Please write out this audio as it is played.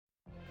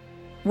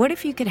What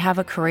if you could have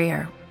a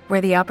career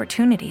where the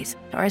opportunities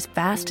are as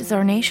vast as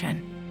our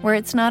nation, where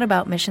it's not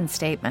about mission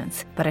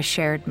statements, but a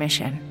shared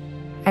mission?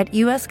 At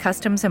U.S.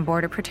 Customs and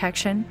Border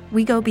Protection,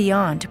 we go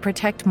beyond to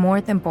protect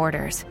more than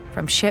borders.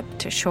 From ship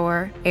to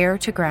shore, air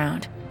to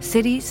ground,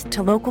 cities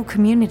to local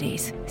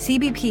communities,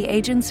 CBP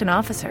agents and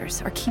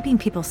officers are keeping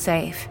people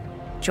safe.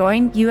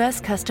 Join U.S.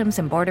 Customs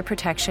and Border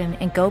Protection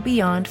and go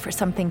beyond for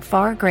something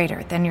far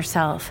greater than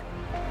yourself.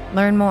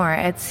 Learn more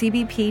at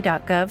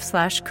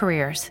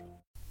cbp.gov/careers.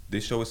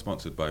 This show is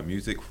sponsored by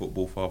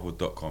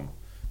musicfootballfatherhood.com,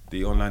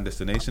 the online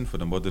destination for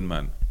the modern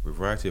man, with a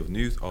variety of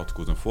news,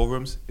 articles and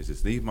forums. It's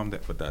his Leave Mum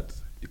Deck for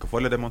Dads. You can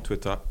follow them on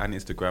Twitter and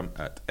Instagram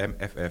at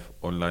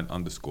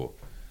mffonline_.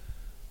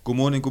 Good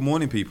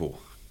morning people.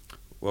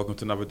 Welcome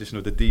to another edition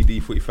of the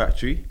DD Footy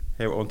Factory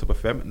here on Top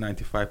FM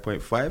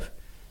 95.5.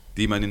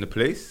 D-Man in the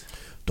place.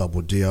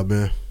 Double D, I'm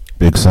here.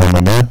 Big Sam,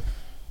 I'm here.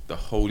 The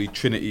Holy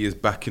Trinity is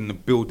back in the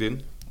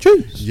building.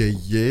 Jeez.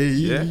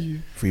 Yeah.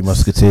 Three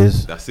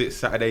Musketeers. That's it,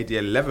 Saturday the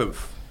 11th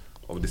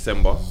of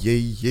December.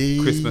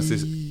 Yeah. Christmas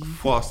is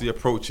fastly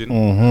approaching.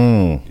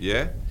 Mm-hmm.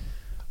 Yeah.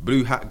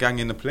 Blue hat gang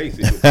in the place.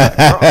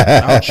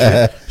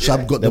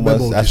 Sam got the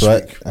memo this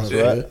week. That's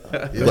right.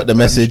 Yeah. Got the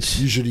message.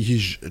 Usually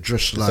he's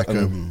dressed like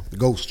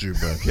Ghost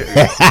Dude, man.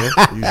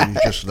 Usually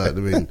dressed like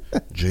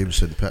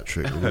James and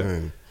Patrick. You know what I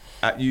mean?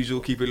 At usual,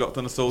 keep it locked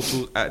on the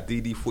socials at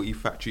DD Footy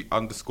Factory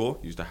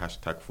 _. Use the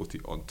hashtag footy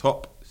on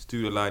top.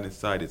 Studio line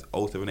inside is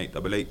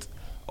 07888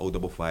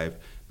 055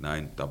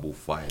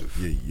 955.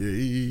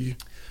 Yeah.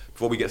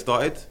 Before we get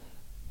started,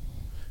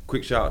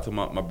 quick shout out to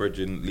my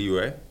brethren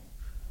Leroy.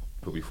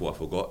 Probably thought I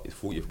forgot. His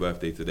 40th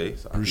birthday today.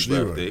 So Bruce happy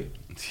Leroy. birthday.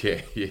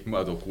 Yeah, you might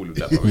as well call him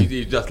that.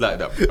 He's just like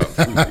that.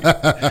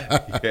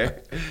 Yeah.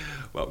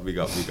 Well, big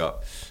up.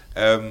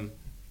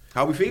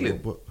 How we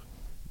feeling?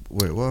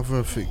 Wait, what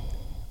other thing?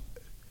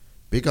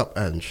 Big up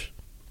Ange.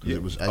 Yeah.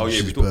 It was we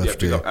Ange's talked,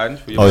 birthday. big up Ange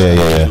for your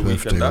Birthday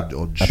weekend.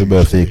 on Happy Tuesday.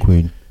 birthday,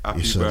 Queen.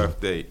 Happy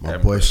birthday, my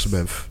Empress. boy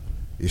Smith.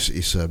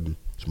 It's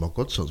my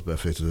godson's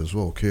birthday today as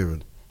well,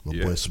 Kieran. My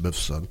boy Smith's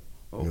son.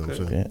 You know what I'm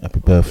saying? Yeah,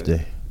 happy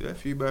birthday. Yeah, a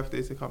few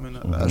birthdays are coming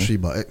up. Actually,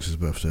 my ex's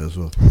birthday as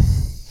well.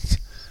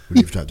 We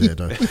leave that there,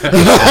 though. Can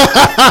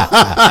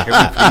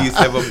we please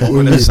have a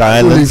moment of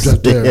Silence. We'll leave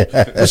that there.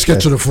 Let's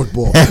get to the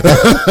football.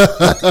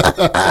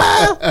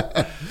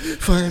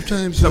 5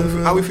 times. So,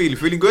 how we feeling?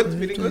 Feeling good?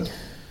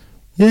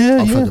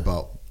 Yeah, I've had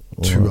about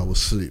 2 hours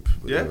sleep.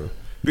 Yeah.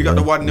 Big up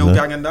the 1-0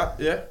 gang and that.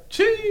 Yeah.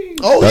 Cheese.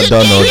 Oh,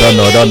 Don't know.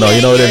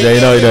 You know they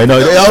know.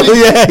 Oh,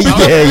 yeah.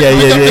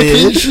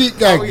 Clean sheet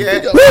gang. Oh,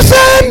 yeah.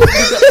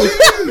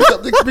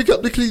 Pick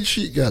up the clean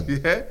sheet gang.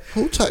 Yeah.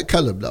 Hold tight,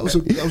 Callum. That was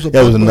a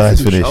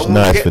nice finish. I will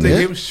Nice get to finish.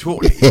 him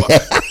shortly.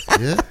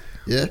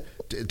 Yeah.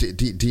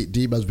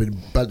 D-Man's been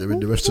bantering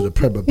the rest of the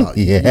Prem about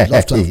you. Yeah. You'd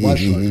love to have my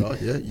striker.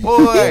 Yeah.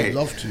 Boy. You'd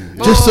love to.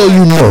 Yeah. Just so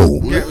you know.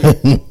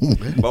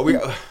 But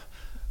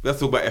let's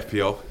talk about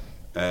FPL.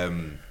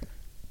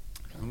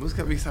 What's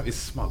going to be his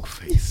smug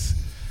face?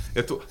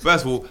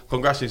 First of all,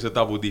 congratulations to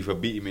Double D for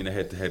beating me in the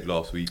head-to-head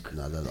last week.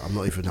 No, I'm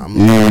not even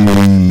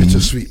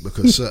bittersweet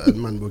because certain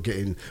man were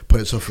getting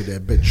points off of their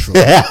bench from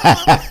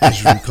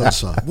Israeli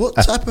concert. What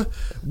type of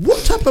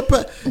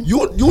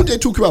you're there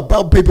talking about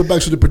brown paper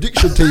bags on the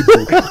prediction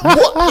table.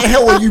 What the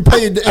hell are you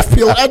paying the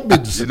FPL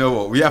admins? You know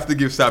what? We have to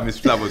give Sam his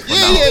flowers for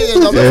now.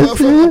 Yeah. I'm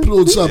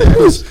applaud Sam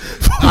because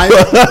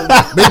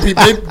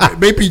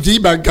maybe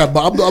D-Man can,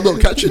 but I'm not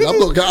catching. I'm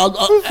not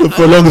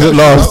For long as it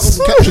lasts.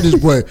 I'm catching this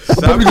boy.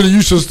 I'm probably going to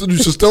use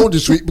Stone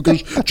this week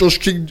because Josh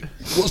King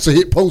wants to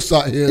hit post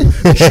out here and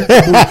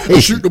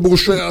shoot the ball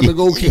straight out of the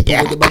goalkeeper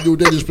when Emmanuel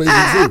Dennis plays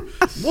it through.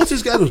 What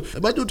is going on?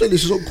 Emmanuel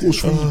Dennis is on course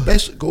for his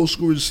best goal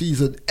scoring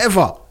season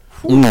ever.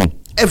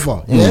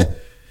 Yeah?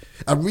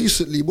 And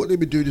recently, what they've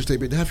been doing is they've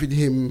been having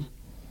him.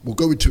 We'll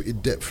go into it in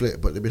depth later,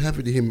 but they've been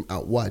having him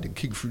out wide and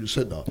King through the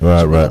centre.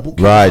 Right.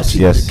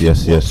 Yes.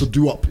 To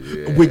do up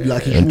a wing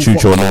like he's And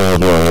Chucho as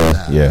well.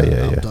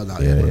 Yeah. I've done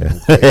that.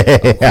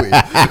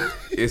 Yeah.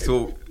 It's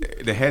all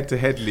the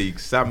head-to-head league.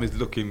 Sam is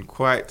looking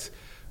quite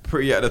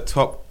pretty at the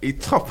top. He's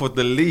top of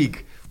the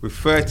league with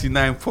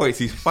 39 points.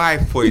 He's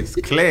 5 points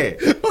clear.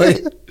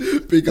 Wait,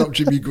 big up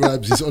Jimmy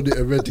Grimes. He's on it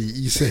already.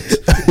 He said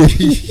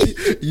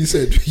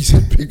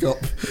big up.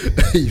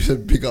 He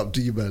said big up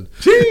D-Man.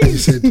 He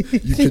said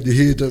you can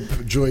hear the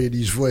joy in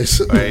his voice.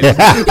 The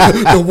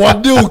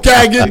 1-0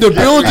 gang in the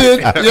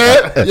building.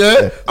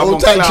 Yeah. I'm on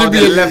tight cloud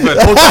Jimmy 11.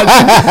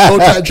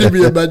 Hold tight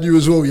Jimmy and Manu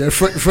as well. Yeah,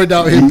 Fred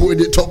out here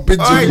putting it top bins.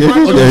 Yeah.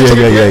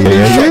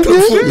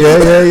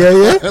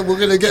 We're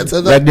gonna get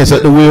to that. Magnus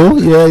at the wheel.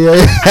 Yeah.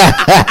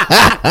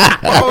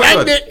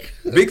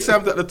 Big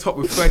Sam's at the top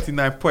with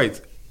 39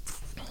 points.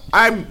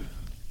 I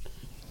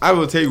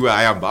will tell you where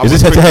I am, but I'm Is on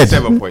this head-to-head?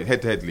 27 points.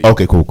 Head-to-head league.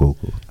 Okay, cool.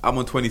 I'm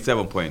on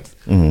 27 points.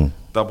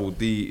 Double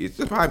D. It's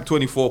just behind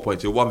 24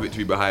 points. You're 1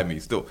 victory behind me.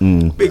 Still,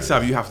 Big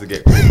Sam, you have to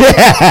get.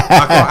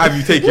 I can't have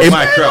you take your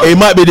mic out. It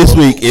might be this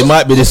week. It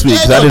might be this week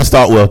because I didn't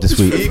start well this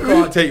week. You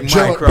can't take mic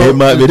out. It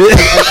might be this. And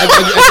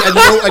you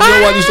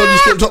know why he's on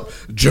this top?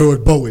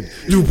 Gerard Bowen.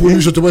 Liverpool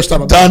lose to West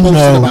Ham. Done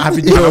now. I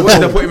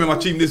wanted to put him in my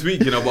team this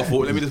week, but I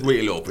thought let me just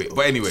wait a little bit.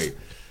 But anyway,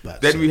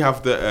 then we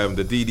have the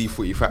DD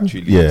Footy Factory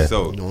League. Yeah.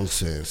 So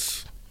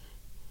nonsense.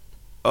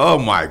 Oh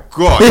my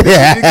God! It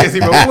gets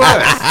even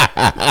worse.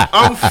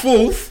 I'm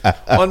fourth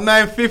on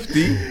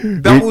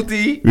 950. Double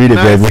D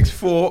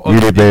 964 on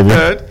the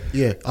third.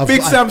 Yeah,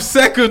 Big Sam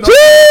second. But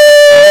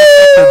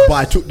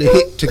I took the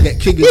hit to get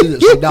King in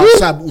it, so now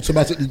Sam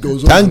automatically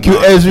goes on. Thank you,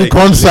 Ezri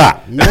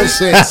Konsa.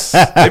 Nonsense.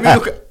 Let me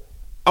look at.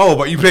 Oh,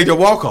 but you played your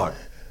wild card.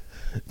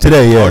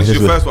 Today, yeah. Oh, this is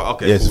your first one?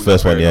 Okay. Yeah, it's cool. the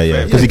first one,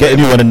 yeah. Because Yeah. you get a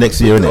new one in next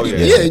year, innit? Oh,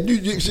 yeah.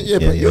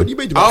 But you only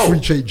made about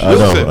 3 changes.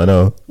 I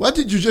know. Why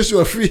did you just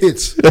do a free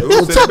hits?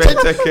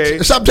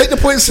 Sam, take the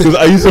points in. Because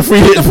I used a free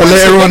hit for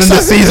later on in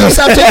the season.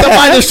 Sam, take the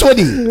minus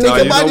 20. Take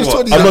the minus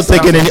 20. I'm not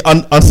taking any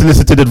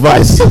unsolicited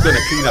advice. He's going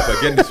to clean up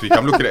again this week.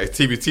 I'm looking at his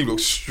team. His team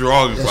looks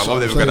strong. I'm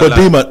never going to But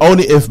D-man,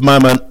 only if my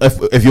man,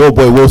 if your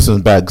boy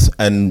Wilson bags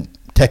and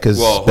Tekers,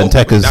 then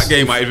Tekers. That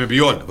game might even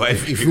be on. But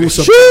if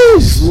Wilson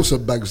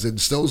bags, then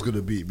Stell's going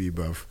to beat me,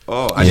 bruv.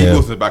 Oh, I need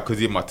Wilson back because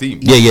he's in my team.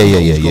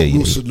 Yeah.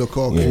 Wilson,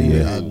 Lukaku,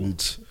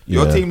 and...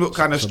 Your team look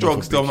kind of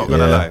strong still, I'm not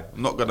going to lie.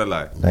 I'm not going to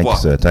lie. Thank you,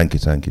 sir. Thank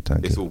you.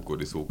 It's all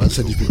good. I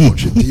said he's been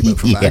watching Demon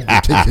from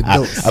Angle, taking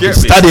notes. I've been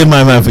studying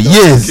my man for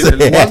years.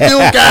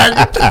 1-0 gang.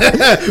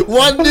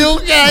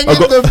 1-0 gang in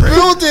the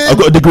building. I've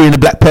got a degree in the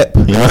black pep.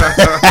 You know?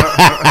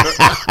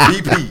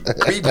 BP.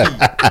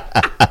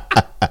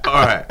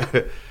 All right.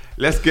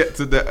 Let's get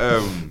to the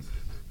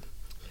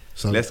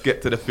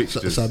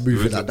fixtures. So I'm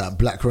moving like that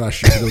black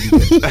rash. You can only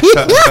get from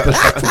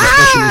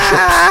special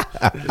shops.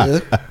 Yeah?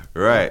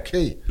 Right.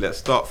 Okay. Let's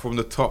start from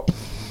the top.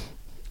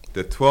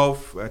 The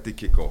 12th at the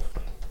kickoff.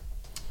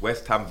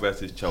 West Ham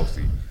versus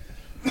Chelsea.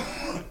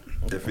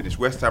 They finished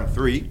West Ham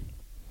 3,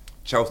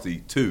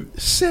 Chelsea 2.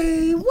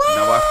 Say what?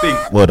 Now I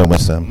think well done,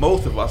 West Ham.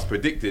 Most of us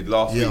predicted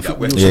last week that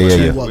West Ham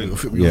Ham would win. I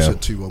think we all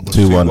said 2-1.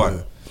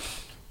 2-1.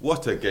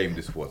 What a game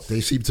this was.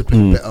 They seem to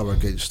play better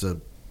against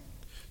the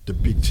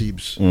big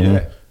teams.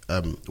 Yeah.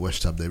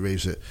 West Ham, they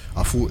raised it.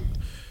 I thought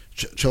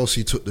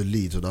Chelsea took the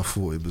lead, and I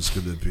thought it was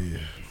going to be.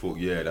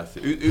 That's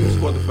it. Who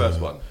scored the first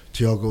one?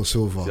 Thiago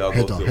Silva,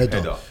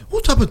 header.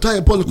 What type of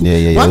diabolical?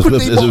 Yeah. Why couldn't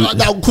they not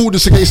that call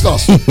this against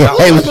us? Hey,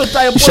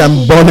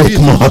 shambolic,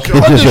 Mark.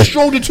 When they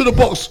strolled into the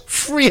box,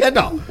 free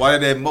header. One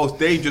of their most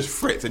dangerous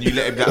threats, and you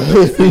let him down.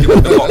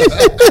 The box.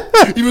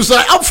 He was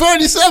like, I'm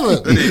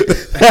 37.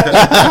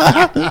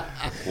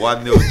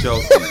 1-0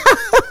 Chelsea.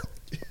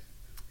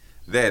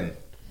 Then,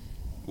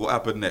 what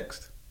happened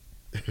next?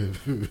 then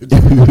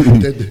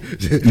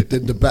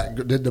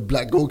the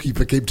black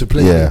goalkeeper came to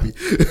play. Yeah.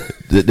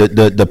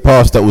 the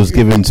pass that was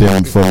given to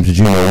him from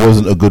Jorginho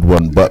wasn't a good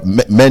one, but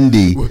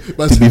Mendy,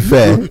 to be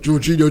fair,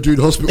 Jorginho doing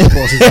hospital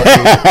passes.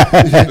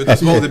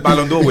 That's all the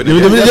Ballon d'Or winner.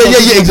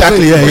 Yeah,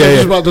 exactly. I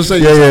was about to say,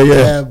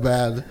 yeah,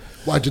 man.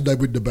 Why did they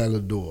win the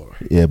Ballon d'Or?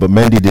 Yeah, but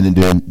Mendy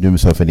didn't do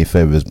himself any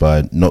favours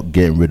by not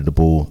getting rid of the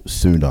ball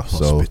sooner.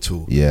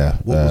 Hospital. So yeah,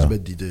 what was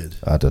Mendy did?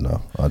 I don't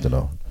know.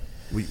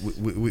 Were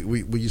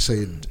you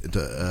saying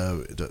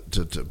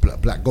the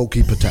black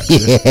goalkeeper tax?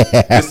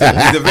 Listen,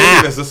 he's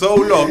evaded us for so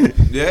long.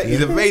 Yeah,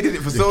 he's evaded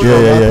it for so long.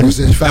 There's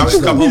now fans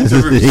it's come home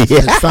to roost.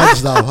 There's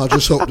fans now. I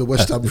just hope the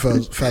West Ham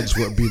fans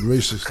weren't being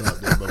racist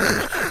out there.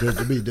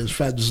 There's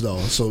fans now,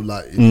 so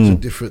like it's a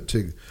different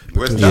thing.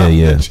 West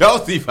Ham,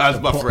 Chelsea fans,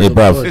 my friend.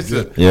 No,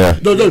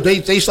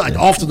 they started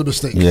after the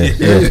mistake.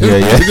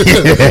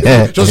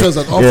 Yeah. Just as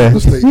after the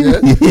mistake.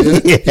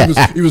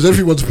 Yeah. He was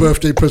everyone's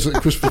birthday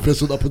present, Christmas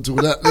present up until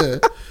that. Yeah.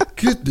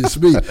 Goodness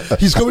me,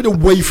 he's going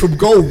away from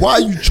goal. Why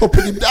are you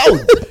chopping him down?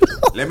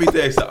 Let me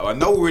tell you something. I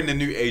know we're in the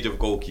new age of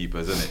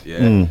goalkeepers, isn't it?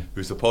 Yeah,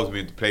 who's supposed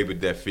to play with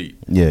their feet.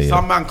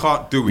 Some man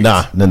can't do it.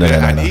 No,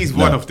 and he's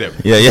one of them.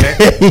 Yeah.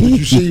 Did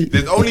you see?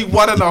 There's only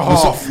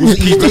 1.5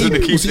 keepers in the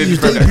keepers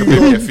that can play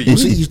with their feet.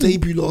 Was it his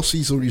debut last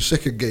season or his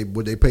second game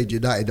when they played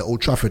United at Old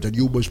Trafford and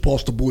you almost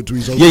passed the ball to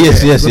his own? Yeah.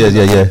 He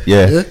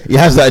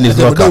has that in his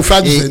locker. There were no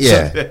fans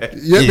then.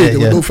 There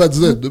were no fans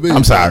then.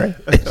 I'm sorry.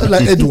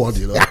 Like Edward,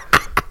 you know.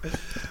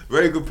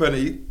 Very good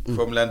penalty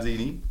from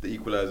Lanzini, the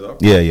equaliser.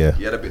 Yeah.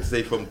 He had a bit to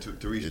say from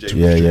Therese James.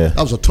 Yeah.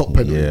 That was a top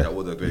penalty. Yeah. That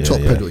was a great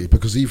penalty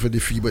because even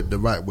if he went the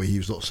right way, he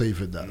was not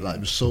saving that. Like, it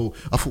was so.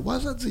 I thought, why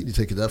is Lanzini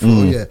taking that? I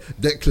thought,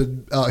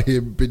 Declan out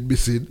here been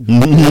missing.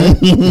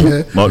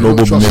 Mark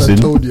Noble been missing.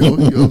 Antonio, you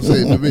know what I'm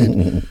saying? I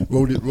mean,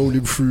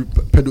 rolling through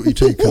penalty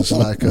takers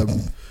like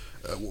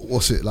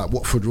what's it like?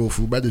 Watford roll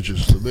through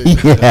managers to me.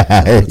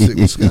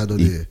 What's going on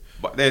here?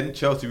 But then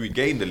Chelsea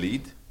regained the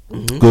lead.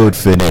 Good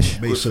finish.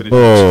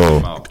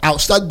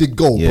 Outstanding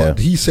goal. But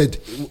he said,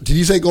 did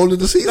he say goal in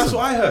the season? That's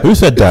what I heard. Who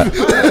said that?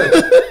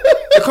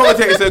 the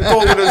commentator said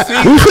golden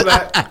season.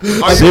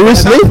 Like,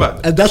 Seriously?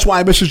 And that's why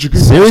I messaged you.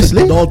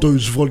 Seriously?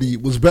 Ronaldo's volley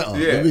was better.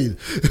 Yeah. I mean,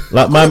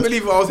 Like I can't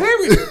believe what I was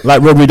hearing.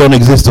 like Rodri don't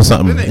exist or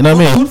something. You know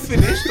what I mean? Good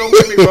finish, don't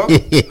get me wrong.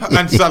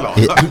 And Salah.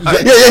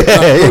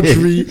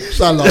 Rodri,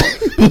 Salah,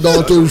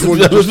 Ronaldo's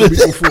volley just the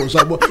week before. It's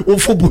like,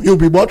 what football he'll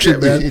be watching,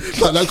 man?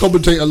 It's like that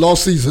commentator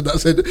last season that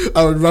said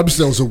Aaron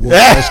Ramsdale's a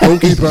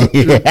goalkeeper.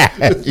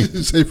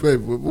 Say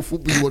what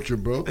football you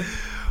watching, bro?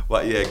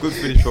 But yeah, good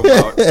finish from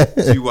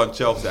 2-1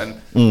 Chelsea.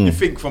 And you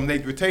think from they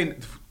regain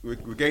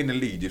the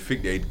lead, you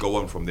think they'd go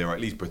on from there, or at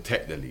least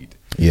protect the lead.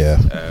 Yeah.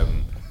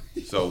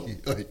 So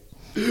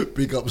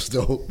big up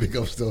still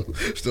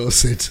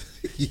said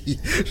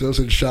still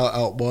said shout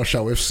out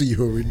Marshall FC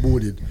who are in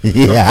mourning.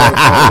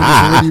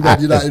 Many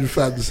Man United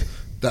fans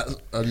that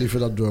are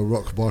living under a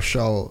rock.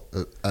 Marshall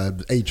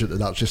agent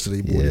announced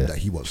yesterday morning that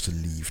he wants to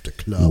leave the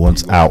club. He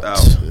wants out.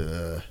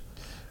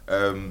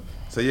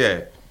 So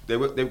yeah,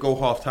 they go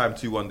half time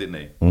 2-1, didn't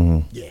they?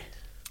 Mm-hmm. Yeah.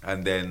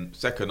 And then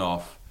second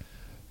half,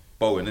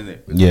 Bowen, isn't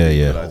it?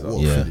 Yeah.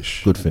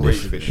 Finish. Good finish.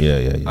 Great finish.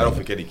 Yeah. I don't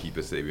think any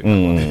keeper saving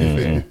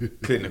that one.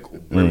 Clinical,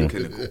 very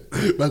clinical.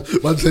 Man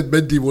said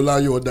Mendy will allow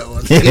you on that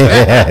one.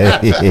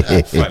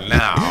 For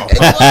now.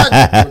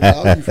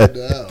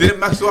 Didn't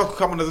Maxwell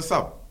come on as a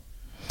sub?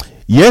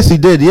 Yes, he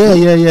did. Yeah.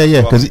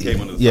 Well, Because he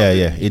came on as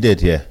a sub, he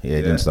did. Yeah, he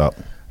didn't start.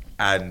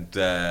 And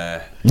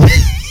what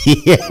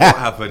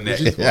happened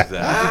next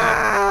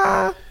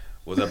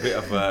was a bit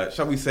of a,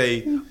 shall we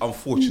say,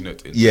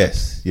 unfortunate.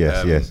 Yes. We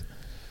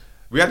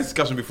had a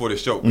discussion before the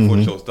show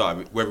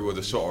started, whether it was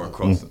a shot or a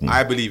cross.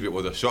 I believe it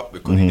was a shot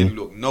because he didn't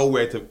look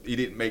nowhere to, he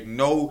didn't make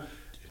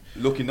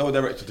look in no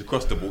direction to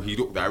cross the ball. He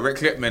looked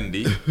directly at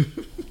Mendy,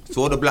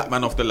 saw the black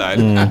man off the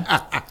line,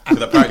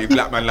 because apparently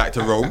black man like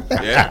to roam,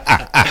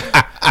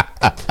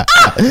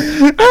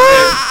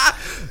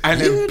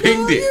 and then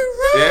pinged it,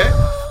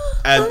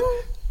 and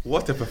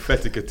what a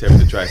pathetic attempt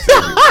to try and save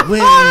it.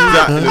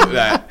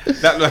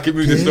 That looked like it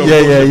moved in slow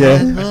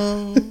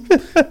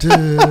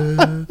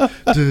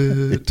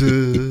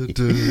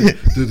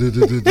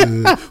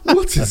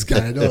What is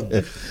going on?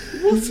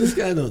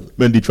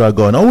 Mendy tried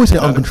going. I always say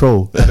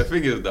uncontrolled. The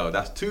thing is, though,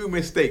 that's two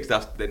mistakes.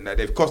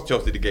 They've cost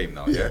Chelsea the game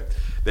now. Yeah,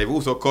 they've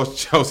also cost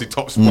Chelsea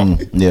top spot.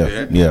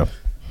 Yeah.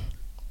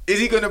 Is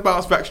he going to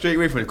bounce back straight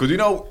away from it? Because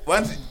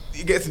once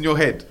it gets in your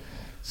head,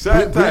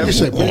 certain times.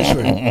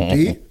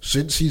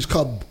 Since he's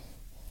come,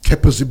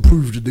 Kepa's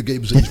improved in the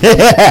games that he's played.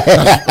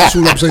 That's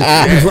all I'm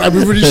saying.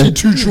 We've already seen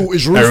two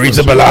shortish roofers.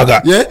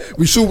 Yeah,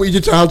 we saw what he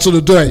did to Hanson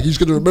today. He's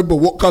going to remember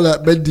what colour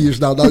Mendy is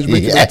now. Now he's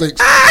making mistakes,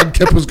 and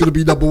Kepa's going to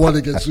be number one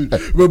again soon.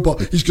 Remember,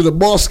 he's going to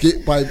mask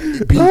it by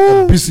being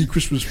a busy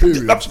Christmas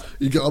period.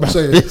 You get what I'm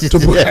saying? And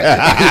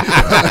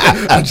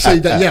say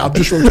that, I'm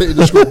just rotating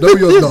the squad. No,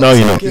 you're not. No,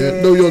 you're not.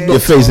 No, you're not. You're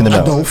phasing them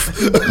out.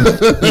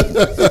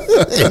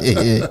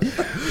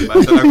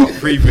 Man said I got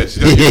previous.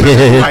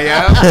 I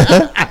am.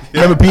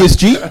 Remember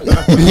PSG?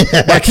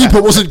 My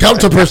keeper wasn't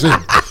counter pressing.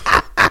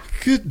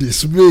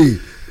 Goodness me,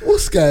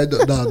 what's going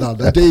on? No.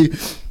 Do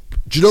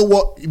you know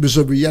what? It was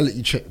a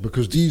reality check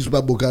because these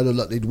men were going on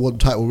like they'd won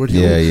title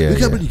already. Look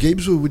how many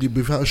games we were winning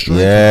without a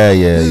striker. Yeah.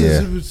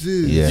 You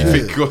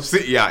think you're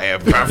City out here,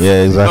 bruv?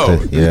 Yeah,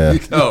 exactly.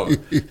 No.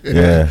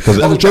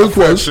 And the joke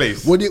was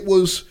when it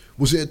was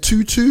it a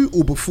 2-2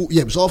 or before?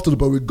 Yeah, it was after the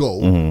Bowen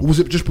goal, or was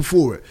it just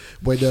before it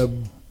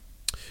when?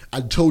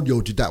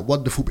 Antonio did that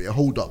wonderful bit of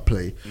hold-up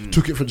play,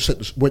 took it from the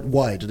centre, went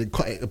wide, and then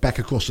cut it back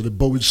across, and then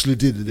Bowen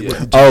slid in. And it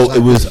went into it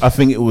was. I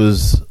think it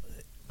was.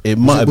 It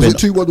might have been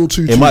 2-1 or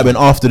 2-2. It might have been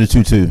after the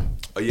 2-2.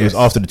 Yes. It was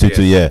after the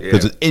 2-2.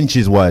 Because it's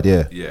inches wide.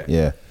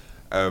 Yeah.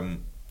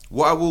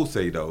 What I will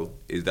say though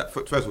is that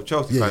first of all,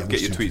 Chelsea fans, get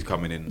your tweets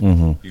coming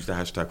in. Use the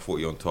hashtag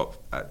Footy on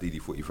top at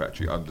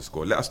 @DD40Factory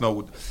 _ Let us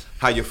know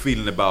how you're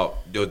feeling about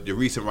your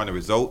recent run of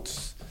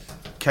results.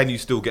 Can you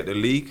still get the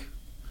league?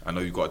 I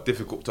know you've got a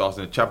difficult task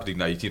in the Champions League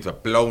now. You seem to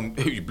have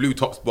you blew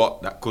top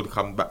spot that could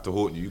come back to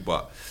haunt you.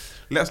 But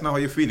let us know how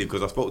you're feeling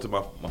because I spoke to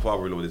my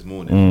father-in-law this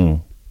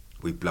morning.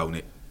 We've blown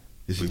it.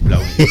 We've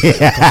blown it.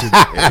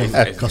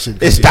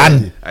 It's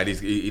done. And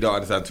he don't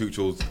understand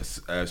Tuchel's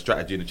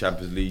strategy in the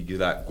Champions League. He's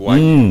like, why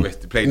you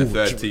playing the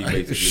third team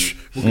basically?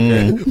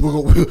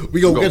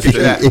 We gonna get to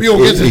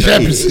the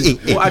Champions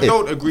League. What I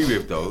don't agree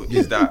with though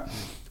is that.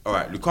 All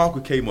right,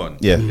 Lukaku came on.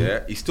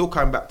 Yeah. He's still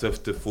coming back to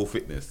full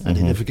fitness. And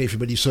they never gave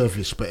him any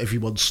service, but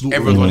everyone's snorting.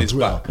 Everyone's on his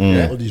back.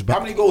 On his back.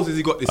 How many goals has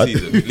he got this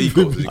season? League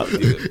goals has he got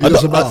this season? It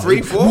doesn't matter.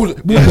 3, 4? More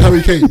than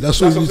Harry Kane. That's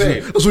what you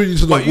need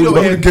to know. But you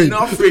don't hear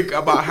nothing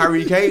about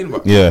Harry Kane,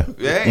 bro. Yeah,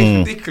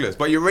 it's ridiculous.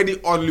 But you're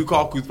already on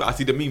Lukaku's back. I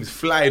see the memes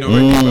flying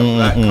already.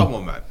 Like, come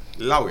on, man.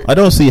 Allow it. I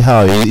don't see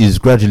how he's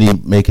gradually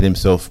making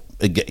himself,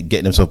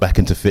 getting himself back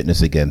into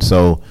fitness again.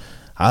 So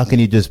how can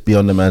you just be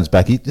on the man's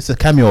back? It's a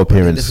cameo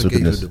appearance. They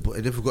never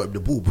got him the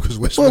ball because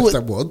West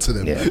Ham were onto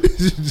them. Yeah.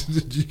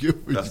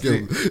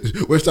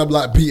 West Ham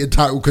like beating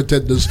title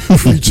contenders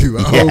 3-2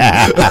 at home.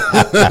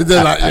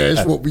 They're like,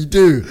 it's what we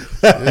do.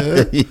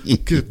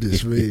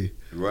 Goodness me.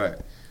 Right.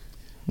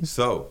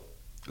 So,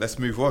 let's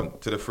move on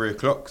to the 3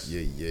 o'clocks.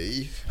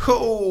 Yeah.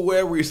 Oh,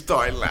 where we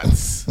starting,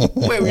 lads?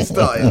 Where we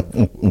starting?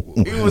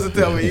 Who was to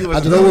tell me? I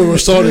don't know where we're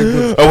starting.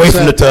 But Away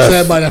from the turf.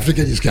 Sam might have to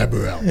get his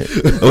camera out.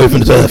 Away from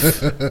the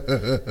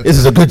turf. This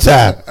is a good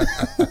time.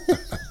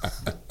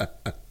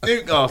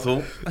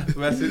 Newcastle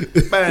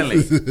versus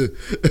Burnley.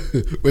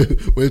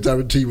 Where's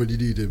Darren T when you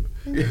need him?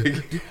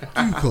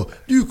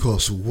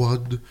 Newcastle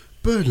 1,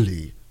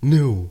 Burnley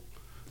 0.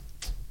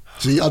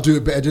 See, I'll do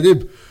it better than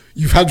him.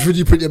 You've had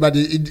Footy Pretty Man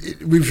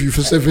in with you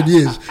for 7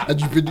 years,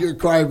 and you've been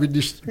crying with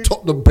this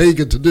Tottenham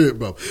pagan to do it,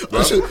 bro.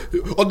 Said,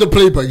 on the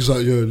playback, he's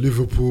like, yeah,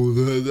 Liverpool.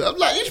 I'm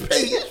like, it's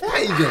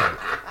pagan.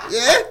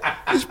 Yeah?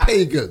 It's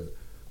pagan.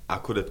 I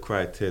could have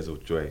cried tears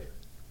of joy.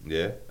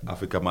 Yeah? I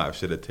think I might have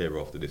shed a tear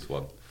after this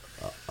one.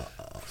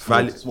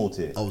 Small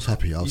tears. I was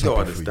happy. You don't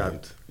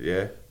understand.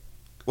 Yeah?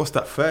 What's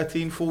that,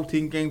 13,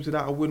 14 games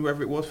without a win,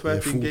 whatever it was?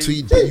 13 games?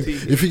 14.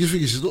 The thing is,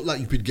 it's not like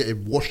you've been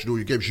getting washed in all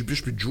your games. You've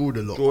just been drawing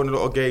a lot. Drawing a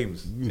lot of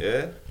games,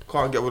 yeah?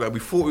 Can't get all that. We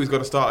thought we was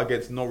going to start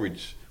against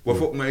Norwich. Well, I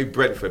thought maybe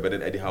Brentford, but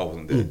then Eddie Howe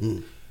wasn't there.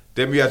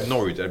 Then we had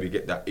Norwich, and we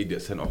get that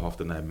idiot sent off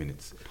after 9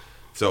 minutes.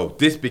 So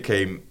this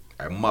became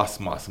a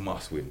must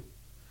win.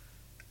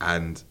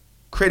 And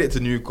credit to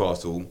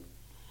Newcastle,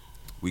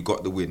 we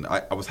got the win.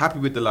 I was happy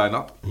with the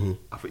lineup.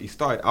 I think he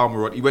started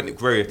Almiron. He went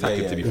very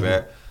attacking, to be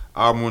fair.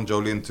 Almiron, Joe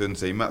Linton,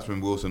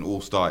 Matsman Wilson all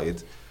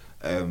started.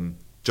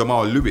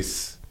 Jamal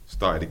Lewis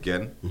started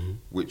again,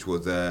 which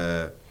was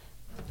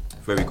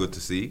very good to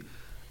see.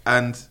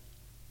 And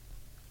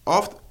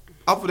other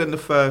than the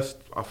first,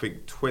 I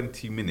think,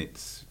 20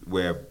 minutes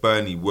where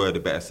Burnley were the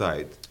better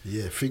side.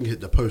 Yeah, thing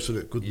hit the post, and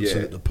it Goodmanson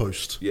hit the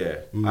post. Yeah,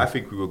 I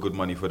think we were good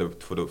money for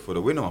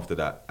the win after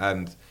that.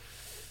 And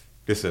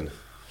listen,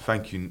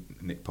 thank you,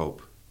 Nick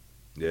Pope.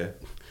 Yeah.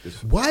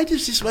 Why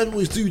does this man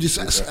always do this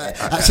at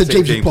St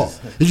James's Park?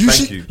 Did you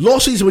see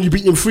last season when you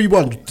beat them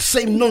 3-1?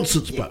 Same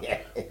nonsense, bro.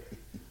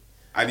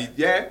 And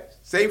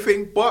same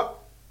thing. But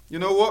you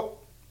know what?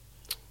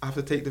 I have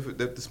to take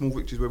the small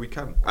victories where we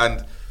can.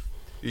 And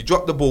he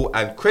dropped the ball.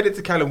 And credit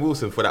to Callum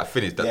Wilson for that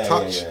finish, the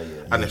touch,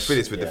 and the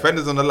finish with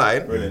defenders on the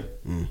line. Brilliant.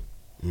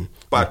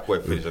 Bad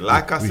boy finish.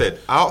 Like I said,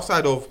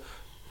 outside of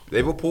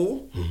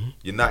Liverpool,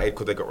 United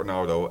because they got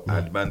Ronaldo,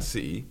 and Man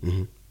City.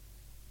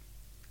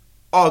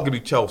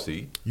 Arguably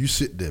Chelsea. You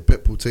sit there.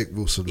 Pep will take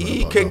Wilson.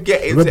 He can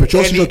get into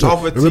any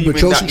other team. Remember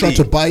Chelsea tried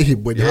to buy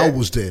him when Howe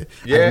was there.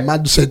 And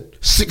man said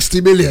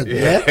 60 million.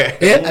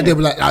 And they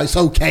were like, it's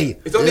okay.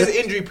 It's on his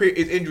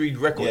injury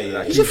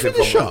record. He's a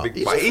finisher.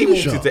 But he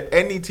walks into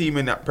any team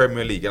in that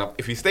Premier League, and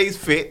if he stays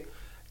fit,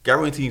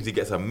 guarantees he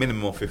gets a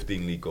minimum of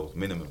 15 league goals.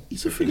 Minimum.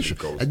 He's a finisher.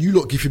 And you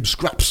lot give him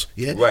scraps.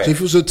 Yeah. Right. So if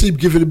it was a team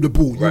giving him the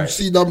ball, you'd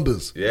see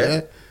numbers.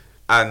 Yeah.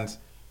 And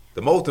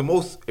the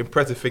most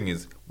impressive thing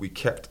is we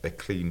kept a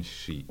clean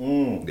sheet.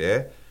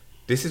 Yeah,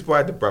 this is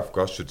why the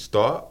Bravka should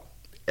start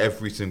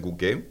every single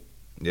game.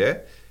 Yeah,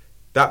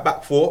 that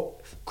back four.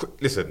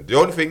 Listen, the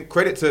only thing,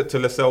 credit to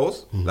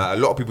Lascelles. Like,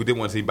 a lot of people didn't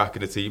want to see him back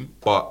in the team,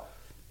 but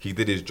he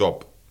did his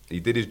job. He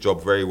did his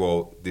job very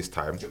well this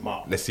time.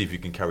 Let's see if he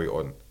can carry it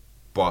on.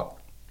 But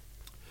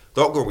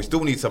don't go. We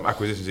still need some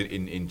acquisitions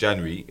in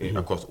January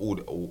across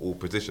all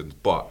positions,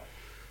 but.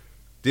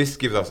 This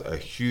gives us a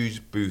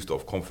huge boost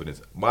of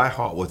confidence. My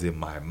heart was in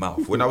my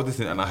mouth when I was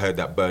listening and I heard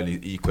that Burnley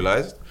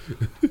equalised.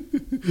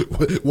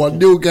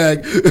 1-0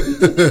 gang.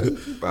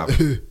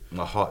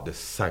 My heart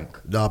just sank.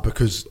 Nah,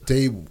 because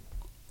they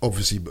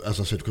obviously, as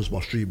I said, because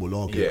my stream will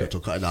log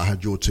and I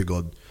had your thing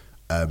on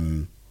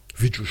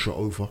Vigil shot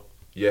over.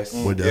 Yes.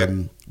 When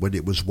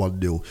it was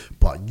 1-0,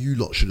 but you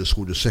lot should have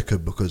scored a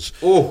second because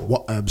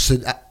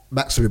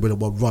Maximin went on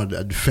one run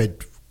and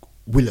fed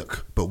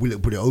Willock, but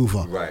Willock put it over.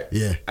 Right.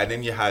 Yeah. And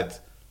then you had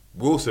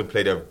Wilson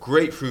played a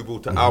great through ball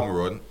to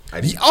Almiron,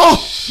 and he But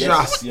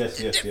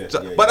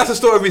that's the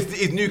story of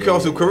his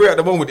Newcastle career at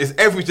the moment. It's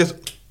every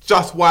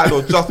just wide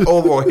or just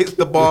over or hits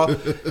the bar.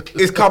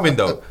 It's coming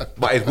though.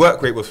 But his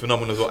work rate was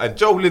phenomenal as well. And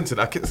Joe Linton,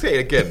 I can say it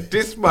again,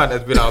 this man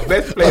has been our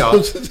best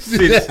player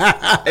since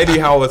Eddie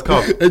Howe has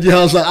come. Eddie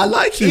Howe's like, I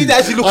like you. He's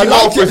actually looking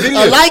out Brazilian.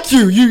 I like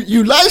you.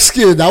 You light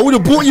skinned. I would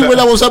have bought you when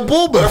I was at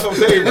Bournemouth. That's what I'm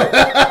saying, bro.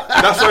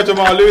 That's why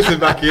Jamal Lewis is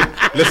back in.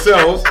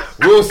 Lascelles,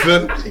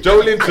 Wilson,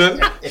 Joe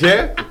Linton,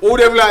 all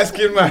them light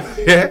skinned man,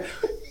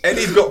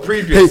 Eddie's got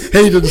previous.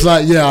 Hayden's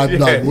like, I'm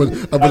done.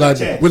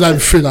 When I'm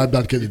thin, I'm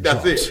not getting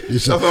That's jobs. it.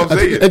 That's what I'm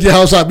saying. Eddie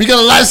Howe's like, we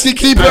got a light skinned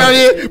keeper out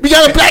here. We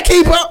got a black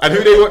keeper. And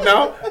who they want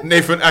now?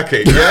 Nathan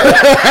Ake.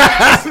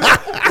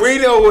 We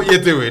know what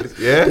you're doing.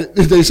 Yeah.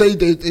 They say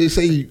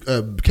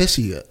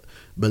Kessie at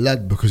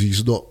Milan because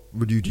he's not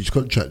renewed his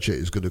contract yet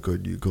is going to go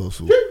to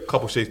Newcastle.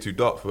 Couple shades too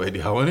dark for Eddie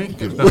Howe, isn't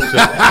he? But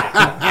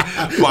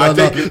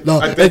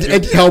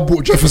Eddie Howe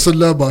bought Jefferson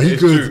Lerma. He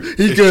good.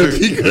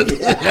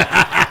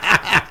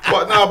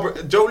 But now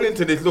Joe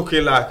Linton is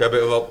looking like a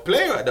bit of a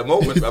player at the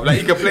moment. Like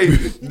he can play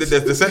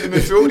the centre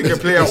midfield. He can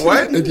play out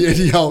wide.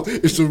 Eddie Howe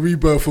is the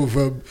rebirth of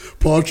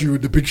Pardew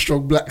and the big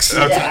strong blacks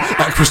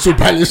at Crystal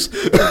Palace.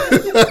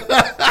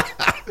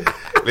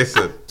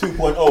 Listen,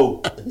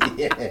 2.0.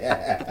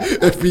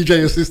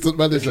 FBJ assistant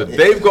manager. Listen,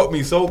 they've got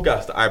me so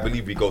gassed that I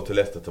believe we go to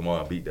Leicester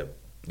tomorrow and beat them.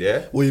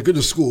 Yeah. Well, you're going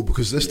to score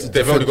because Leicester.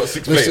 They've only got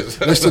 6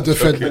 players. Leicester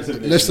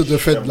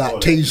defend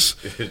like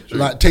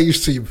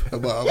Tay's team.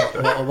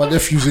 My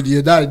nephew's in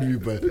year 9. You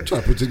what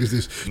type of thing is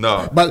this?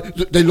 No.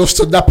 But they lost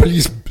to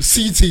Napoli's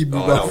C team.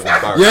 Oh, that was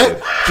embarrassing. Yeah.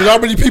 Do you know how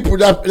many people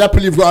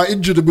Napoli have got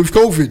injured and with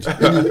COVID?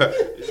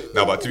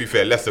 No, but to be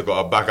fair, Leicester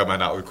got a bagger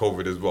man out with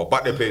COVID as well.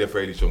 But they played a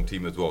fairly strong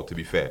team as well, to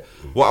be fair.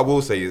 What I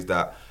will say is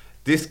that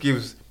this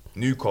gives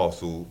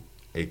Newcastle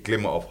a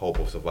glimmer of hope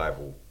of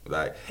survival.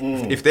 Like,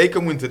 if they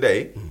can win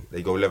today,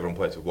 they go 11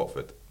 points with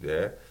Watford.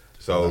 Yeah,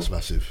 so that's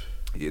massive.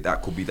 Yeah,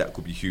 that could be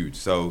huge.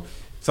 So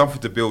something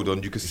to build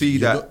on. You can see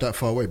You're that not that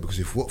far away because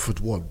if Watford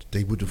won,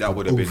 they would have been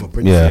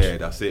Brentford. Yeah,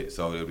 that's it.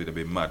 So it would have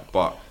been mad.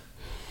 But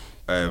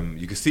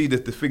you can see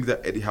that the things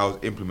that Eddie Howe's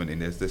implementing,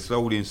 they're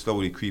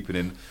slowly creeping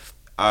in.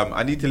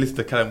 I need to listen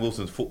to Callum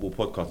Wilson's football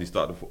podcast. He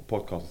started a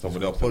podcast with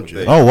someone else the other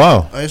day. Oh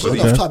wow! It's not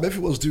enough time.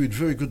 Everyone's doing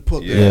very good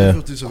podcasts. Yeah,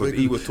 because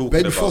he was talking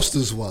Ben about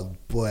Foster's one,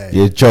 boy.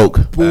 Yeah, joke.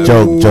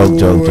 Wilson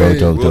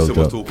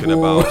was talking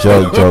about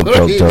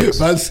joke.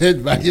 Man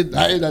said Man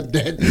United are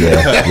dead.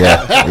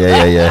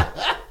 Yeah.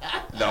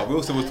 No,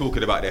 Wilson was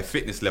talking about their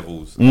fitness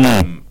levels,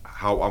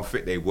 how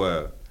unfit they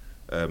were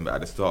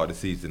at the start of the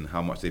season,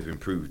 how much they've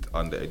improved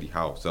under Eddie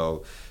Howe.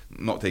 So,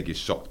 not taking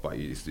shocked by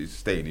it, it's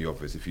staying in the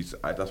office.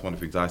 That's one of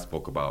the things I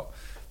spoke about,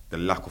 the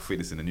lack of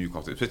fitness in the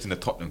Newcastle, especially in the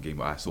Tottenham game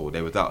that I saw.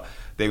 They was out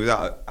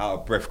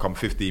of breath come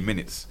 15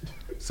 minutes.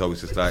 So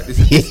it's just like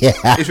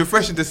it's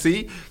refreshing to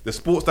see. The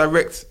Sports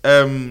Direct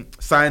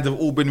signs have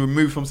all been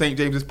removed from St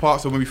James's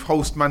Park. So when we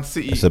host Man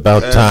City, it's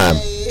about time.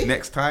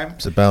 Next time,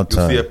 it's about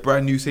time. You'll see a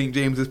brand new St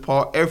James's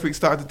Park. Everything's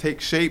starting to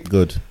take shape.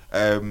 Good.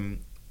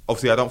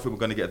 Obviously, I don't think we're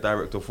going to get a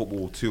director of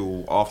football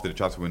till after the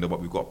transfer window,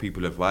 but we've got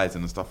people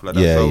advising and stuff like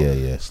that.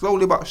 Yeah.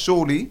 Slowly but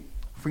surely,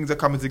 things are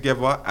coming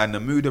together, and the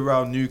mood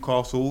around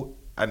Newcastle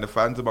and the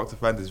fans, amongst the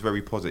fans, is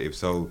very positive.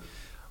 So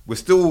we're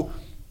still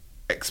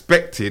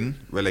expecting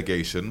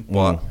relegation,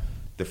 but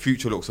the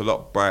future looks a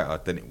lot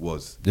brighter than it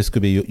was. This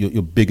could be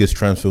your biggest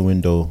transfer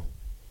window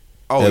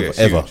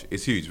ever.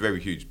 It's huge, very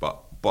huge. But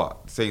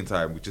at the same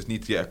time, we just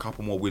need to get a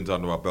couple more wins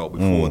under our belt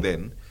before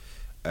then.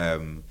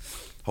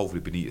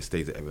 Hopefully Benitez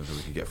stays at Everton so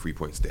we can get 3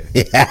 points there.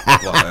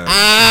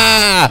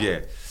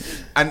 Yeah,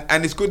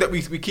 and it's good that we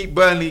keep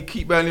Burnley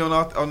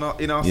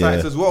in our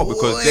sights as well,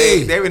 because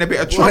they're in a bit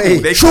of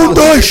trouble. They can't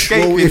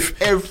escape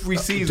every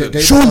season.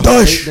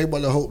 They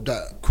want to hope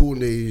that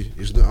Corney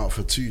is not out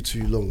for too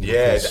long.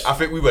 Yeah, I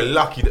think we were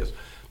lucky that.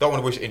 Don't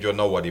want to wish injury on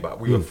nobody, but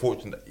we were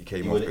fortunate that he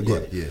came off.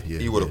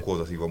 He would have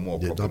caused us even more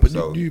problems.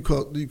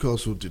 But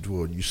Newcastle did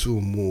well. You saw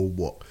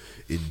more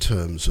in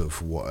terms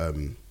of what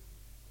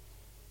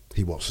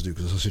he wants to do,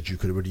 because as I said, you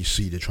could already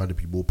see they're trying to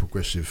be more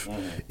progressive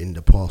in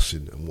the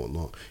passing and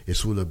whatnot.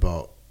 It's all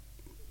about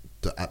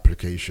the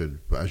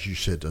application, but as you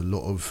said, a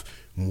lot of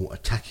more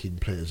attacking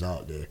players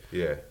out there.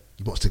 Yeah,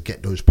 he wants to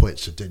get those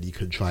points, and then he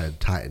can try and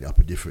tighten it up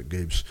in different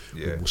games.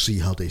 Yeah, we'll see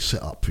how they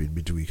set up in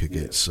midweek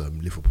against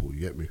Liverpool. You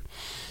get me?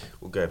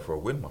 We're going for a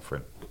win, my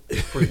friend.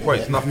 3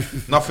 points,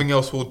 nothing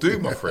else will do,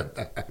 my friend.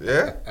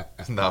 Yeah?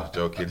 No, I'm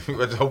joking.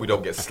 I hope we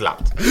don't get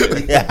slapped.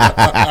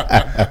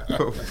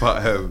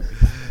 But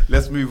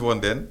let's move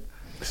on then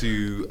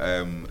to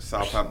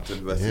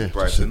Southampton versus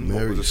Brighton.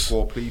 What was the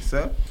score, please,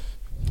 sir?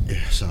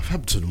 Yeah,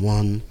 Southampton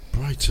 1,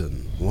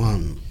 Brighton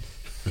 1.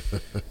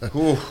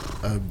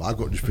 I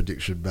got this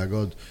prediction bang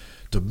on.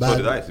 The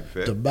man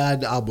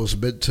I was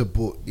meant to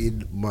put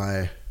in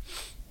my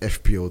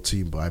FPL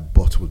team, but I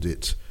bottled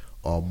it.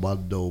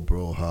 Armando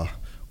Broja,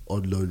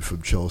 on loan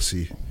from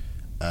Chelsea,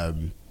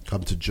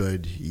 come to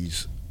join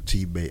his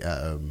teammate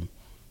at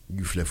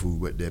youth level, who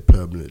went there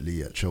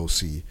permanently at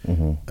Chelsea.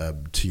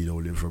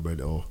 Tino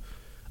Livramento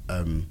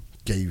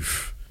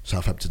gave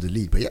Southampton the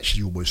lead, but he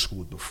actually almost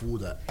scored before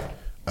that.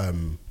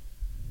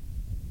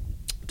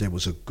 There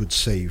was a good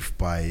save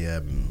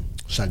by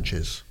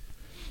Sanchez.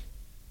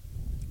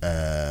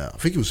 I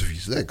think it was with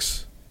his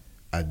legs,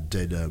 and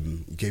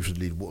then he gave the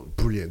lead. What a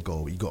brilliant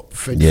goal! He got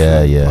fed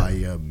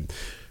by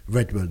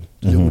Redmond,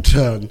 the little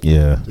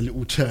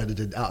turn, and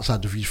then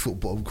outside of his foot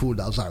bottom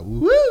corner, I was like,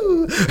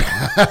 woo!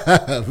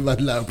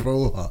 Man, like,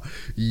 bro,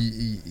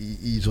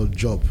 he's on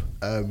job.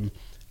 And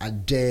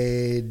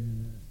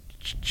then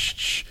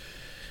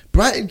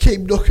Brighton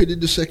came knocking in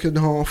the second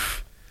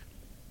half.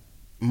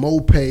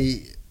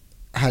 Mopé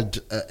had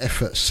an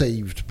effort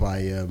saved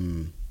by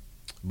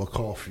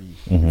McCarthy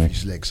with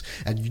his legs,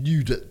 and you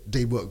knew that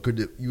they weren't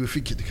good. You were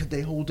thinking, can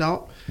they hold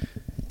out?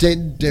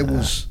 Then there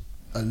was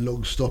a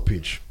long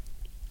stoppage.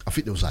 I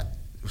think there was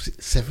was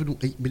it 7 or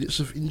 8 minutes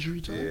of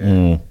injury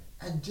time?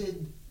 And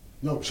then,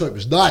 no, sorry, it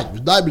was 9. It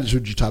was 9 minutes of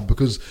injury time,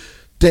 because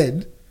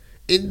then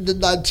In the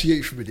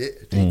 98th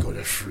minute, they got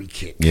a free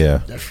kick. Yeah.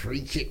 The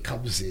free kick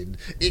comes in,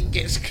 it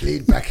gets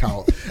cleared back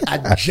out,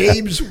 and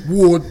James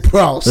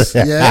Ward-Prowse,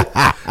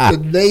 the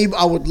name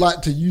I would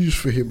like to use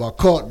for him, I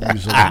can't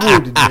use on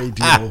Warning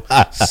Radio,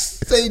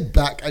 stayed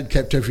back and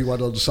kept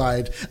everyone on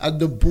side, and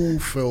the ball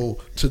fell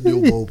to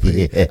Neil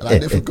Maupay. And I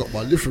never got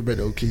my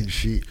Liverpool clean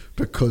sheet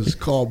because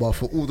karma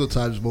for all the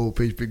times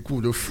Maupay's been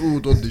called a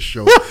fraud on this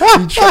show.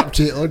 He trapped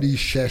it on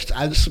his chest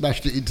and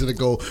smashed it into the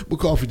goal.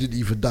 McCarthy didn't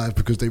even dive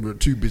because they were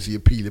too busy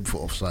appealing for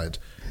offside.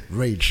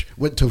 Rage.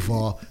 Went to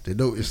VAR. They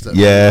noticed that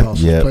Newcastle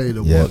was playing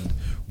a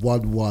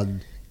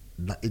 1-1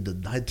 in the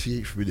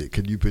 98th minute.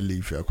 Can you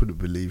believe it? I couldn't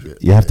believe it.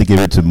 You have to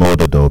give it to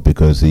Mulder though,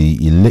 because he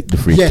licked the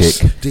free kick.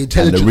 The intelligence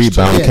and the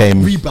rebound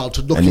came. Rebound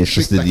to knock it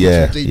straight back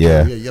into the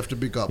you have to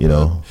pick up,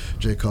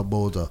 Jacob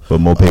Mulder. But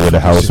Maupay with the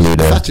house with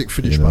there. Emphatic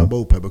finish by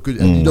Maupay, but good.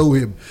 And you know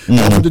him.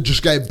 Rather than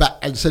just going back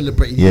and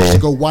celebrating, he used to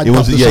go wind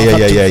up the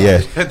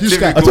Southampton. This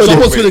guy,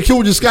 someone's going to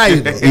kill this guy.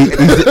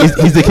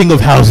 He's the king of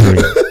housery.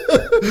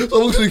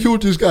 Someone's going to kill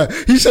this guy.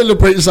 He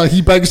celebrates like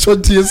he bangs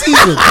 20 a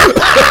season.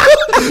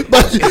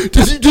 But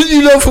didn't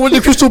you learn from when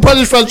the Crystal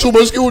Palace fans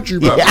almost killed you,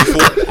 man?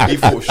 He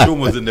thought Sean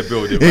was in the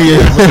building.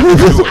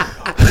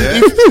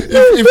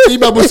 If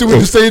D-Man was still in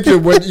the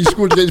stadium when he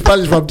scored against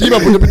Palace, man,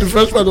 D-Man would have been the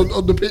first man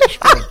on the pitch,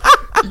 man.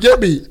 You get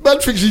me? Man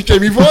thinks he's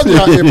Jamie Vardy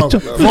out here, man.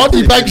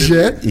 Vardy bangs,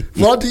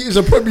 Vardy is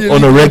a Premier League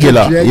on a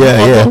regular, Behave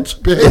yourself.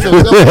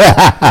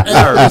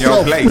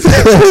 Your place.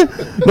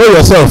 Know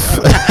yourself.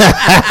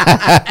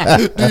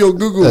 Do your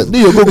Googles. Do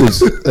your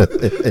Googles.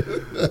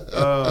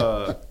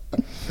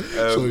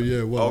 So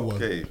yeah, 1-1.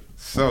 Okay,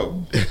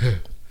 so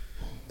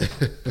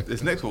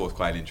this next one was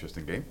quite an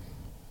interesting game.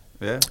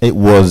 Yeah, it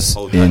was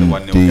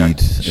indeed.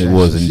 It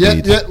was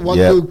indeed.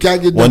 1-0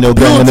 gang in 1-0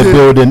 gang in the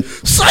building.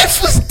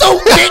 Cyphers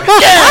don't get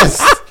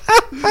gas.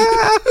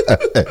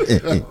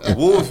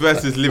 Wolves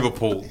versus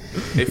Liverpool.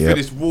 It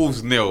finished Wolves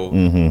 0,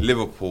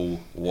 Liverpool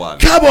 1.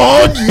 Come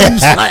on, you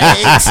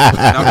slags.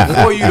 Now,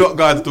 before you lot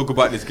guys talk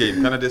about this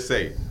game, can I just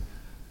say,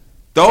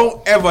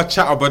 don't ever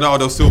chat about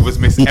Bernardo Silva's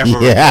miss ever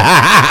again.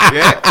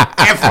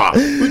 Ever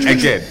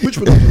again. Which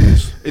one of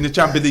those? In the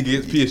Champions League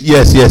against PSG.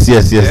 Yes.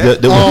 Yeah?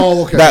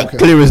 That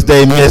clear as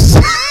day miss.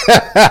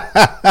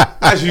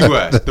 As you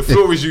were. The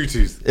floor is you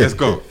two. Let's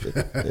go.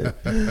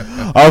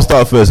 I'll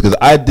start first because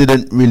I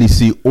didn't really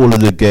see all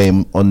of the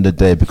game on the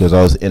day because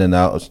I was in and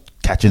out. I was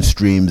catching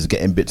streams,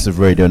 getting bits of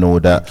radio and all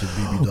that.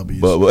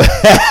 But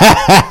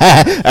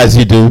as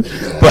you do.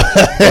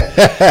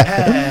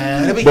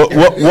 But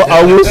what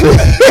I will say,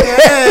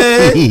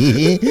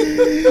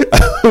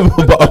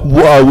 but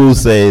what I will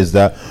say is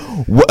that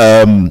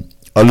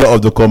a lot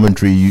of the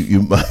commentary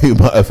you might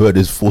have heard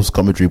is false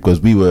commentary because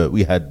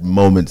we had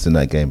moments in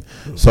that game,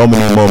 so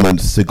many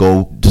moments to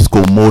just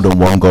go more than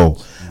one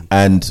goal,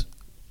 and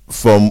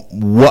from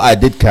what I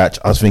did catch,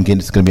 I was thinking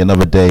it's going to be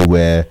another day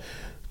where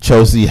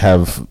Chelsea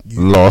have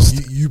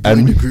lost. You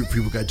blame the group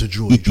people going to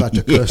draw. You tried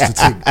to curse the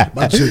team.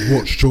 Man said,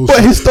 watch Chelsea.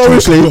 But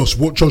historically,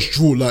 watch us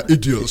draw like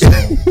idiots.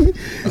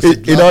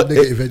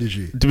 Negative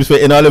energy. To be fair,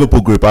 in our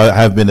Liverpool group, I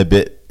have been a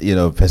bit,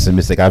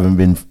 pessimistic. I haven't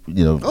been,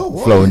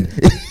 flowing.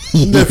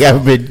 You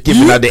haven't been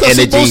giving out the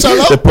energy,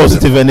 the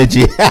positive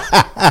energy.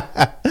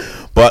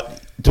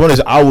 But to be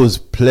honest, I was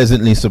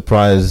pleasantly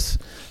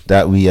surprised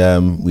that we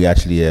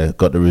actually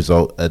got the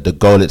result. The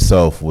goal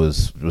itself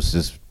was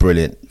just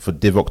brilliant for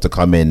Divock to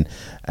come in,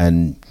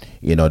 and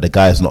the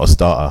guy's not a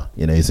starter.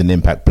 He's an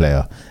impact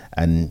player,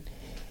 and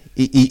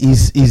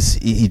he's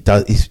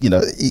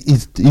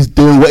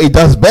doing what he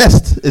does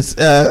best. It's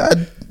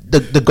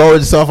the goal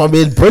itself. I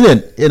mean,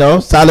 brilliant.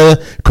 Salah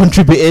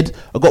contributed.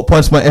 I got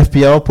points for my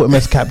FPL. Put him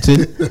as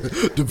captain.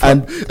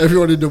 And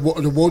everyone in the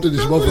world and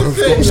his mother have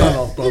got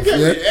Salah.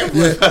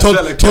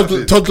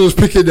 Toddlers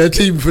picking their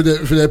team for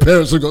their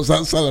parents have got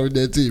Salah in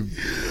their team.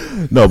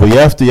 No, but you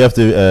have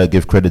to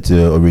give credit to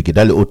Origi.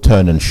 That little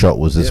turn and shot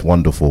was just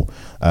wonderful.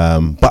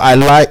 But I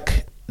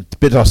like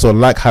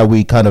how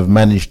we kind of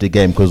managed the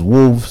game because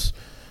Wolves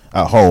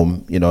at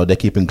home, they're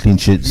keeping clean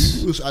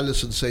sheets. Who was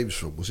Alisson saves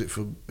from? Was it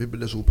from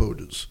Jimenez or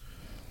opponents?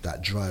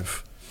 That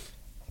drive.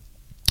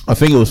 I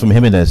think it was from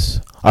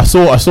Jimenez. I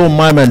saw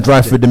my man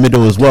drive through the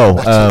middle as well.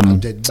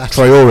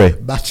 Traore.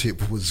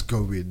 Matip was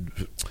going.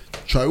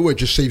 Traore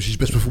just saves his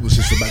best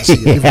performances for Man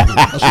City.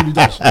 That's what he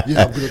does.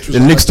 Yeah, I'm gonna twist.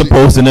 It licks the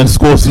post and then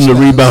scores from the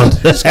rebound.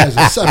 This guy's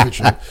a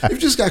savage. Man. If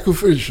this guy could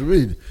finish,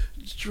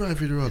 he's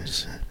driving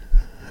runs.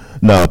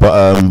 No, but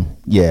I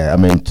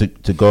mean to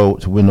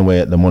win away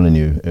at the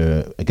Molineux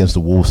against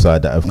the Wolves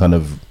side that have kind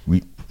of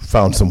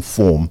found some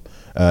form.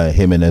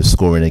 Jimenez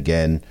scoring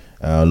again.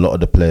 A lot of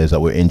the players that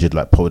were injured,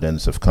 like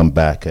Podence, have come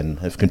back and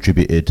have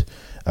contributed.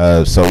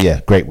 So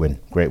yeah, great win.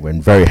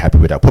 Very happy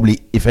with that.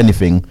 Probably, if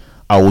anything,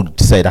 I would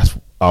say that's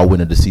our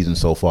win of the season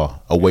so far,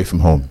 away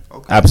from home.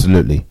 Okay.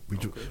 Absolutely.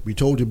 We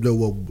told him no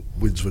one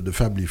wins when the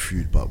family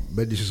feud, but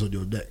Mendes is on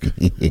your neck.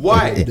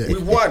 Why? We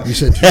won. He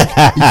said,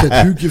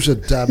 who gives a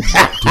damn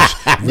what this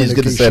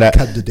relegation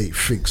candidate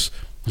thinks?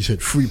 He said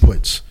 3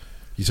 points.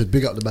 He said,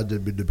 big up the man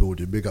them in the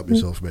building, big up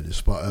yourself,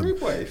 Menace. But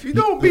if you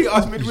don't beat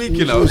us midweek,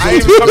 you know, I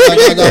ain't even coming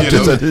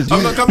to you.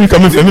 I'm not coming. You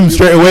coming for him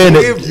straight away,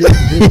 innit?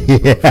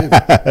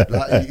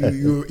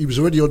 He was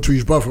already on to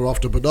his brother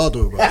after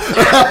Bernardo.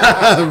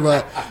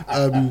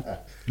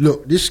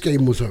 Look, this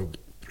game was a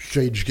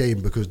strange game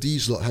because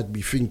these lot had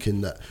me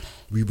thinking that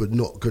we were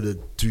not going to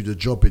do the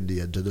job in the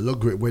end. And the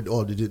longer it went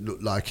on, it didn't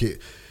look like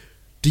it.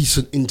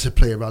 Decent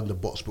interplay around the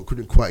box, but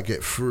couldn't quite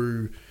get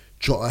through.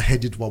 Jota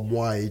headed one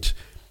wide.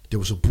 There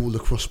was a ball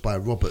across by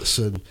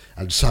Robertson,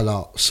 and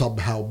Salah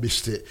somehow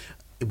missed it.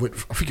 I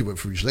think it went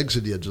through his legs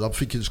in the end. And I'm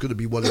thinking it's going to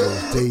be one of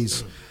those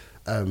days.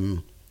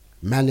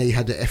 Mane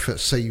had an effort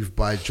saved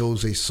by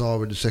Jose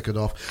Sarr in the second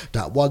half.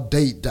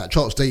 That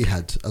chance they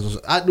had.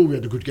 I know he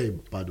had a good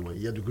game, by the way.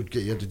 He had a good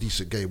game. He had a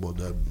decent game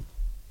on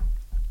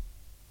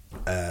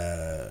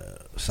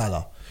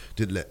Salah.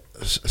 Didn't let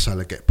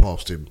Salah get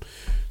past him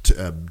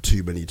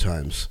too many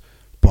times.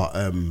 But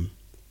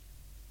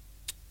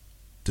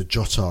the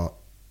Jota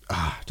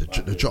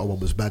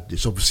one was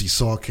madness. Obviously,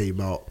 Sarr came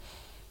out.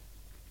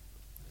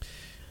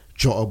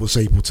 Jota was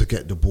able to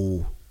get the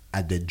ball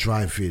and then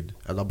drive in.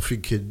 And I'm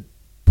thinking,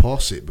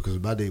 pass it, because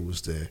Mane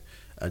was there.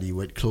 And he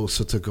went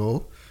closer to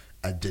goal.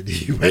 And then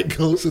he went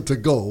closer to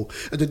goal.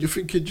 And then you're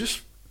thinking,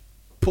 just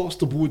pass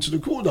the ball into the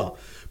corner.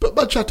 But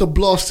man tried to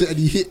blast it and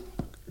he hit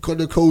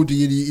Conor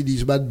Cody in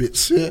his man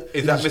bits. Yeah?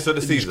 Is that miss of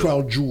the season? His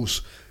crown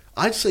jewels.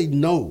 I'd say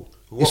no.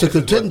 It's a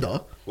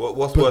contender.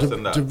 What's worse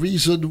than that? The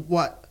reason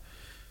why...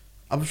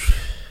 I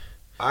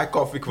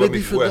can't think of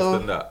anything worse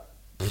than that.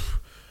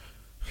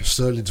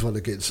 Sterling's one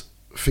against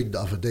Thing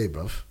the other day,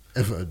 bruv.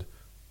 Everton.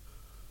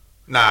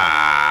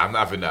 Nah, I'm not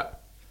having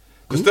that.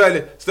 Because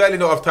Sterling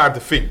don't have time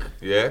to think,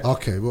 yeah?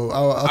 Okay, well...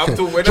 I'm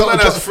talking, when a man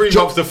has 3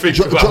 months to think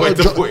about where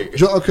to put it.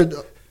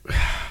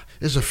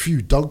 There's a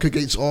few. Dunk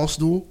against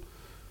Arsenal.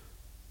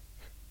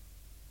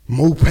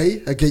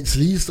 Mopé against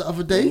Leeds the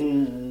other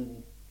day.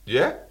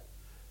 Yeah?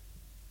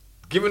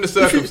 Given the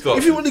circumstances.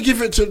 If you want to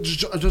give it to...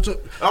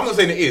 I'm not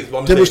saying it is,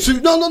 but I'm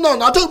saying... No,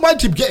 I don't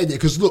mind him getting it,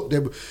 because look,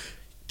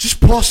 just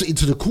pass it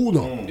into the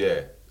corner.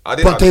 Yeah.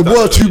 But there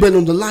were 2 men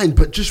on the line,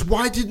 but just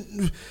why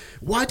didn't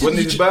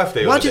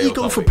he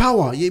go for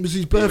power? Yeah, it was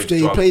his birthday.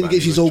 He played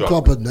against his old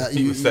club and that.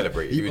 He was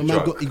celebrating.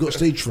 He got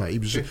stage fright. He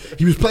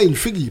was playing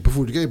thingy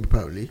before the game,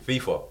 apparently.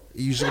 FIFA.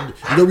 He's a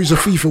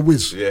FIFA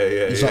whiz.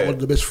 Yeah. He's like one of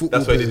the best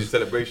football players. That's why he did his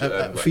celebration.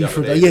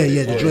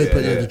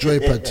 FIFA. The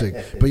joypad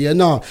thing. But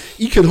yeah,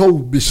 he can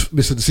hold miss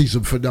of the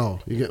season for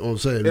now. You get what I'm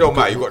saying? It don't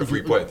matter. You got the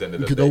 3 points.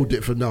 He could hold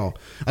it for now.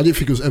 I didn't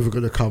think it was ever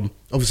going to come.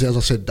 Obviously, as I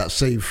said, that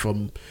save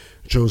from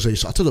Jose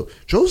Sarr. I tell you,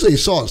 Jose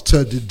Sarr's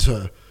turned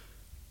into...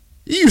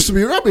 He used to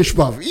be rubbish,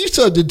 bruv. He's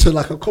turned into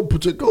like a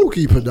competent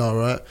goalkeeper now,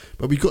 right?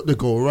 But we got the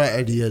goal right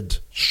at the end.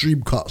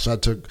 Stream cuts. I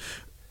had to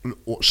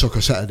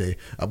Soccer Saturday,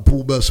 and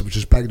Paul Mercer was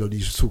just banging on. He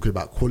was talking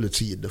about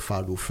quality in the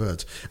final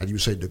third, and he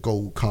was saying the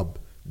goal come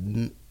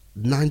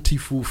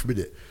 94th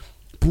minute.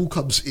 Ball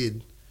comes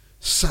in.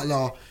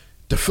 Salah,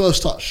 the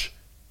first touch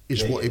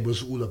is what it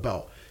was all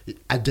about.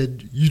 And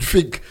then you'd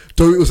think,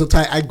 though it was a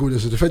tight angle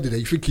as a defender there,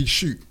 you think he'd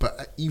shoot.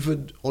 But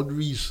even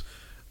Henry's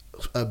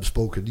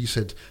spoken, he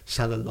said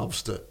Salah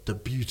loves the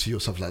beauty or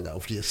something like that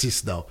of the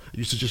assist now. It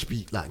used to just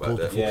be like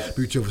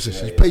beauty of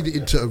assist. He played it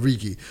into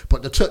Origi,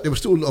 but there was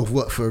still a lot of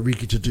work for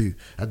Origi to do,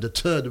 and the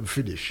turn and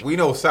finish. We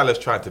know Salah's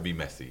trying to be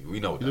Messi. We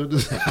know that.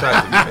 He's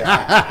trying to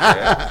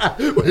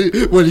be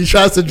Messi. When he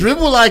tries to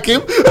dribble like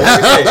him.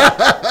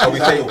 Are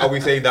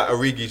we saying that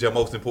Origi's your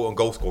most important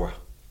goal scorer?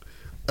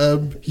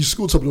 He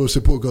scored some of the most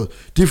important goals.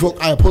 Divock,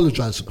 I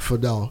apologise for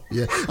now.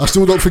 Yeah, I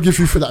still don't forgive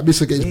you for that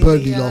miss against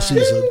Burnley last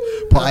season,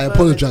 but I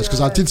apologise because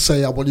I did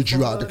say I wanted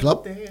you out of the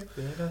club.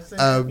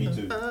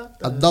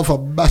 Another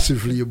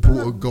massively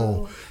important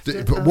goal.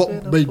 But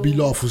what made me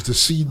laugh was the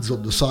scenes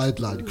on the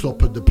sideline,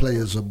 Klopp and the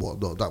players and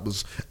whatnot. That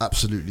was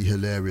absolutely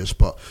hilarious.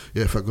 But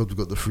yeah, thank God we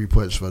got the 3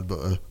 points, man.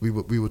 But we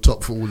were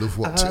top for all of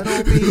what?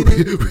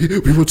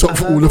 We were top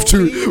for all of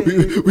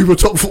 2. We were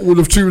top for all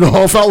of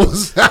 2.5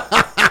 hours.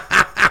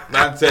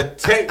 Man said,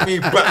 take me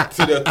back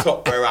to the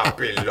top where I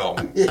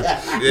belong.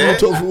 Yeah.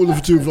 Top for all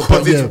of 2.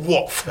 Because it's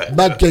Watford.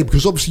 Mad game,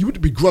 because obviously you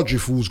wouldn't begrudge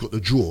if Wolves got the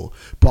draw.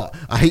 But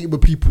I hate when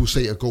people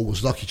say a goal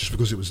was lucky just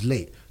because it was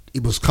late.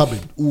 It was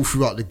coming all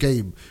throughout the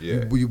game.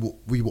 Yeah. We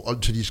were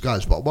onto these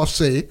guys. But I must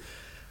say,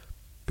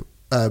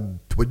 when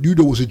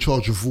Nuno was in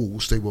charge of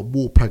Wolves, they were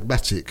more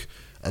pragmatic.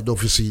 And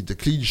obviously the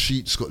clean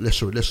sheets got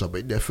lesser and lesser,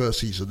 but in their first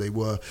season they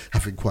were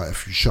having quite a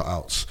few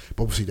shutouts.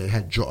 But obviously they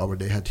had Jota and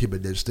they had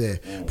Jimenez there.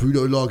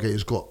 Bruno Lage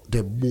has got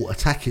them more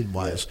attacking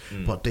wise,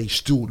 but they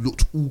still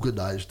looked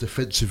organised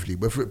defensively.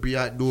 Whether it be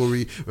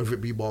Nori, whether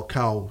it be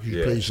Marcao,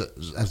 who plays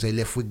as their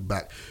left wing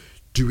back,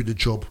 doing the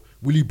job.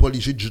 Willy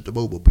Bonny's injured at the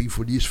moment, but he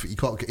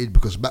can't get in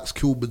because Max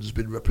Kilman's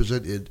been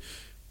represented.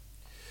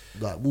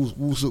 Like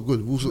Wolves look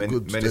good. Wolves look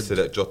good. Many said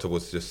that Jota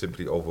was just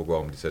simply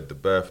overwhelmed. He said the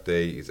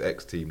birthday, his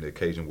ex-team, the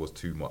occasion was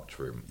too much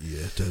for him.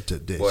 Yeah,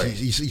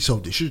 he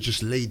sold it. Should have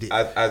just laid it.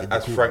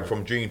 As Frank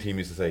from Dream Team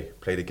used to say,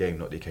 play the game,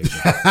 not the occasion.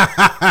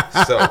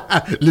 So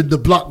Linda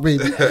Block,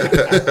 baby.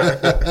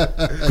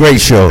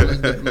 Great show.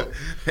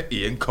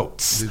 Ian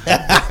Coates.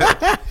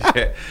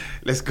 Yeah.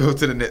 Let's go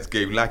to the next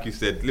game. Like you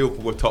said,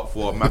 Liverpool were top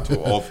 4, a matter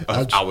of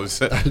hours.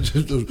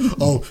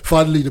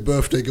 Finally the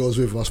birthday girl's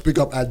with us. Big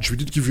up, Ange. We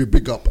did give you a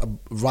big up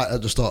right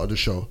at the start of the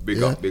show.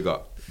 Big up. Big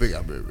up, baby.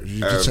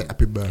 You just say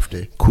happy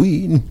birthday.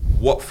 Queen.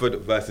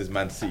 Watford versus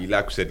Man City.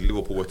 Like we said,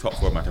 Liverpool were top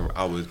 4 a matter of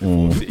hours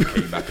before City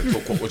came back and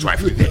took what was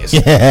rightfully theirs.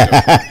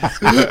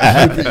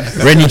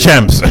 Reigning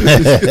champs.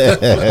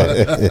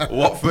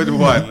 Watford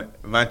 1,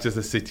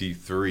 Manchester City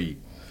 3.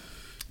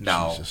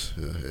 Now,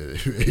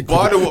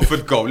 by the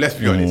Watford goal, let's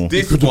be honest,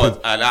 this was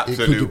an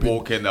absolute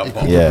walk in the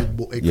park.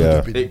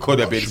 It could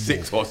have been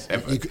 6 or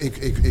 7.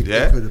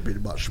 It could have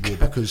been much more,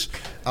 because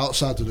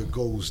outside of the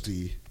goals,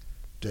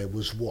 there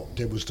was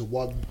the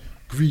one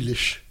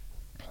Grealish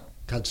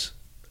had,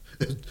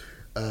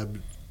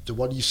 the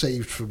one he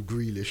saved from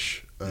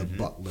Grealish,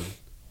 Buckman.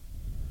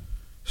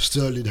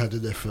 Sterling had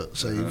an effort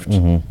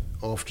saved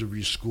after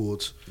he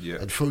scored,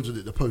 and Foden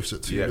at the post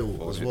at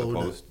 2-0 as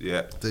well.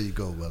 Yeah, there you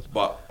go, man.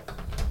 But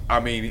I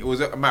mean, it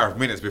was a matter of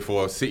minutes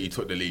before City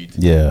took the lead.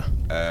 Yeah.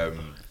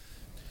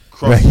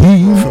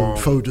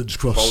 Foden's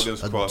cross.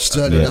 And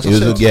Sterling, as I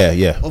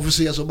said,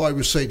 obviously, as Amari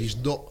was saying, he's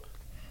not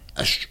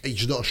a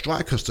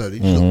striker,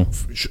 Sterling,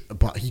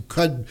 but he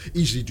can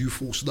easily do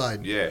false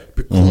 9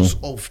 because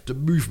of the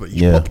movement.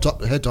 He's popped up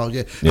the head down.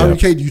 Harry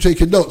Kane, you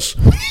taking notes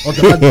on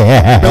the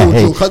man? Build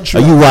your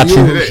country. Are you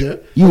watching?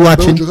 You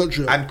watching?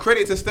 And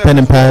credit to Sterling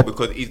as well,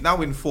 because he's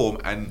now in form,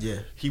 and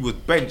he was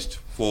benched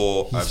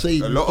for a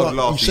lot of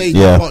last season. He's saying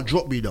you can't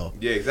drop me now.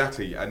 Yeah,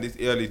 exactly. And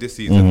this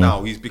season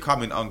now, he's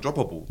becoming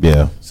undroppable.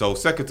 Yeah. So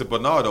second to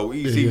Bernardo,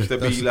 he seems to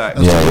be like...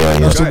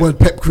 That's the word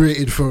Pep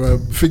created for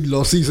thing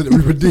last season that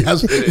Ruben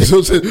Diaz. Is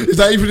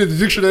that even in the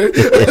dictionary?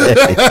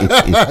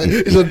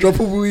 Is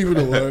undroppable even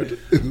a word?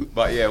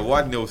 But yeah,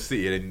 1-0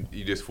 City, and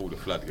you just thought the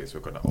floodgates were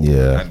going to open.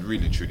 Yeah. And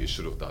really, truly,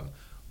 should have done.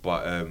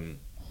 But, and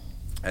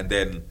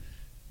then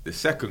the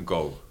second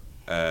goal...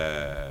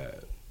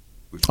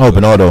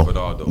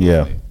 Bernardo.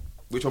 Yeah.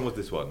 Which one was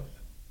this one?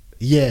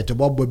 Yeah, the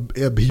one when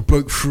he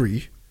broke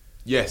free.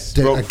 Yes,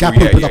 a gap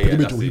opened up in the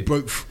middle. He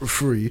broke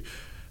free.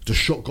 The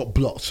shot got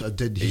blocked, and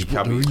then he's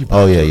got the rebound.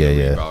 Oh yeah.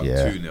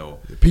 2-0.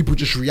 People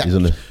just react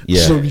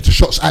slowly to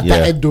shots at the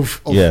end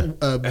of at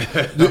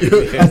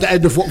the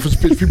end of Watford's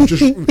pitch. People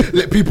just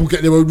let people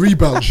get their own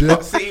rebounds. Yeah,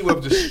 but City were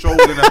just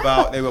strolling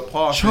about. They were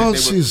passing.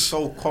 Chances. They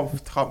were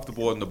so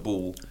comfortable on the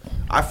ball.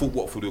 I thought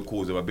Watford would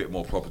cause them a bit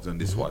more problems than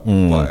this one,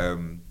 but.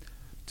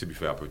 To be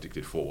fair, I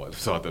predicted 4-1,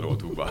 so I don't know what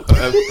to talk about.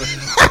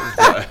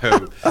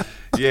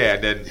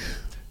 And then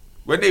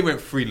when they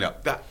went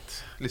 3-0,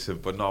 listen,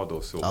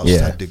 Bernardo Silva,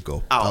 outstanding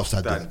goal,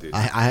 outstanding.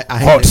 I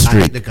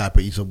hate the guy,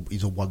 but he's a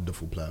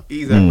wonderful player.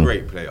 He's a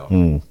great player,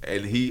 and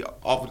he,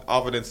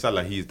 other than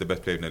Salah, he's the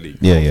best player in the league.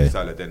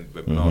 Salah, then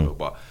Bernardo,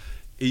 but.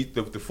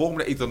 The form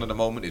that he's on at the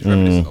moment is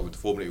reminiscent of the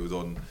form that he was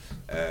on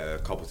a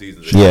couple of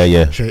seasons ago.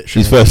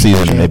 His first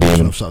season, maybe.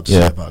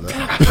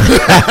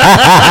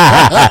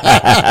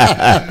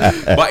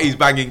 But he's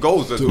banging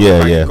goals as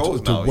well. The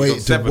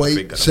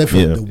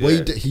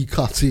way that he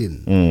cut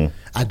in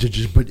and to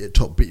just put it at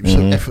top, beat him so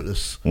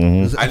effortless.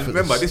 And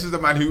remember, this is the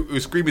man who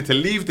was screaming to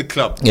leave the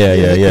club.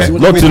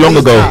 Not too long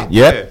ago.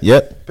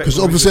 Because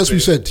obviously, as we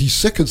said, his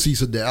second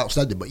season they're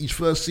outstanding, but his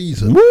first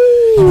season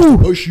he was the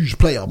most used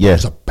player. But it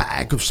was a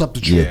bag of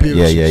substitute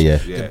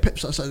appearances. And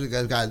Pep's outside the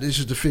guy. This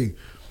is the thing.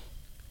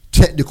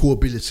 Technical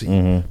ability,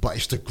 but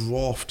it's the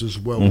graft as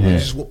well.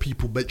 This is what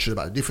people mention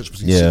about the difference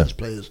between City's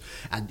players.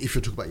 And if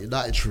you're talking about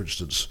United, for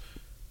instance,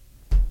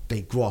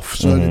 they graft.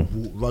 Sterling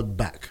will run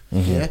back.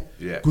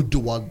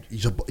 Gundogan,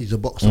 he's a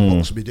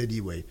box-to-box mid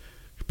anyway.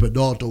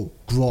 Bernardo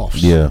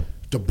grafts. De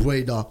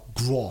Bruyne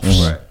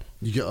grafts. Right.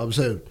 You get what I'm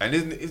saying? And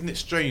isn't it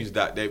strange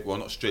that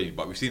not strange,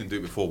 but we've seen them do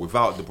it before.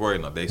 Without De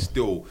Bruyne, they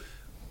still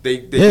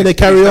they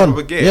carry on.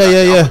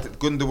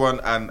 Gundogan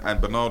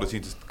and Bernardo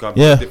seem to come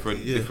in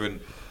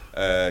different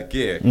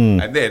gear,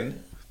 and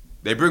then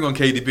they bring on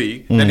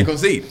KDB, then they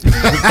concede. But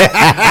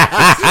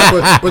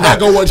that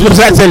go what he thought.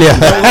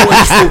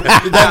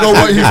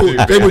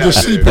 They were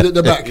just sleeping at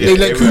the back. They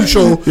let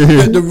Cucho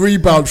get the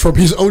rebound from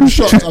his own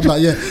shot. I'm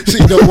like,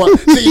 City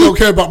don't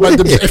care about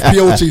Mandom's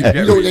FPL team.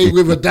 You don't ain't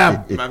with a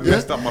damn. Man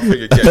messed up my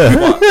thing again.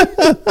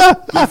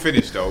 But good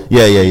finish though.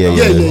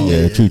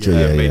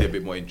 Cucho, made it a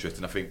bit more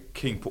interesting. I think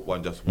King put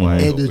one just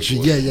wide.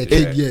 Energy,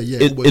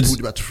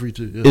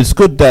 It's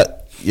good that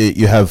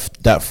you have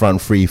that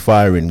front three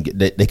firing.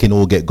 They can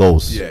all get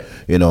goals.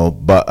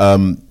 But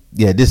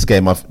this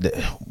game,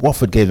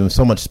 Watford gave them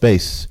so much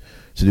space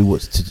to do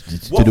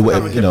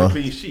whatever. A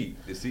clean sheet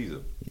this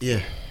season.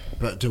 Yeah,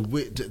 but so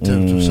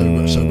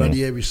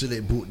Ranieri still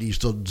ain't bought these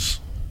dons.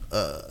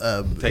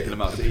 Taking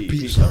them out to eat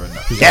pizza and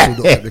that.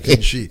 Still not the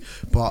clean sheet,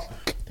 but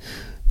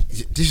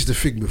this is the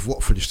thing with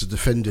Watford, is the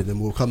defending,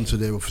 and we'll come to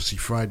their obviously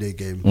Friday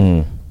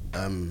game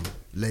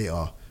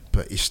later.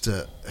 But it's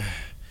the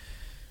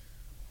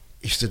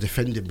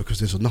defending, because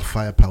there's enough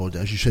firepower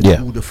there. As you said,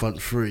 all the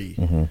front three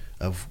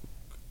have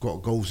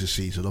got goals this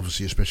season,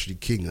 obviously, especially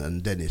King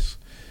and Dennis.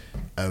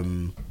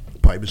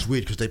 But it was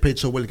weird because they played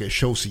so well against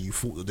Chelsea. You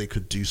thought that they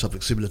could do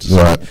something similar to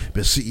City,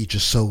 but City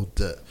just showed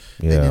that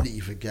they didn't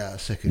even get out a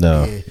second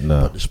gear.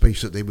 But the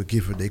space that they were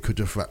given, they could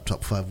have wrapped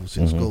up 5 or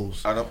 6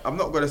 goals. And I'm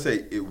not going to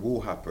say it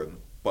will happen,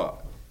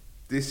 but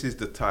this is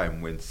the time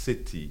when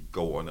City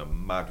go on a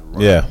mad run.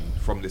 Yeah.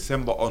 From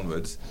December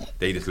onwards,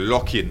 they just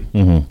lock in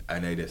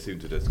and they just seem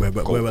to just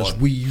whereas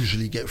we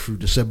usually get through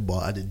December,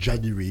 and in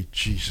January,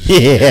 Jesus.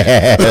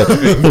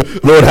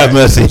 Lord have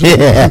mercy.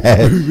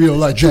 We don't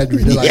like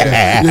January. They're like,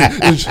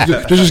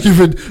 they're just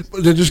giving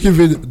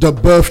the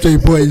birthday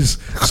boys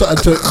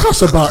something to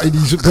cuss about in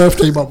his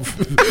birthday month.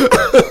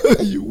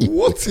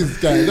 What is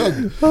going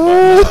on?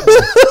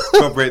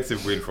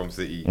 Comprehensive win from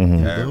City.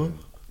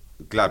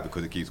 Glad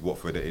because it keeps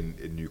Watford in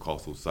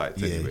Newcastle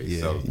sights anyway.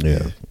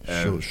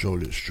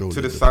 Surely.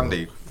 To the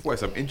Sunday,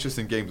 some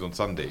interesting games on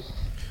Sunday.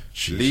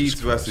 Jesus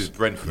Leeds Christ. versus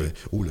Brentford.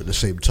 All at the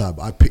same time.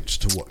 I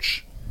picked to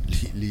watch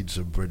Leeds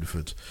and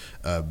Brentford.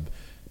 So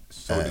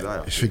did I.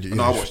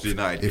 I watched the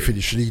United. It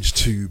finished Leeds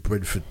 2,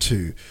 Brentford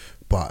 2,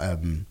 but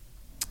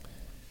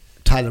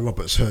Tyler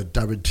Roberts heard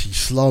Darren T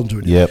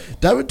slandering him.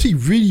 Darren T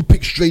really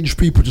picks strange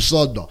people to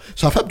slander.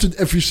 Southampton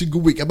every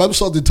single week. And I'm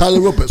slandering Tyler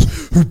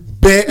Roberts, who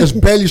has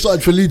barely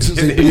started for Leeds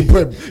since they've been in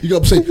Prem. You know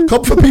what I'm saying?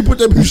 Come for people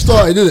them who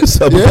started, innit?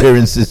 Some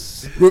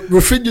appearances.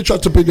 Rafinha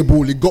tried to bring the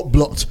ball in, got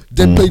blocked,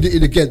 then played it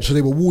in again, so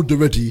they were warned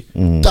already.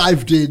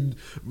 Dived in.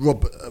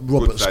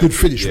 Roberts, good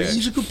finish. Yeah.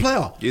 He's a good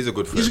player. He's a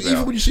good player.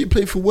 Even when you see him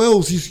play for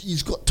Wales,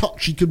 he's got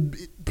touch. He can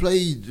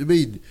play. I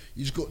mean,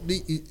 he's got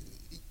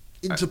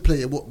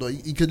interplay and whatnot.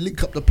 He can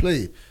link up the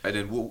play. And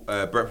then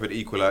Brentford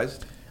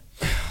equalised.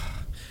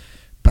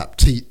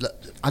 Baptiste,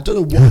 I don't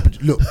know what.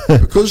 Look,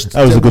 because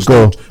that was a good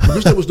goal.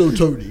 Because there was no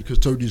Tony, because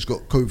Tony's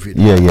got COVID.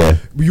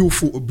 We all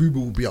thought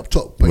Abuba would be up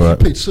top, but he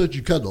played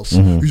Sergio Canos,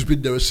 who's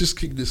been their assist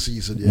king this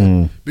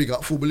season. Big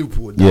up former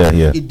Liverpool.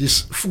 In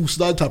this false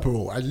 9 type of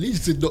role. At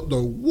least did not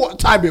know what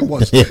time it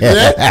was. They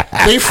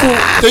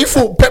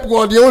thought Pep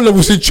Guardiola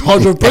was in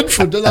charge of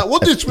Brentford. They're like,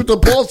 what is with the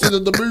passing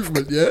and the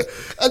movement?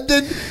 And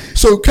then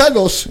so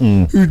Canos,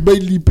 who'd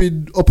mainly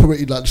been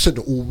operating like the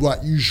centre, all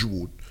right,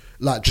 usual.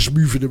 Like just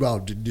moving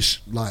around in this,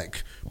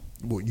 like,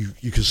 what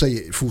you can say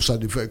it full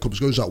sound inverted commas,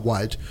 goes out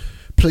wide,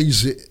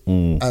 plays it.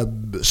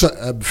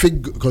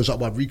 Thing goes out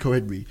wide. Rico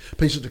Henry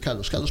plays it to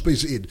Canos. Canos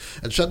plays it in,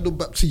 and Shandon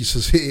Baptiste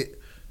has hit it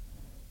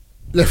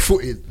left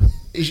footed.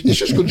 It's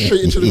just gone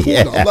straight into the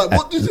corner. I'm like,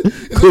 what is it?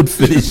 Good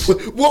finish.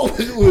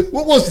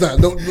 What was that?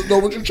 No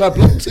one should try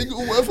blocking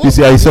or whatever. You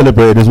see how he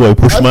celebrated as well. He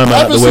pushed my man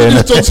out the way. I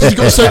haven't seen this done since he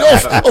got sent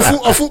off.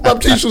 I thought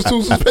Baptiste was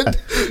still suspended.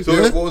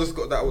 So what was the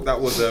score? That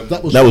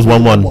was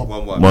 1-1.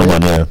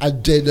 1-1. Yeah.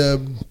 And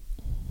then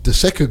the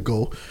second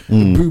goal,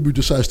 Boo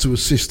decides to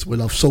assist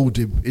when I've sold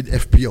him in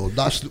FPL.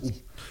 Nice little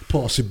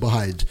passing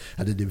behind,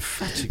 and an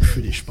emphatic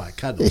finish by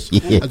Canos.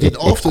 And then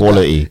after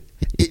that,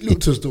 it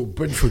looked as though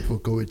Brentford were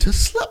going to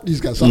slap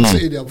these guys. I'm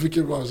sitting there, I'm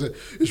thinking, right, is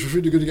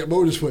Rafinha going to get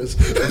bonus points?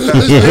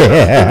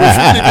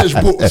 Rafinha gets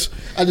booked,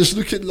 and it's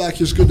looking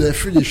like it's going to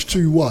finish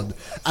 2-1.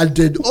 And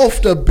then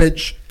off the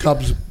bench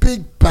comes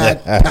big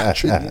bad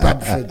Patrick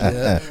Bamford,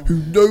 who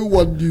no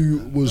one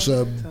knew was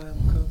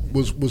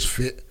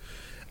fit.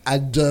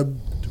 And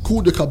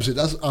corner comes in.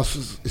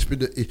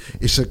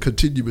 It's a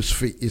continuous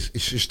thing. It's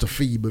just a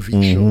theme of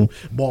each show,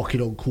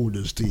 marking on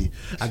corners. And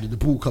then the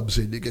ball comes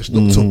in. It gets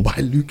knocked on by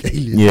Luke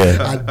Ayling,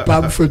 and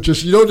Bamford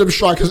just, them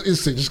strikers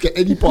instinct, just get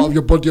any part of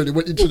your body on it,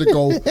 went into the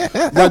goal,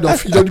 ran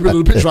off. He'd only been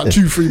on the pitch for like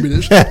 2-3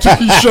 minutes. Took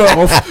his shirt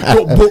off,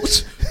 got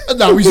booked, and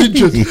now he's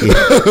injured.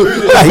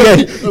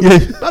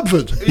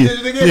 Bamford,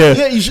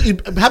 he's in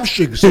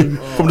hamstring. So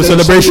from the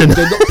celebration,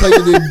 they're not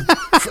playing him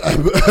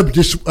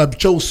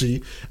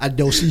Chelsea, and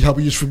they'll see how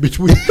he is from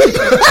midweek.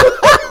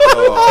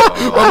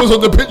 I was on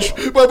the pitch.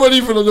 I wasn't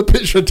even on the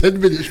pitch for 10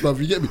 minutes, bruv.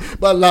 You get me?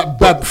 But like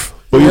Bamf.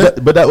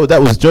 But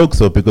that was jokes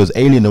though, because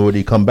Ayling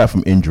already come back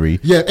from injury.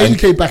 Yeah, Ayling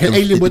came back and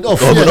Ayling went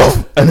off.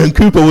 And then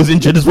Cooper was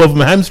injured as well from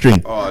a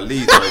hamstring. Oh,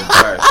 Leeds are in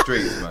dire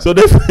straits, man. So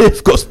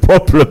they've got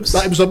problems.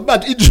 Like, it was a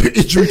mad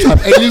injury time.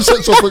 Ayling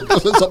sets up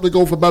the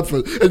goal for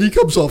Bamford, and he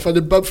comes off, and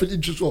then Bamford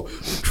injured as well.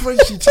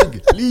 Crazy thing.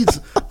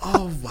 Leeds.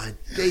 Oh my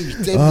days.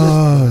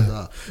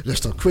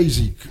 Leicester,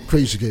 crazy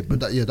game. But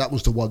that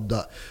was the one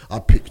that I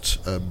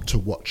picked to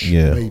watch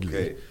mainly.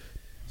 Okay.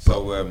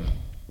 So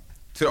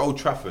to Old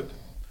Trafford.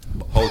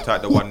 Hold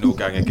tight, the 1-0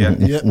 gang again.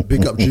 Yeah,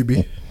 big up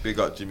Jimmy. Big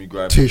up Jimmy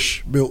Graham.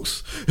 Tish,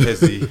 Milks.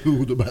 Hezzy.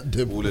 all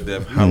of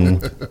them.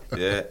 Harold.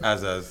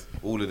 Azaz.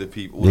 All of the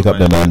people. Big up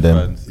them and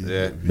them.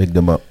 Yeah. Big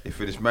them up. It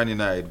finished Man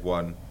United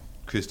 1,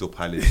 Crystal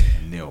Palace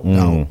 0.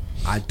 Now,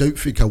 I don't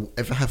think I'll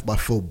ever have my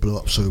phone blow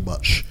up so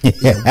much in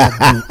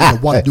a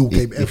 1-0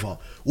 game ever,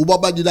 All my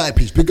Man United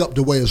peeps, big up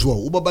the way as well.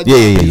 All my Man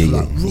United peeps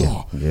are like,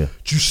 raw. Yeah.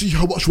 Do you see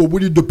how much we're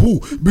winning the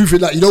ball?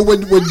 Moving like, you know,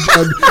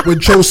 when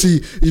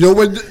Chelsea,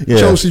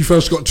 Chelsea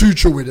first got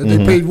Tuchel in and they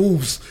played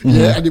Wolves,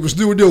 and it was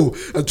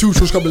 0-0, and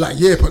Tuchel's coming like,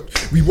 yeah,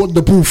 but we won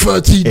the ball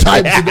 13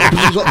 times in the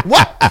opposition. Like,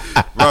 what?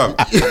 Bro,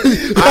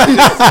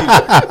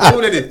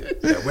 all of this.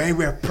 The way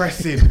we're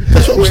pressing,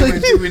 That's what I'm saying. we're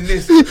doing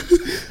this.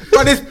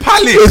 But it's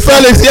Palace.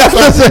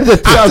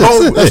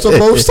 That's the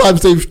most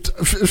times they've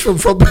from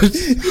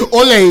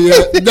Ole,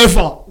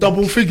 never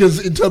double figures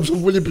in terms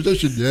of winning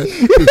possession.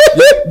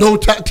 No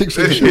tactics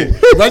for sure.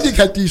 Rannick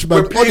had these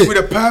man. We're playing with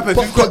a purpose.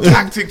 We've got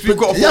tactics. We've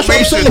got a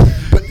formation.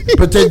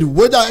 But then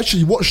when I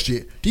actually watched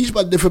it, these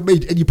men never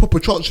made any proper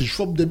chances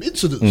from them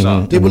incidents.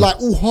 They were like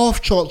all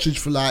half chances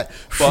for like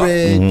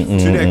Fred.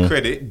 To their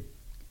credit,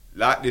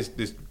 like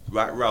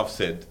like Ralph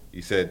said,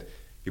 he said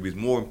he was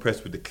more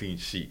impressed with the clean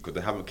sheet because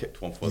they haven't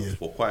kept one for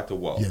quite a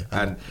while,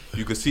 and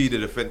you could see the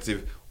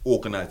defensive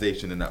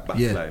organisation in that back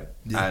line.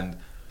 And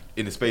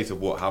in the space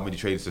of how many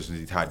training sessions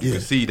he's had, you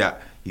can see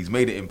that he's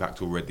made an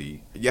impact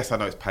already. Yes, I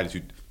know it's Palace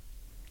who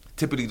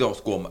typically don't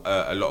score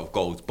a lot of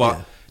goals, but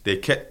they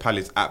kept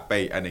Palace at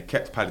bay and they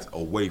kept Palace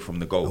away from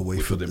the goal,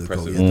 which was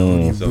impressive.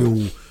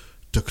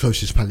 The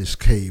closest Palace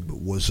came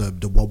was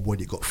the one when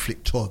it got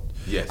flicked on,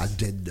 and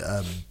then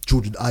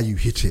Jordan Ayew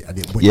hit it and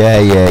it went.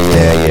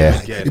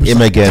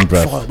 Him again,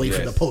 bro. Far away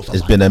from the post.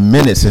 It's been a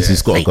minute since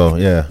he's got to go.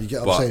 Yeah, you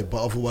get what I'm saying.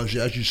 But otherwise,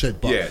 as you said,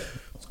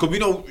 because we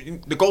know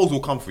the goals will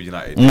come for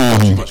United.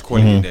 There's too much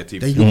quality in their team.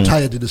 They look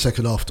tired in the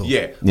second half, though.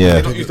 They're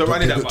not used to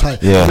running that much.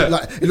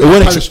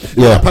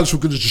 Palace were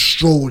going to just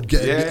stroll and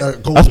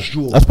get goals to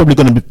draw. That's probably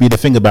going to be the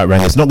thing about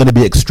Rang. It's not going to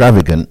be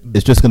extravagant.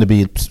 It's just going to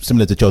be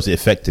similar to Chelsea,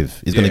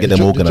 effective. It's going to get them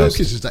organised.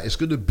 The joke is that it's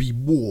going to be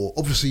more,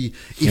 obviously,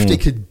 if they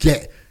can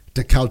get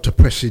the counter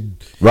pressing,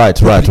 right.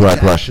 It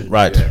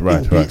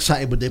will be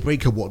exciting when they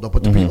break and whatnot.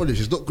 But to be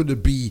honest, it's not going to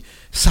be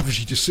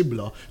savagely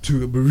dissimilar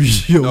to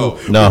Mourinho or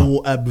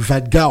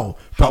Van Gaal.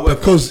 But however,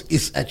 because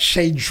it's a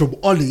change from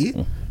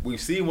Oli,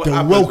 we've seen what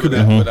happens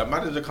when a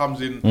manager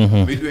comes in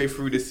midway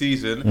through the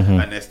season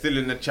and they're still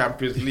in the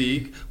Champions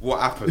League.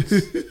 What happens?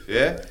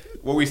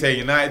 What are we saying?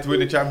 United to win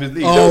the Champions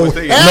League? No.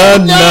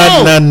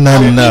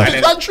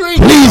 Country.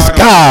 Please,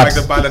 God. Like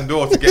the Ballon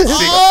d'Or to get 6. Is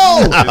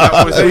that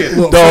what we're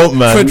saying? Don't,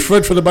 man.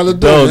 Fred for the Ballon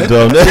d'Or.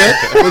 Don't.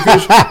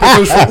 Because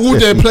for all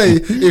their play,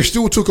 it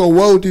still took a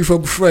worldie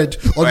from Fred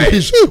on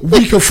his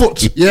weaker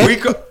foot.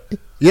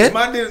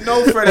 Man didn't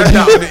know Fred had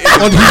that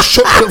on his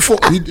chocolate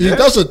foot. He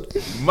doesn't.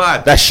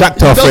 Mad. That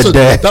Shakhtar Fred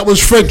there. That was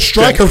Fred,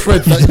 striker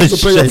Fred. That used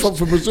to play up front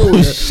for Brazil.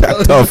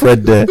 Shakhtar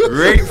Fred there.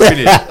 Great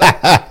finish.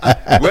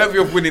 Whether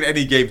you're winning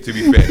any game, to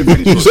be fair.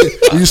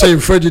 You saying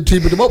Fred in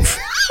team of the month?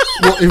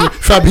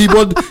 Fam, he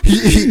won.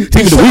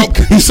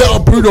 He set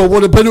up Bruno,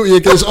 won a penalty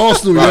against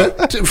Arsenal.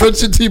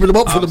 Fred's in team of the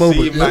month for the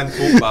moment. Man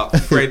talk about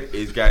Fred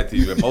is going to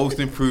be the most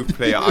improved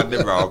player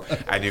under Ralph,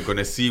 and you're going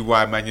to see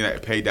why Man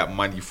United paid that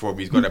money for him.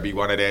 He's going to be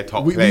one of their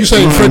top players.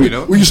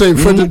 Were you saying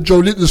Fred and Joe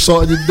Linton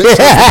started in next?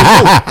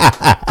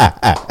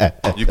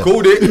 You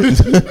called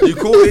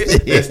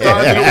it. They're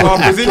starting to look more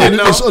Brazilian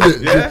now.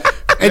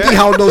 Eddie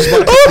Howe knows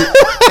about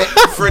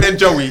Fred and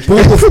Joey.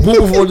 Bournemouth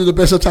one of the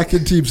best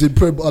attacking teams in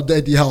Prem under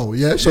Eddie Howe.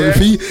 So if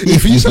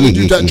he's telling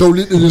you that Joe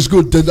Linton is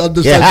good, then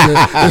understand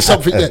there's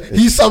something there.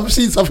 He's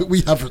seen something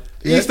we haven't.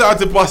 He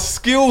started to bust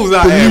skills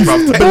out here, bro.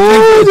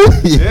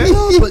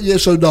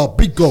 So now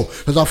big goal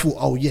because I thought,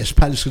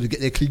 Palace going to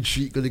get their clean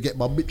sheet, going to get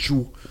my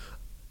Mitchell.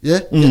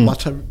 Get my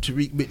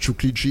Tariq Mitchell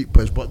clean sheet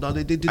press, but no,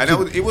 they didn't. And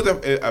it was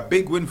a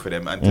big win for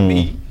them, and to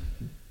me,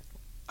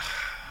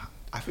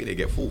 I think they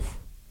get fourth.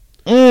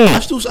 I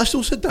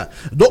still said that,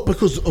 not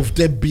because of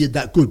them being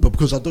that good, but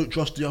because I don't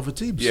trust the other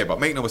teams. Yeah, but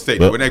make no mistake,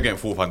 when they're getting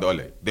fourth under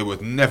Ole, they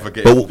would never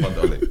get fourth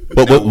under Ole.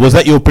 But was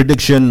that your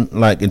prediction,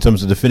 like in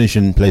terms of the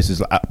finishing places,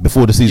 like,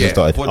 before the season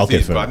started? Before the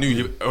season, but I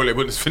knew Ole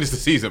wouldn't finish the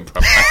season,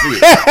 bro. I knew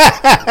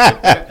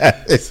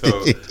it.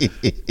 So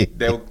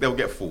they'll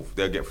get fourth.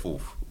 They'll get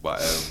fourth. But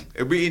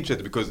it'll be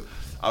interesting because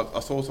I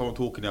saw someone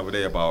talking the other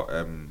day about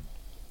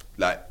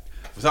like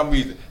for some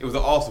reason it was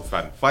an Arsenal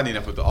fan. Funny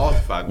enough, it was the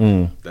Arsenal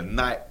fan the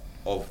night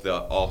of the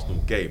Arsenal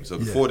game. So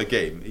before the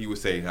game, he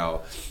was saying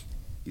how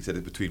he said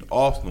it's between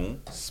Arsenal,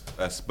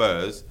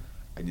 Spurs,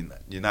 and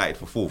United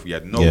for fourth. He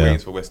had no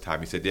ratings for West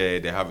Ham. He said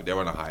they're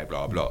on a high,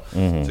 blah blah.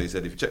 So he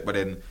said if you check, but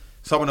then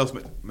someone else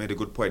made a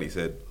good point. He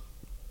said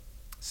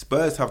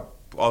Spurs have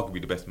arguably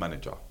the best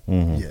manager,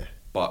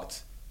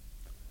 but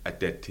a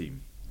dead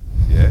team.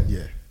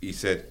 He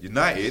said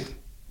United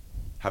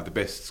have the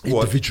best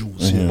squad,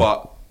 individuals,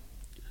 but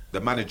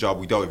the manager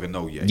we don't even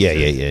know yet.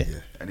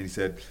 And he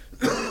said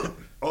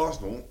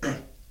Arsenal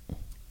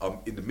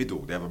in the middle.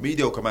 They have a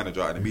mediocre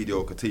manager and a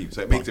mediocre team,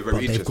 so it makes it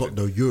very interesting. They've got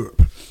no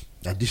Europe.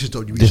 And this is the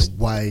only reason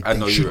why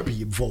they should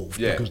be involved,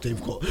 because they've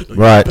got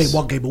play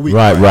one game a week.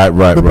 Right.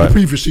 The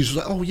previous season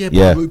was like,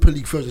 but Europa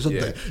League Thursday,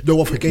 Sunday,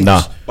 no other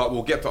games. But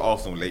we'll get to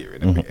Arsenal later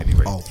in a bit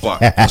anyway.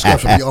 But let's go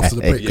after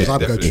the break because I'm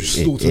going to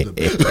slaughter them.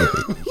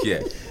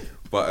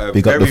 But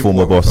Big up the very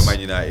former important boss. for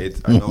Man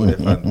United. I know their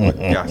fans were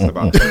gassed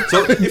about it.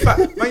 So, in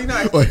fact, Man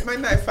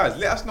United fans,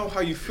 let us know how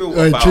you feel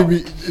about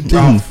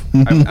Ralph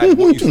and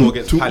what you saw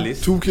against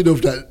Palace. Talking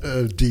of that,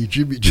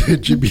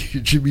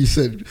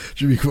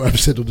 Jimmy Crab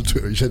said on the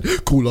Twitter, he said,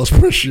 "Call us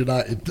Press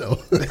United now."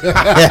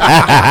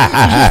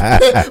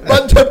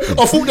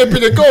 I thought there'd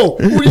been a goal.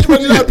 All these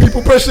Man United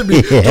people pressing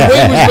me. The way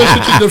he was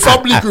messaging the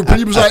family group, and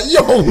he was like,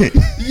 "Yo," he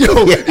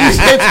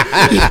said,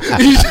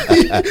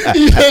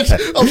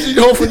 "I've seen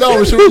half an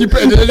hour, it's already better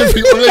than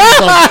anything already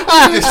done."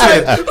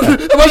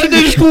 Imagine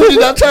they scored in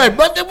that time,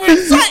 but they were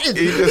excited.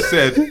 He just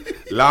said,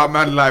 "Loud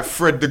man like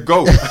Fred the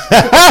Goat."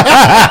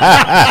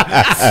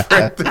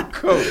 Fred the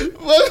Goat.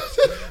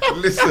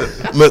 Listen,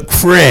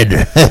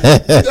 McFred.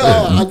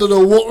 I don't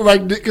know what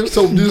rank Nick can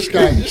solve this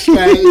guy. This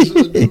guy is.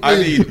 I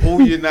need all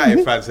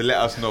United fans to let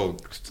us know.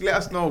 Just let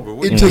us know, bro.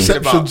 What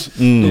Interceptions,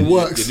 the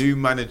works. The new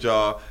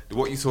manager,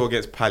 what you saw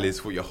against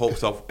Palace, what your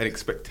hopes of and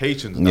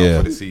expectations now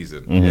for the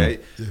season. Yeah?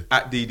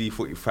 At DD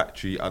Footy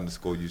Factory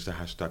 _, use the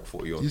hashtag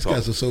Footy on These top.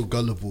 guys are so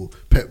gullible.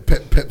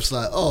 Pep's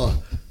like,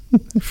 "Oh,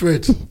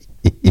 Fred,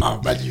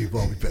 man, you,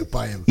 well, we better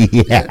buy him."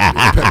 Yeah.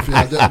 Pep,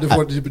 I never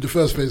wanted him in the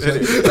first place. Same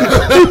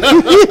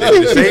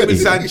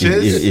with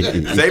Sanchez,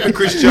 same with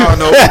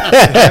Cristiano.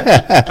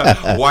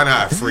 1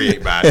 out of 3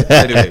 ain't bad.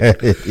 Anyway,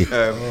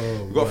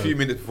 we've got a few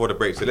minutes before the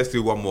break, so let's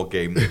do one more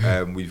game.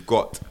 We've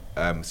got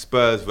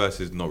Spurs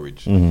versus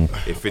Norwich.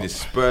 It finished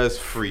Spurs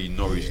 3,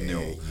 Norwich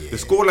 0. The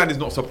scoreline is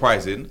not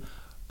surprising.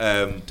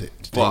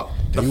 But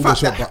they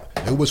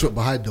almost went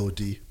behind though.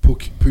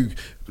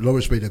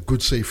 Lawrence made a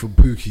good save from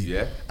Pookie.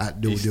 Yeah,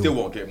 at 0-0. He still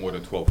won't get more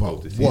than 12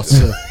 goals this What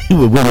season.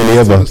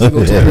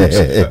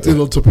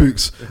 Still on to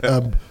Pooks.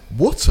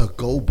 What a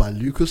goal by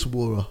Lucas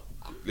Moura.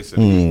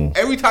 Listen,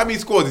 every time he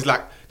scores, it's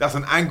like that's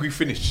an angry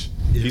finish.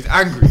 He's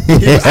angry.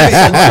 In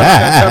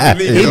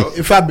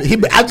fact,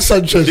 him and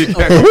Sanchez angry.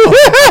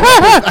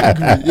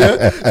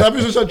 Yeah,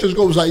 so Sanchez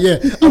goal was like, "Yeah,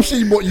 I've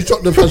seen what you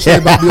Tottenham fans say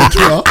about me on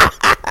Twitter."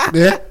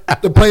 Yeah,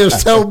 the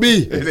players tell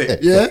me.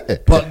 Yeah,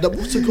 but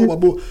what's the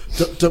goal?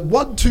 The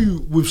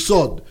 1-2 with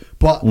Son,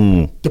 but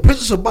the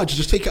presence of mind to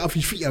just take it off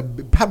his feet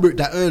and hammer it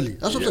that early.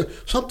 That's what I'm saying.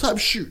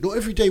 Sometimes shoot, not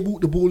every day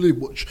walk the ball in.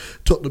 Watch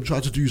Tottenham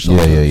try to do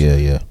something.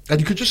 Yeah. And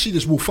you could just see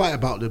this more fight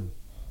about them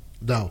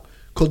now.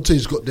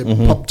 Conte's got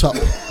them pumped up.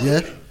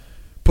 Yeah.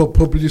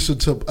 Probably listen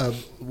to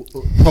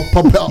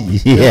pump it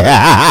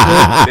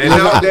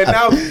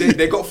up.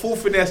 They got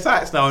fourth in their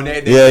sights now, and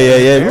and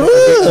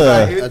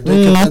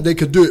they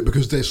can do it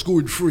because they're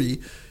scoring 3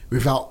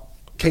 without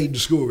Kane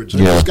scoring. So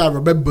if this guy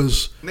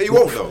remembers, no, you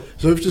won't though.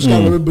 So if this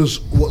guy remembers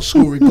what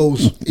scoring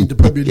goals in the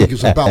Premier League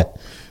is about.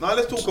 Now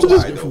let's talk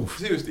about it though.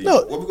 Seriously,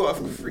 what we've got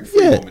 3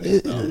 more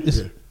minutes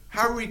now.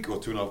 Harry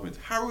got 2.5 minutes.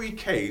 Harry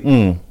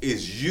Kane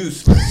is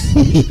useless.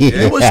 He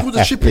almost scored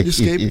a chip in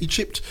this game. He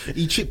chipped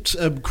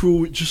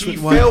Krul. He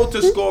failed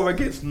to score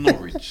against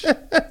Norwich.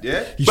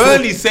 Yeah,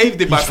 Burnley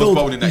saved him by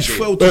postponing that game. He's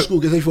failed to score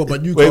against anyone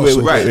but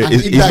Newcastle. Wait.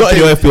 He's not in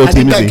your FPL team, is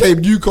he? In that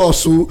game,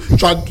 Newcastle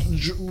tried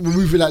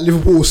removing that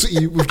Liverpool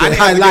City with the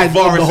high line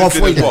on the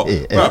halfway.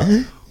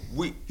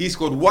 He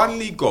scored 1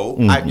 league goal.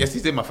 Yes,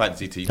 he's in my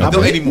fantasy team. Not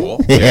anymore.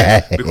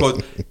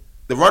 Because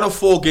the run of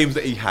 4 games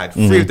that he had,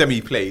 3 of them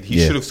he played, he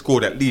should have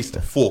scored at least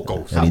 4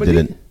 goals. And he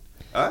didn't.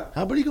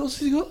 How many goals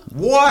did he got?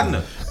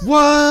 1.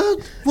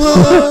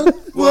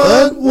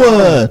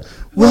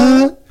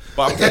 But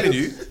I'm telling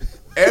you,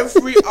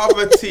 every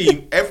other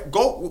team, if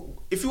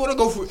you want to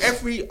go through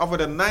every other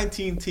than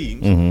 19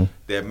 teams,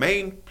 their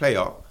main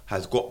player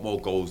has got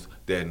more goals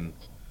than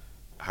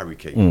Harry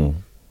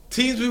Kane.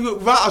 Teams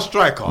without a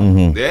striker,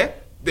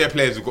 their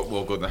players have got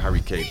more goals than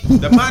Harry Kane.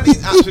 The man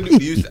is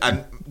absolutely used,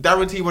 and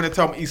Darren T want to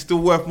tell me he's still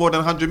worth more than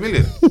 100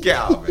 million. Get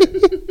out of it.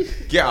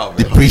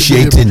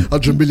 Appreciating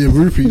 100 million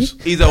rupees.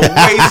 He's a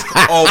waste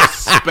of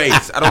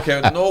space. I don't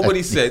care what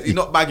nobody says. He's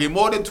not bagging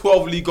more than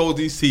 12 league goals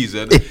this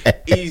season.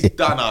 He's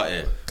done out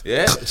here.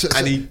 Yeah,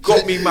 and he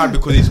got me mad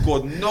because he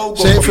scored no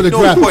goals. Say it for the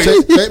gram. Say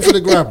it for the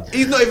gram.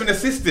 He's not even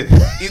assisting.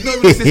 He's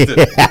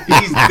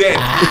dead.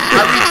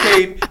 Harry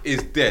Kane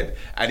is dead,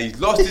 and he's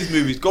lost his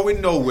move. He's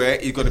going nowhere.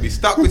 He's going to be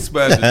stuck with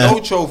Spurs with no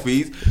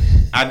trophies,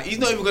 and he's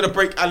not even going to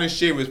break Alan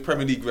Shearer's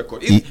Premier League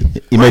record. He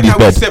made his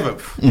bed.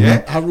 7th.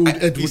 Yeah,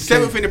 he's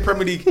 7th in the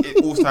Premier League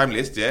all-time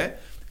list. Yeah,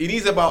 he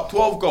needs about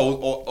 12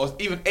 goals or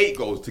even 8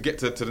 goals to get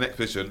to the next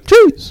position.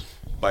 Jeez.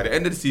 By the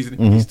end of the season,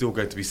 he's still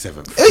going to be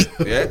 7th.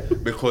 Yeah,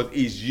 because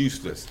he's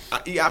useless.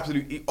 He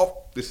absolutely.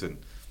 Listen.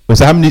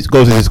 So how many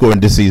goals is he scoring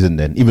this season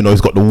then? Even though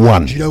he's got the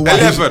 1. Do you know why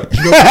 11. Do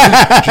you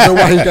know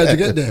why he's going to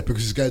get there?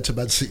 Because he's going to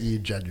Man City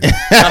in January. If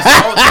he does,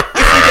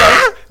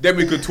 then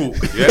we could talk.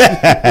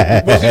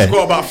 Yeah, once he's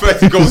got about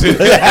 30 goals in.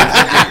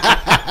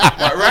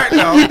 But right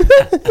now,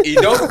 he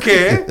don't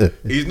care.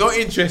 He's not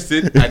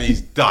interested, and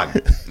he's done.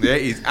 Yeah,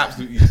 he's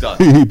absolutely done.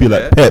 He'd be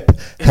like, Pep,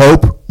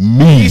 help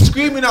me. He's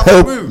screaming out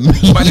for move,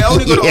 but they're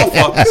only going to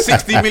offer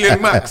 60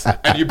 million max,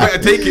 and you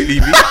better take it,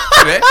 Levy.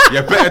 Yeah?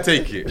 You better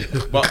take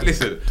it. But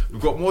listen,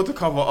 we've got more to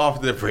cover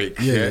after the break.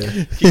 Yeah.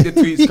 Keep the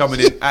tweets coming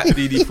in at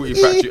DD Footy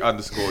Factory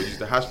 _. Use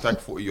the hashtag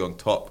Footy on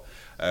top.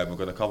 We're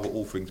going to cover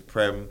all things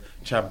Prem,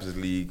 Champions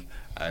League,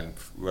 and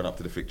run up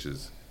to the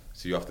fixtures.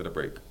 See you after the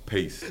break.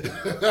 Peace.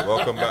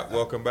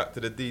 Welcome back to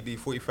the DD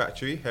Footy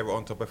Factory here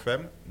on Top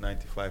FM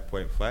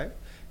 95.5.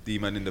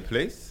 D-Man in the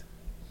place.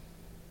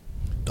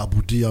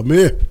 Double D, I'm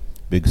here.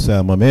 Big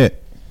Sam, I'm here.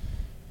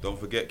 Don't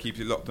forget, keep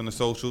it locked on the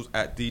socials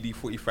at DD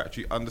Footy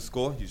Factory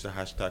 _ Use the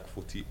hashtag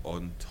Footy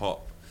on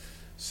top.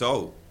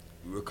 So,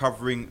 we're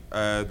covering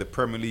the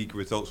Premier League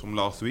results from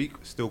last week.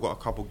 Still got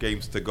a couple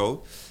games to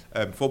go.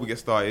 Before we get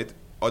started,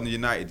 on the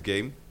United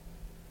game,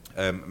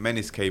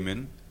 Menace came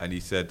in and he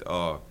said,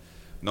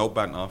 no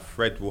banter,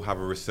 Fred will have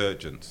a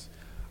resurgence.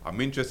 I'm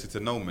interested to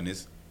know,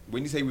 Menace,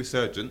 when you say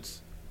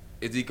resurgence,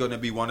 is he going to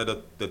be one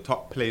of the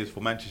top players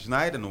for Manchester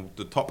United and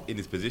the top in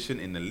his position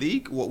in the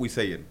league? What are we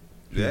saying?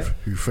 Yeah?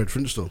 Who Fred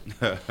Flintstone?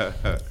 But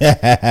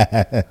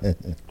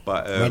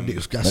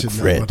Randy's gassing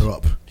that brother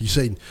up. He's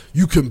saying,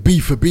 you can be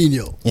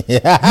Fabinho. You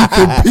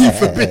can be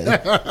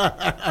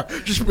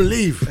Fabinho. Just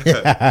believe.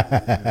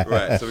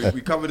 Right, so we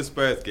covered the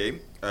Spurs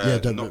game.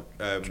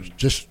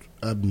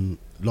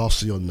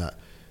 Lastly on that,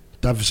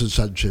 Davinson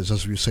Sanchez,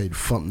 as we were saying,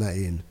 front that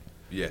in.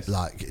 Yes.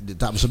 Like,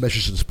 that was a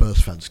message to the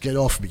Spurs fans. Get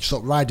off me.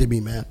 Stop riding me,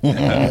 man.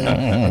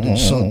 And then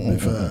Son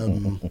with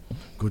a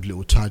good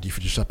little tidy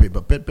finish up here.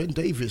 But Ben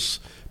Davies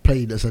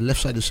played as a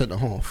left-sided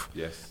centre-half.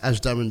 Yes. As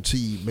Darren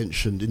T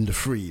mentioned in the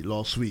free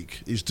last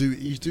week. He's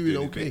doing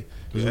okay.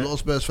 There's a lot of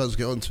Spurs fans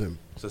get onto him.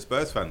 So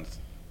Spurs fans,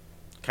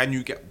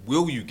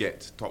 will you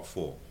get top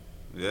 4?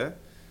 Yeah?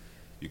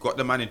 You got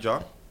the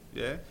manager,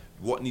 yeah?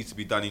 What needs to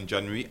be done in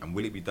January, and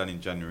will it be done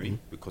in January?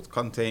 Because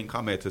Conte ain't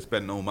come here to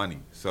spend no money.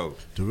 So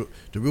the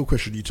real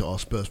question you need to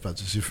ask Spurs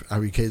fans is if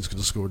Harry Kane's going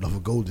to score another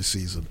goal this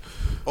season.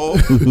 Will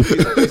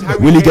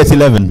he get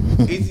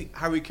 11? Is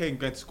Harry Kane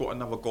going to score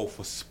another goal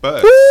for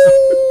Spurs?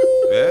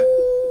 Yeah,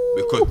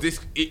 because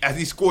has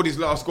he scored his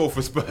last goal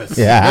for Spurs?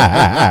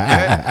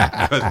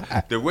 Yeah.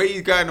 Because the way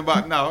he's going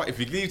about now, if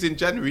he leaves in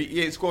January,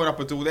 he ain't scoring up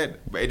until then.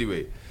 But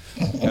anyway.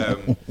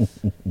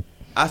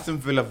 Aston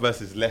Villa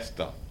versus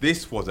Leicester.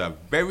 This was a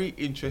very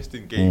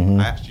interesting game.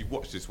 I actually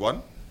watched this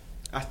one.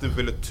 Aston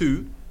Villa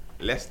 2,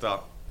 Leicester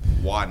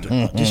 1.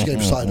 This game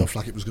started off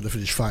like it was going to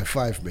finish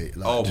 5-5, mate.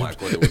 Like, oh my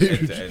God, it was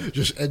end to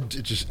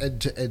end. Just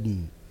end to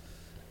end.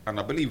 And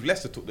I believe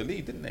Leicester took the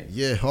lead, didn't they?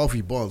 Yeah, Harvey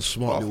Barnes,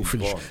 smart little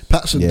finish.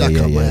 Patson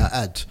Daka, may I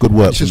add. Good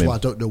work. This is why I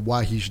don't know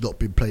why he's not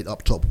been played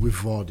up top with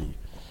Vardy.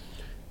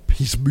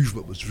 His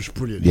movement was just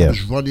brilliant. Yeah. He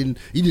was running.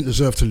 He didn't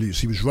deserve to lose.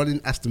 He was running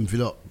Aston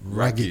Villa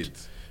ragged.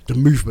 The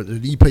movement,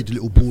 and he played the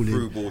little ball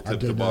through in. Ball to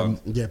the bar.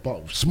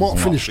 But smart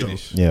finish though.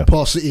 Yeah.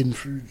 Pass it in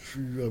through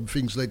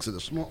things legs and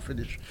a smart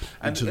finish.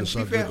 And to to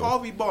be fair,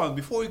 Harvey Barnes,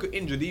 before he got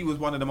injured, he was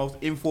one of the most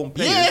informed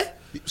players.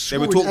 Yeah. They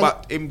were talking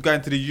about him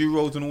going to the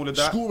Euros and all of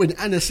that. Scoring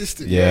and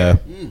assisting. Yeah.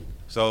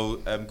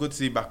 So good to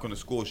see him back on the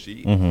score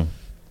sheet.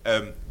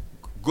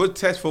 Good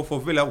test for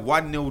Villa,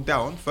 1-0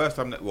 down. First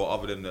time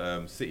other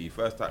than City,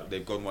 first time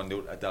they've gone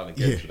 1-0 down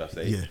again, should I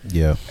say?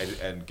 Yeah.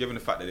 And given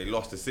the fact that they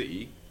lost to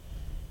City,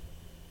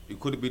 it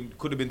could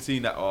have been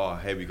seen that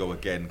here we go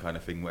again kind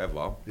of thing, whatever.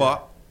 Yeah.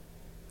 But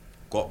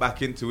got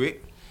back into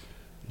it.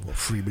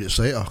 3 minutes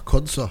later,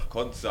 Konsa.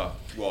 Konsa's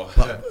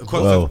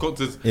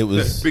it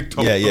was big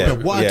top.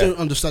 But what I don't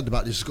understand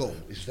about this goal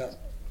is that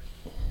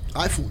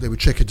I thought they were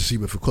checking to see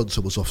whether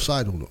Konsa was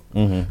offside or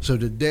not. So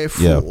then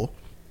therefore,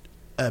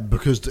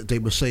 because they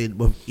were saying,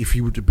 well, if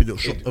he would have been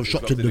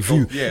obstructing the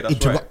view,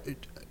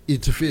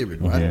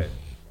 interfering, right?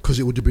 Because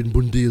it would have been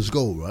Bundia's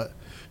goal, right?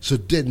 So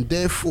then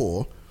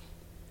therefore,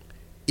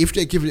 if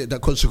they're giving it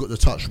that Konsa got the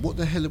touch, what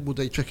the hell were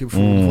they checking for?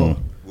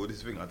 Well,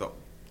 this thing I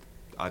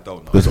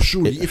don't know. Because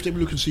surely, if they were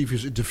looking to see if he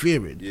was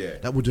interfering,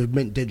 that would have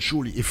meant then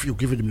surely if you're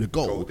giving him the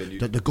goal,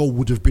 that the goal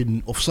would have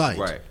been offside.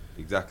 Right,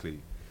 exactly.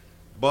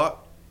 But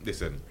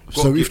listen.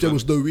 So if there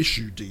was no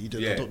issue,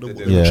 then I don't know what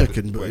they were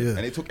checking. But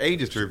and it took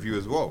ages to review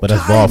as well. But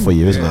that's VAR for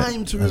you, isn't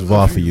it? That's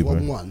VAR for you, bro.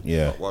 1-1.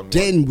 Yeah.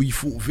 Then we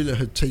thought Villa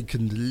had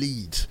taken the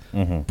lead,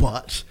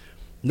 but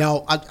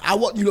now I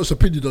want you lot's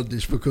opinion on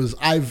this because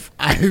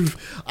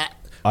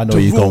I know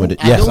where you're going with it.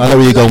 Yes, I know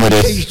where you're going with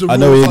this. I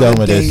know where you're going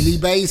with this. Daily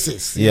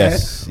basis.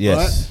 Yes.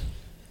 Right?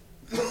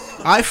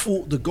 I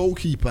thought the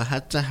goalkeeper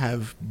had to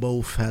have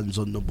both hands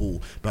on the ball,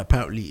 but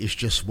apparently it's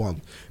just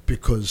one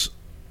because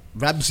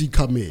Ramsey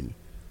come in.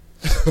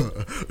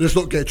 Let's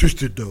not get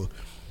twisted though.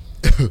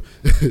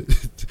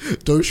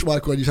 Don't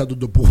Schmeichel when he's had on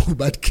the ball,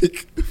 man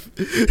kick.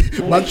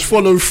 Man's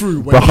follow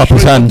through. Back up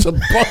his hand.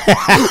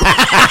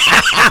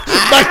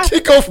 Man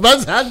kick off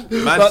man's hand.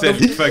 Man said,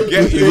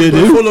 forget you.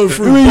 Follow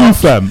through. Who are you,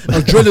 fam?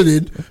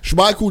 Adrenaline.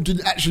 Schmeichel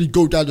didn't actually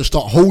go down and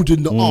start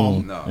holding the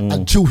arm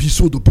until he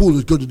saw the ball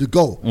had gone to the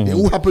goal. It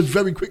all happened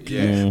very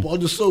quickly. But on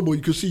the slow-mo,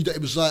 you could see that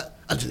it was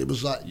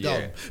like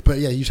down. But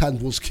his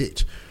hand was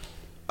kicked.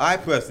 I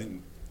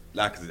personally,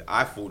 like I said,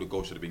 I thought the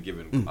goal should have been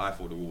given. I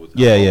thought the rule was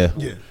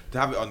to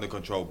have it under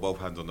control, both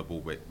hands on the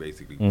ball,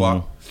 basically.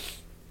 But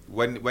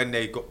when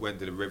they went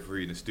to the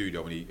referee in the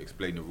studio when he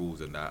explained the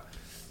rules and that,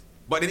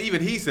 but then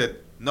even he said,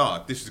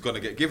 "Nah, this is going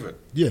to get given."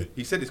 Yeah,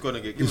 he said it's going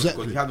to get given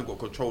because he hasn't got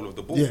control of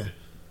the ball. Yeah,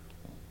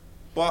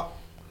 but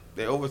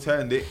They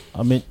overturned it.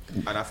 I mean,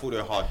 and I thought they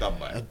were hard done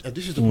by it. And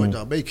this is the point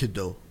that I'm making,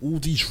 though. All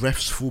these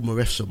refs, former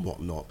refs and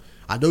whatnot,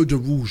 I know the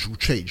rules will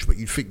change, but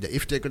you'd think that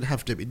if they're going to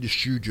have them in the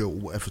studio or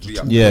whatever to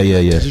talk about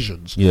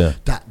decisions,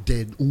 that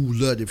they're all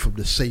learning from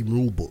the same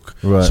rule book.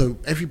 Right. So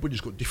everybody's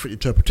got different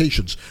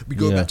interpretations. We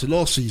go back to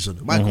last season.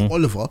 Michael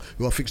Oliver,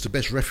 who I think is the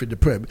best ref in the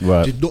Prem,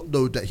 did not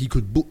know that he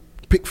could book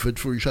Pickford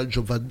for his challenge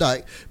on Van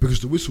Dijk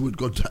because the whistle had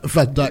gone that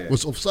Van Dijk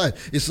was offside.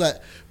 It's like,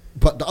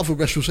 but the other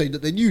refs were saying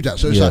that they knew that.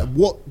 So it's like,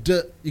 what?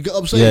 You get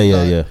what I'm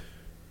saying?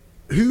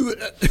 Who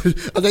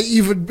are they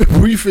even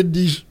briefing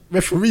these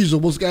referees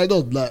on what's going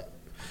on? Like,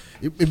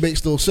 it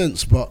makes no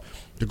sense. But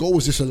the goal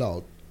was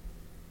disallowed.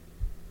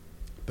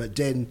 But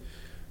then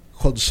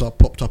Konsa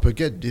popped up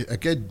again.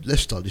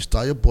 Leicester, this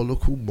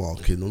diabolical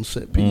marking on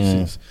set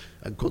pieces.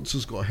 And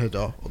Konsa's got a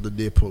header on the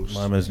near post.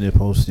 My man's near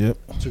post, yep.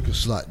 Took a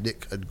slight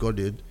nick and gone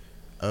in.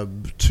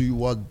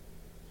 2-1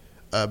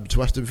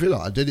 to Aston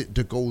Villa. And then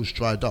the goals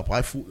dried up.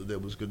 I thought that there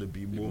was going to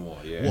be more.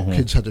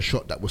 Watkins had a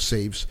shot that was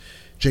saves.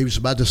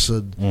 James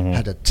Maddison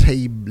had a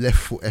tame left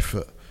foot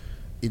effort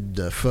in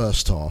the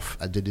first half,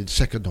 and then in the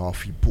second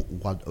half he put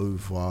one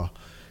over,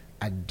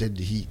 and then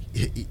he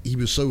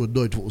was so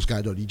annoyed what was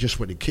going on, he just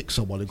went and kicked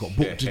someone and got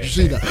booked. Did you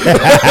see that?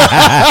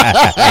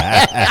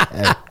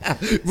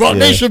 Rock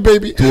Nation,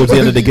 baby. Towards the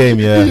end of the game,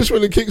 he just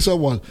went and kicked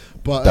someone.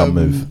 But dumb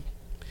move.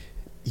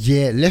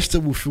 Yeah, Leicester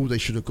will feel they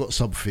should have got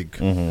something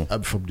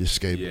from this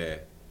game. Yeah,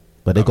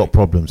 but they got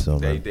problems though,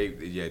 man.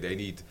 They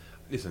need.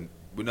 Listen,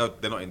 we know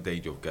they're not in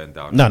danger of going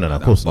down. No,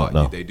 of course not.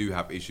 No. They do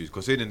have issues,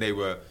 considering they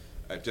were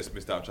just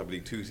missed out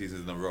Champions League 2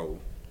 seasons in a row.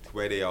 To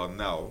where they are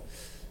now,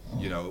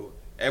 you know,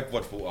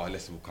 everyone thought,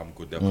 Leicester will come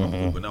good, they'll come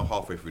good. But now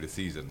halfway through the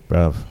season,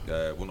 well,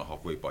 not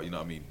halfway, but you know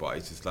what I mean. But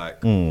it's just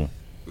like we're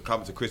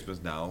coming to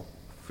Christmas now.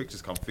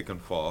 Fixtures come thick and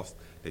fast.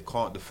 They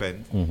can't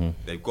defend.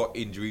 They've got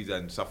injuries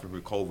and suffering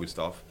with COVID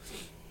stuff.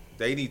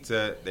 They need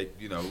to.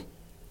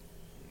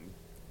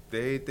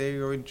 They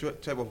are in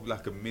trouble of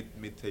like a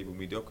mid-table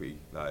mediocrity,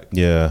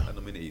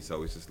 anonymity.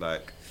 So it's just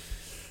like,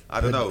 I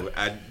don't know.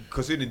 And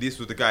considering this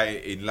was the guy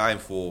in line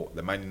for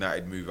the Man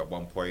United move at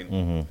one point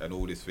and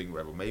all this thing,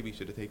 whatever, maybe he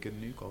should have taken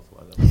Newcastle.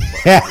 I don't know.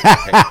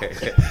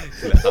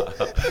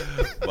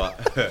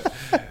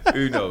 But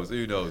who knows?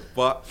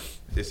 But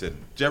listen,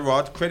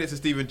 Gerrard, credit to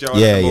Steven Gerrard.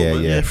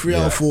 Yeah, 3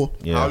 out of 4.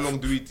 Yeah. How long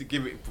do we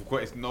give it?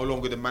 It's no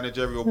longer the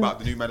managerial about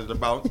the new manager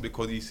bounce,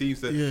 because he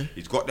seems that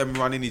he's got them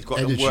running, he's got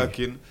them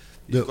working.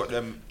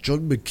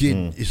 John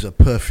McGinn is a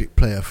perfect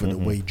player for the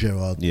way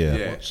Gerrard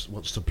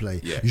wants to play.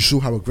 You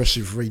saw how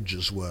aggressive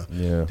Rangers were.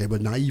 They were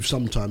naive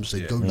sometimes.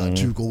 They'd go like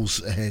 2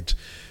 goals ahead,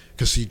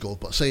 concede goals.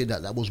 But saying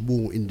that was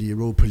more in the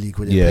Europa League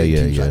when they played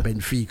teams like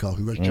Benfica,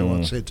 who, as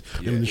Gerrard said,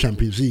 they're in the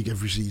Champions League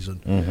every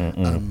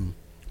season.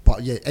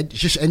 But it's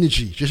just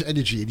energy, and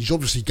he's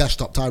obviously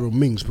gassed up Tyrone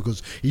Mings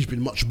because he's been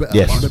much better.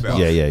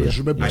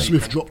 Remember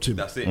Smith dropped him.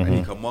 That's it, and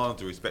he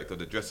commands the respect of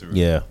the dressing room.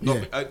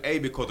 A,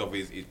 because of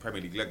his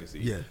Premier League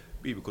legacy.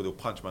 B, because he'll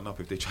punch man up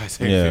if they try to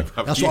say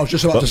anything. That's what I was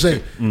just about to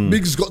say.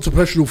 Mings got to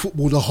professional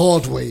football the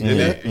hard way.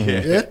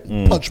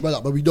 Punch man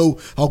up. But we know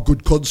how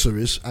good Konsa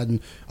is, and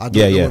I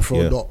don't know if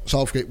or not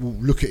Southgate will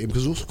look at him,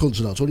 because what's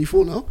Konsa now?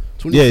 24 now?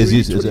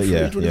 23,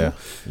 24.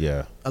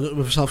 Yeah. I don't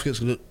know if Southgate's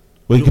going to.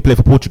 Well, he could play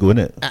for Portugal,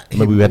 innit?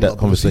 Maybe we had that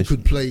conversation. He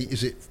could play,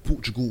 is it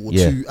Portugal or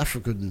 2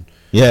 African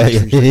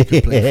countries that he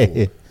could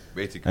play for?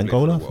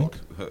 Angola, I think.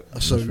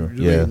 So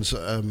Ryan's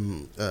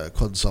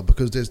Konsa,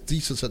 because there's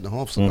decent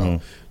centre-halves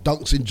about.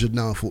 Dunk's injured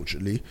now,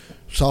 unfortunately.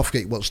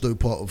 Southgate wants no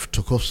part of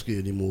Tarkowski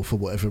anymore for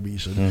whatever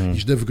reason.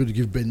 He's never going to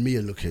give Ben Mee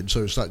a look in.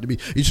 So it's like, to me,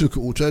 he should look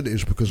at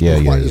alternatives, because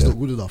White is not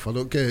good enough. I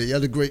don't care. He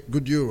had a good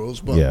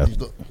Euros, but he's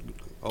not.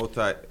 Old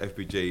tight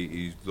FBJ,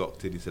 he's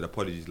locked in. He said,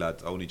 "Apologies,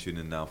 lads. Only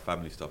tuning in now.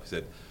 Family stuff." He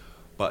said,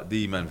 "But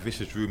D, man,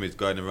 vicious rumours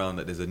going around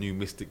that there's a new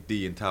Mystic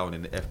D in town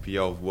in the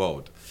FPL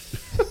world."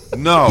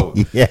 No.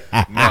 There's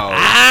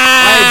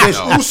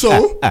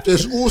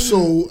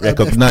also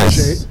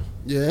recognize.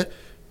 FBJ,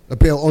 a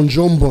bit on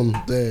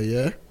Jambon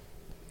there,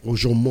 or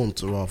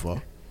Jean-Mont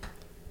rather,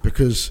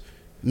 because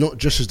not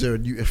just is there a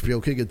new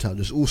FPL king in town,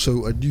 there's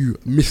also a new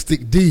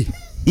Mystic D.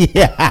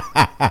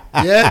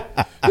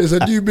 There's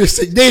a new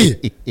Mystic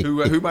D.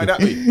 Who might that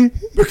be?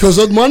 Because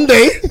on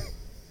Monday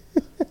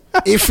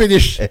it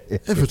finished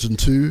Everton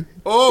 2.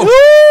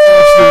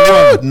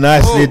 Arsenal 1.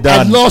 Nicely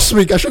done. And last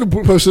week, I should have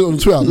posted it on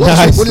Twitter.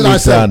 Last week, what did I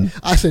say?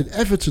 I said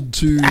Everton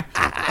 2,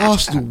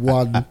 Arsenal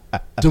 1,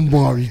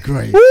 Damari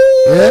Gray.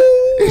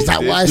 Is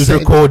that what I said? It's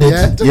recorded.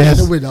 Yes.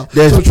 The winner.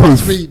 There's so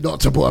proof. Me not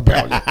to put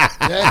about it.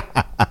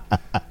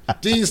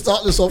 Dean,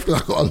 start this off,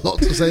 because I've got a lot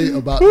to say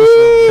about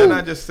this. Can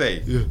I just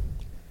say?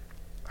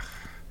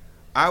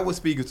 I was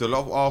speaking to a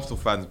lot of Arsenal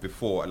fans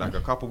before, like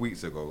a couple of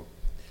weeks ago,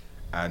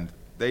 and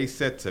they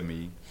said to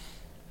me,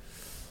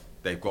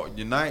 they've got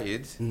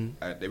United,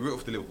 they wrote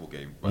off the Liverpool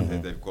game,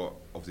 but they've got,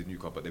 obviously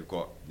Newcastle, but they've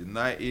got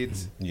United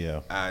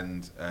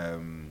and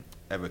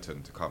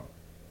Everton to come.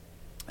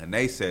 And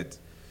they said,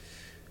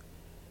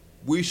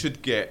 we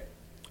should get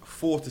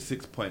 4 to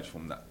 6 points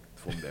from them.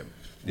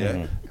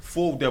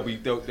 4,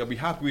 they'll be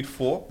happy with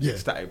 4,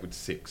 started with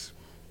 6.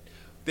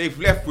 they've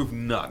left with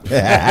none.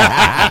 Yeah?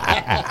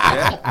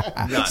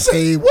 None.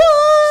 Say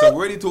what? So we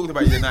already talked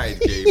about United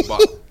game,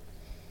 but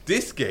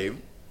this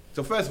game.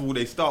 So first of all,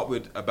 they start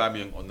with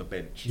Aubameyang on the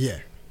bench. Yeah.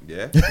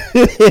 Yeah.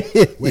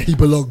 Where he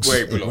belongs.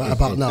 Right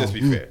about now. Let's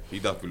be fair. He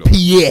does belong.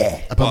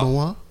 Pierre.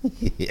 Aubameyang.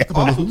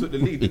 Arsenal took the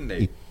lead, didn't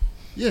they?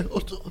 Yeah,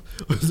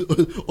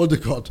 on the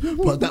card,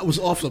 but that was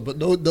after. But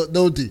no,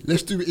 D.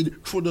 Let's do it in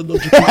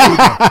chronological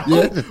order.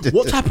 Yeah,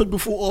 what happened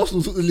before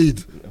Arsenal took the lead?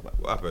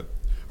 What happened?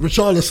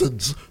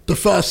 Richarlison's the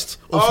first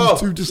of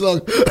his 2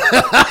 disallowed.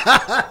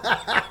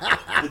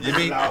 You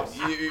mean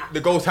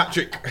the goals hat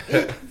trick?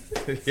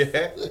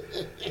 Yeah,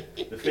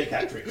 The fake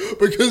hat trick.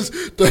 Because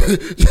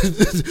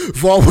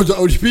VAR were the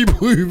only people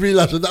who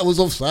realised that was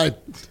offside.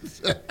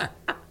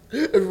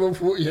 Everyone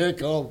thought, yeah,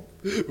 calm.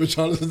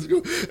 Richarlison's go.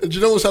 And do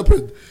you know what's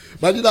happened?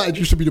 Man United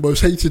used to be the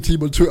most hated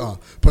team on Twitter,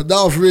 but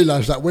now I've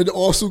realised that when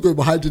Arsenal go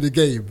behind in the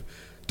game,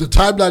 the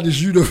timeline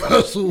is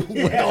universal.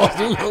 When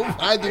Arsenal go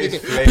behind in the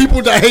game,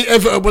 people that hate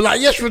Everton were like,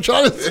 yes,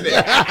 Richarlison.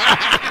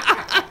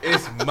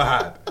 It's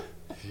mad.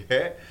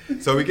 Yeah.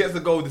 So he gets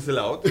the goal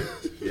disallowed.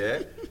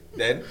 Yeah.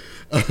 Then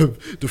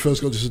the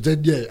first goal disallowed.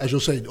 Then yeah, as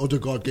you're saying,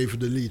 Odegaard gave him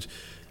the lead,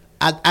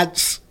 and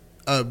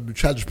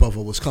Chad's brother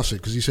was cussing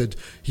because he said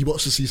he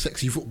wants to see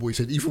sexy football. He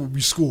said even when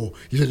we score,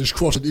 he said just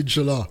cross and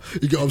inshallah.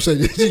 You get what I'm saying?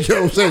 You get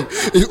what I'm saying?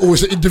 It's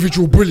always an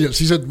individual brilliance.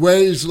 He said where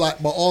is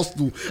like my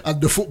Arsenal and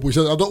the football? He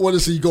said I don't want to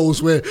see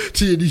goals where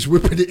Tierney's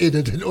whipping it in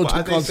and then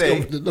Odegaard's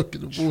coming and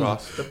knocking the ball.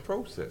 Trust the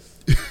process.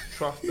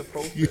 Trust the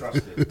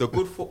process. The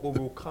good football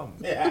will come.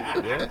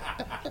 Yeah.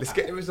 Let's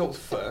get the results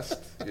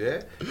first.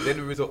 Yeah.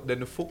 Then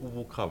the football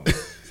will come.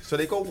 So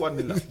they go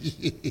 1-0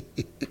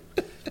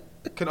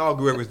 up. Can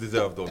argue whether it's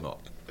deserved or not.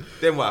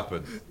 Then what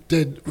happened?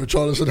 Then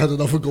Richarlison had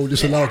another goal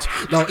disallowed.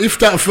 Now, if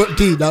that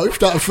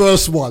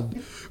first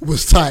one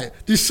was tight,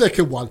 this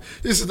second one,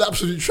 this is an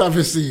absolute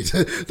travesty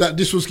that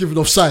this was given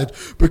offside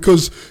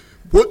because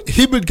what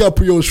him and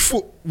Gabriel's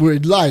foot were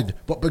in line,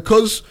 but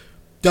because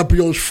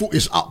Gabriel's foot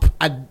is up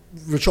and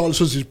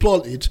Richarlison's is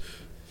planted,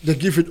 they're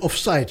given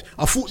offside.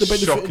 I thought the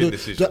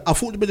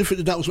benefit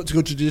of that was meant to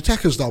go to the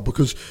attackers now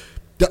because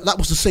that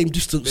was the same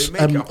distance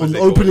on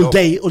opening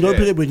day. On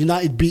opening day when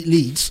United beat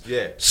Leeds,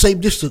 same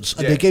distance,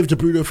 and they gave the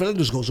Bruno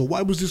Fernandes goal. So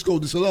why was this goal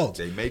disallowed?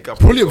 They make up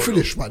brilliant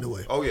finish, by the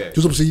way. Oh yeah,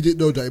 because obviously he didn't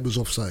know that it was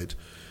offside.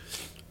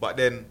 But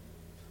then,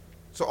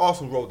 so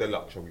Arsenal rolled their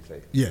luck, shall we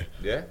say? Yeah.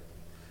 Yeah.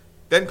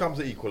 Then comes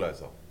the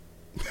equaliser.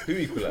 Who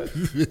equalised?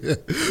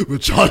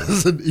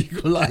 Richarlison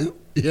equalised.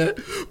 Yeah,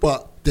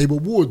 but they were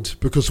warned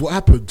because what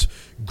happened?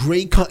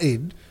 Gray cut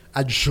in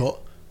and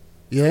shot.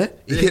 Yeah,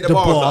 he hit the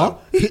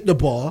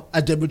bar,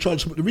 and then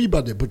Richarlison put the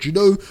rebound in. But you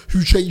know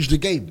who changed the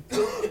game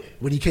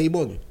when he came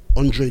on?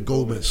 Andre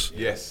Gomez.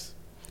 Yes.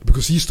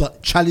 Because he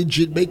started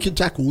challenging, making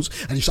tackles,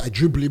 and he started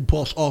dribbling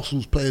past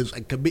Arsenal's players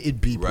and committing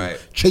people. Right.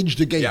 Changed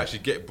the game. Yeah,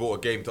 actually brought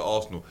a game to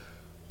Arsenal.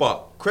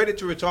 But credit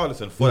to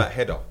Richarlison for that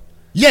header.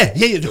 Yeah,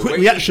 the quick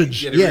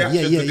reactions. Yeah.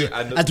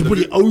 And to put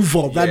it over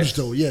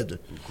Ramsdale,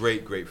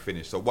 Great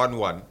finish. So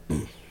 1-1.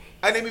 And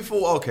then we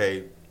thought,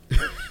 okay,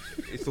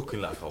 it's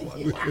looking like a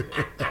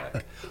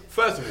 1-1.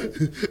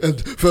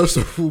 First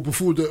of all,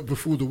 before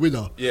the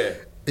winner. Yeah.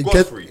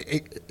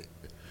 Godfrey.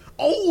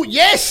 Oh,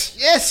 yes,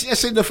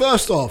 in the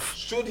first half.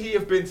 Should he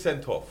have been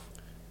sent off?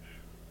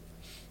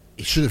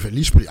 He should have at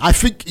least put it. I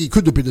think he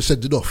could have been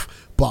sending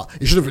off, but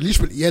he should have at least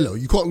put it yellow.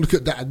 You can't look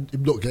at that and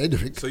him not get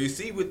anything. So you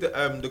see with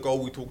the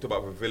goal we talked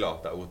about with Villa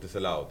that was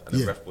disallowed, and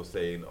the ref was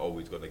saying, "Oh,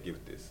 he's gonna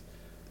give this."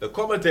 The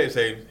commentator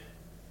saying,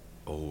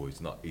 "Oh,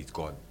 it's not. He's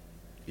gone.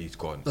 He's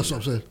gone." That's what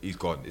I'm saying. He's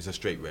gone. It's a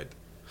straight red.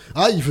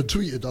 I even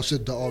tweeted. I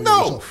said that. He was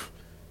off.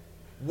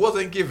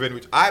 Wasn't given,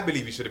 which I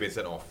believe he should have been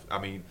sent off. I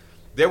mean,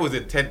 there was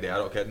intent there. I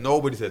don't care.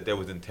 Nobody said there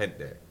was intent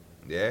there.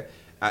 Yeah.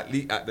 At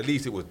the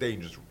least, it was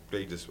dangerous,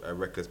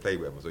 reckless play,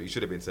 whatever. So he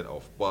should have been sent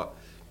off, but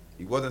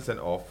he wasn't sent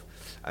off.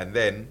 And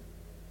then,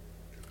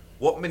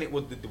 what minute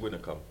did the winner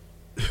come?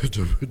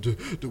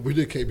 the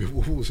winner came in.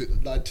 What was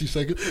it? 90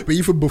 seconds. But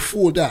even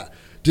before that,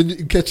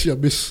 didn't Nketiah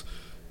miss?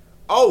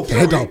 The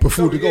header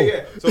before the goal.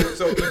 Yeah.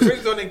 So he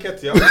brings on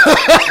Nketiah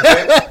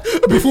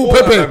before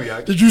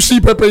Pepe. Did you see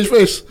Pepe's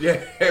face?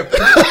 Yeah.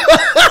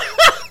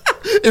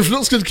 If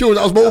looks could kill,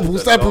 that was multiple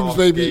stab-ins,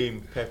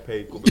 baby.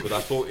 Pepe, because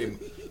I saw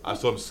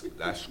him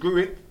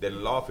screwing,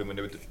 then laughing when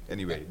they were.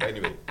 Anyway.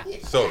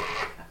 So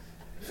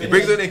he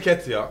brings on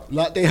Nketiah.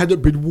 Like they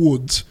hadn't been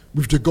warned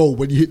with the goal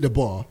when he hit the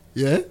bar.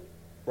 Yeah.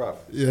 Bruv.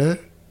 Yeah.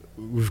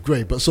 With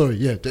Gray, but sorry.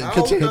 Yeah.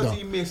 How does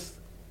he miss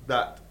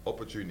that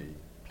opportunity?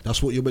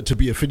 That's what you're meant to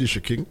be, a finisher,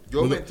 King.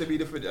 You're meant to be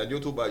the finisher, and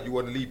you're talking about you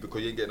want to leave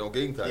because you ain't get no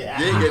game time. Yeah.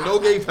 You ain't get no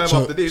game time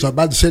after this. So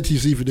man said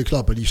he's leaving the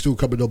club, and he's still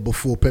coming on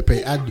before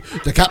Pepe and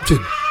the captain.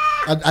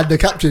 And the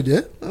captain,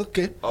 yeah?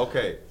 Okay.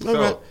 So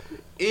right.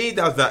 He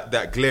does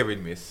that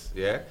glaring miss,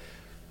 yeah?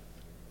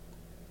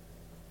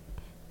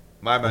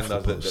 My man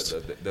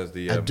does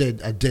the...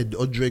 And then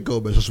Andre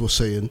Gomez, as we're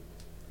saying,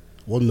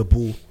 won the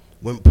ball,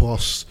 went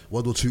past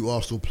one or two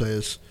Arsenal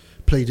players,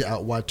 played it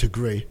out wide to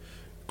Gray.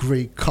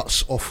 Gray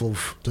cuts off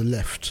of the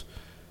left,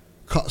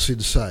 cuts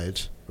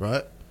inside,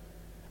 right?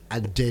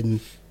 And then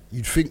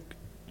you'd think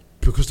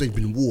because they've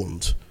been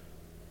warned,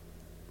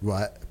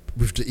 right,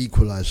 with the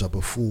equaliser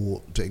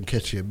before the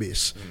Nketiah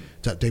miss,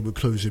 that they would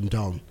close him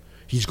down.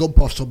 He's gone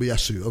past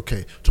Tomiyasu.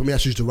 Okay,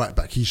 Tomiyasu's the right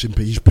back. He's in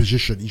his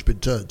position. He's been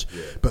turned.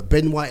 Yeah. But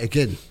Ben White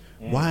again.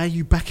 Why are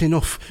you backing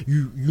off?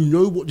 You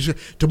know what this is.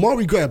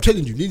 Damari Gray, I'm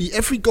telling you, nearly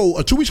every goal,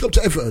 until we got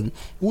to Everton,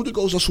 all the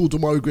goals I saw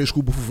Damari Gray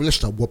score before for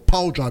Leicester were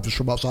power drivers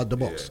from outside the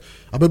box.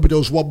 Yeah. I remember there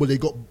was one where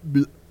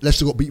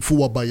Leicester got beat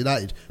 4-1 by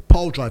United.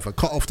 Power driver,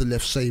 cut off the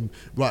left, same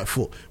right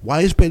foot.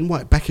 Why is Ben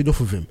White backing off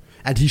of him?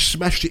 And he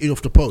smashed it in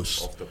off the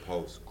post. Off the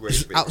post. Great.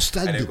 It's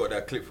outstanding. And they've got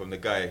that clip from the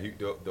guy,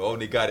 the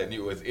only guy that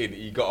knew it was in.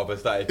 He got up and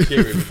started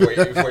cheering before he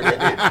went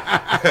in.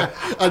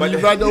 And he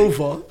ran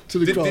over to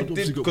the crowd.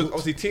 Because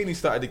obviously Tierney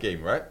started the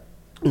game, right?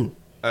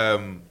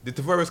 Did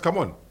Tavares come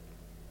on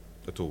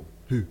at all?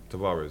 Who?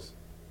 Tavares.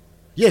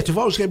 Yeah,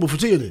 Tavares came on for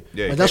Tierney.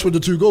 Yeah, and that's when the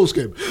 2 goals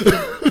came.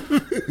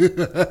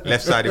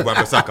 Left-sided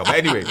Wan-Bissaka. But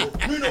anyway,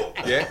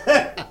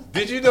 yeah.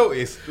 Did you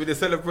notice with the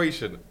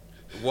celebration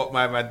what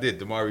my man did,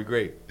 Damari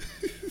Gray?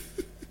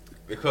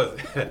 Because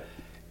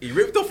he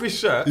ripped off his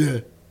shirt,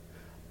 and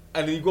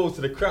then he goes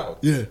to the crowd.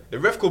 Yeah. The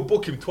ref could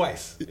book him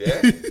twice.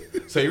 Yeah.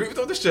 So he ripped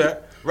off the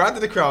shirt, ran to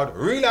the crowd,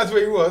 realised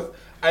where he was,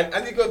 and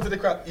as he got to the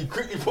crowd, he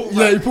quickly pulled back.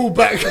 Yeah, he pulled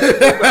back.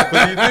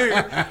 Because he knew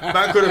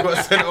man could have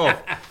got sent off.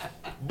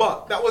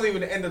 But that wasn't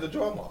even the end of the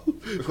drama,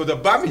 because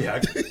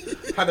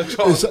Aubameyang had a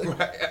chance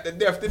right at the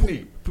death, didn't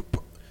he?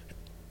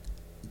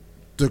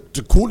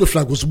 The corner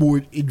flag was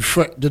more in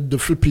threat than the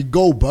flipping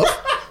goal, but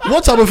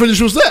what type of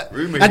finish was that?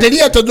 And then he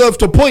had the nerve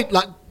to point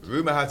like.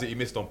 Rumour has it he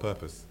missed on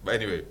purpose. But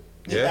anyway,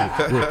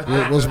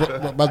 yeah. It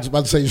was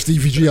man saying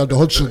Stevie G under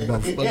Hodgson,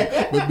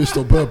 but missed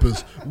on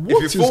purpose.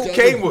 If you thought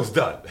Kane was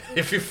done,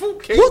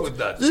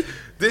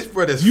 this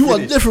brother's You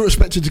finished. are never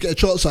expected to get a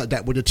chance like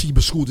that when the team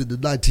has scored in the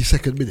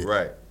 92nd minute.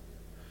 Right.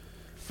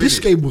 This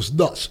game was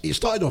nuts. It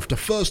started off, the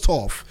first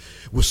half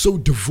was so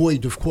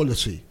devoid of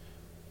quality.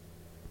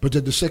 But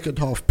then the second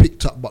half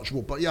picked up much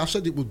more. But yeah, I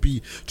said it would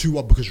be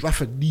 2-1 because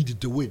Rafa needed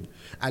the win.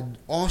 And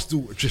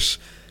Arsenal just,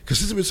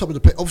 considering some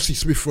of the obviously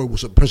Smith Rowe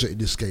wasn't present in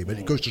this game, and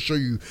it goes to show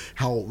you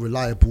how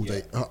reliable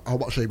how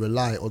much they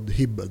rely on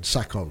him and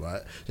Saka,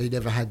 right? They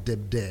never had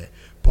them there.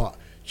 But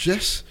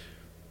just,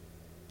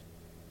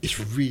 it's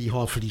really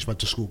hard for these men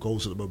to score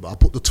goals at the moment. I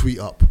put the tweet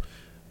up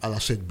and I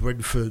said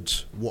Brentford,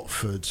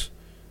 Watford,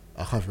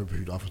 I can't remember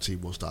who the other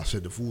team was that I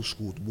said they've all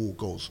scored more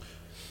goals.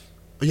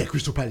 Yeah,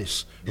 Crystal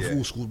Palace have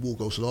all scored more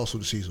goals than Arsenal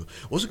this season.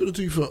 What's it going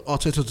to do for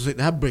Arteta to take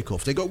the handbrake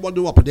off? They got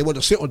 1-0 up and they want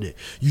to sit on it.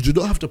 You do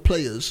not have the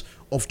players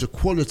of the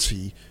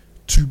quality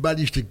to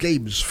manage the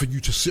games for you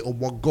to sit on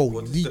one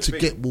goal. You need to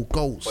get more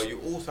goals. But you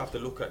also have to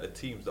look at the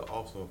teams that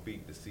Arsenal have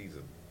beaten this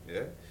season.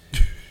 Yeah,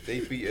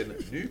 they've beaten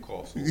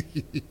Newcastle.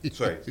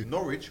 Sorry,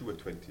 Norwich, who were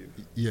 20th.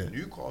 Yeah.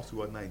 Newcastle, who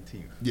were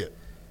 19th. Yeah.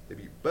 They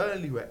beat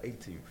Burnley, who were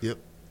 18th. Yep.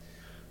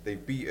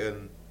 They've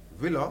beaten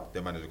Villa.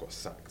 Their manager got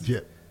sacked.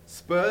 Yeah.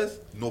 Spurs,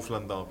 North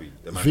London derby.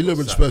 Villa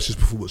and Spurs'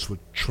 performance were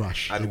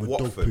trash. And they were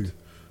Watford.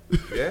 dog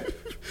poo. Yeah,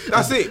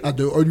 that's it. And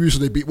the only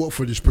reason they beat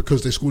Watford is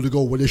because they scored a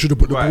goal when they should have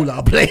put the ball out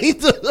of play.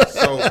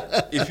 So,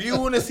 if you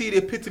want to see the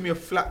epitome of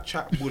flat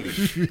chat bully,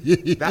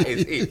 that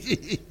is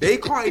it. They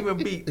can't even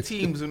beat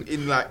teams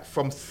in like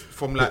from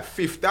like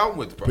fifth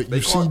downwards, bro. But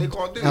they can't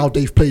do how it.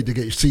 they've played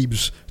against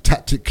teams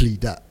tactically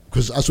that.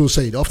 Because as I was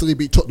saying, after they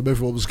beat Tottenham,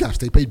 everyone was gassed.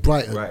 They played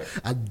Brighton,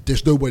 and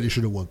there's no way they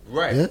should have won.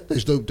 Right? Yeah,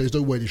 there's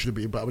no way they should have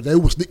beaten Brighton. They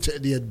almost nicked it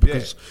in the end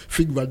because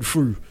thing ran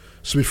through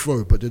Smith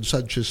Rowe, but then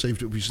Sanchez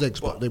saved it with his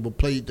legs. But they were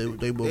played. They've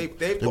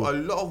got a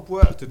lot of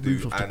work to do.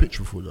 Moved off the pitch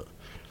before that.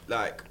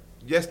 Like,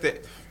 yes,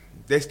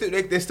 they're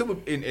still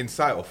in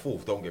sight of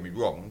fourth. Don't get me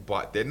wrong,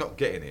 but they're not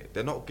getting it.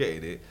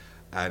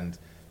 And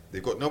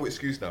they've got no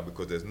excuse now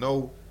because there's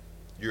no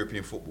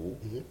European football.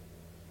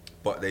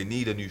 But they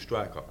need a new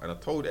striker. And I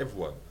told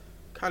everyone.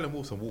 Callum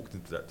Wilson walked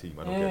into that team.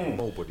 I don't care what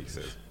nobody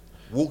says.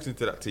 Walked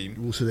into that team.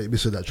 Also, they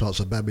missing that chance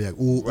of Aubameyang.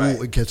 All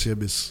Nketiah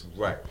miss.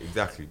 Right,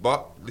 exactly.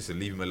 But listen,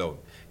 leave him alone.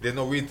 There's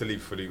no reason to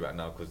leave Footy right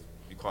now because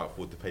you can't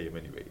afford to pay him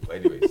anyway. But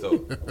anyway, so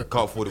can't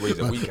afford the wages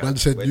that we can. Man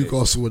said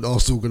Newcastle and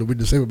Arsenal are going to win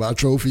the same amount of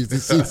trophies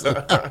this season.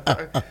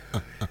 The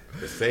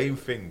same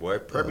thing, boy.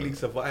 Premier League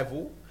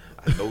survival.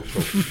 And no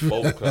trophies,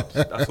 both clubs.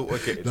 That's what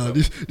we're getting. No,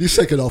 this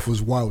second half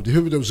was wild. You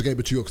remember there was a game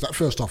of 2 because that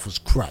first half was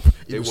crap.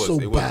 It was so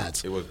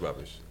bad. It was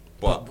rubbish.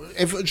 But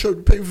Everton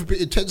showed playing with a bit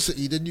of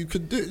intensity, then you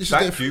can do it.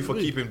 Thank you for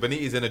keeping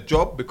Benitez in a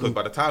job because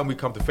by the time we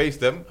come to face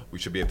them, we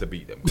should be able to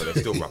beat them because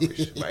they're still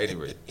rubbish. But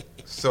anyway,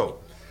 so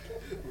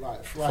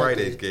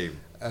Friday's game.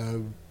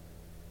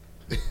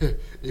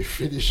 It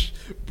finished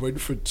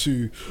Brentford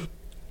 2,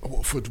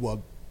 Watford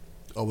 1.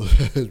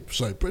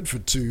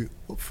 Brentford 2,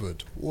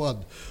 Watford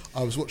 1.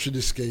 I was watching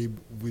this game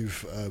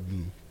with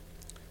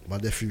my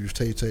nephew, with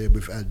Tay and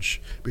with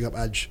Ange. Big up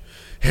Ange.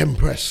 Hem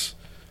press.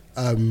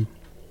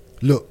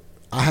 Look,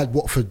 I had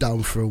Watford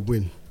down for a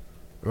win,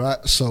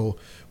 right? So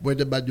when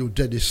Emmanuel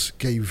Dennis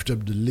gave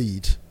them the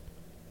lead,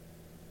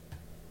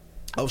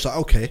 I was like,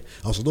 okay.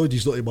 I was annoyed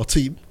he's not in my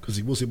team because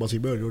he was in my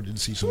team earlier. I didn't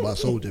see somebody I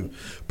sold him.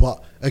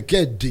 But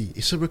again, D,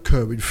 it's a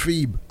recurring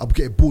theme. I'm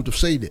getting bored of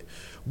saying it.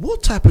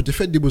 What type of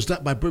defending was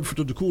that by Brentford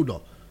on the corner?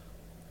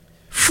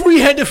 Free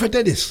header for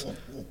Dennis.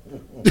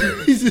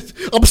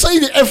 I'm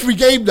saying it every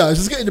game now. It's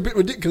just getting a bit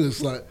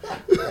ridiculous. Like,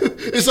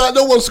 it's like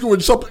no one's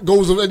scoring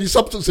goals of any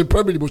substance in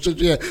Premier League.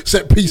 Just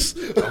set piece.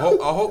 I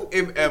hope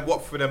him and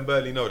Watford and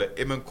Burnley know that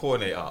him and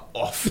Cornet are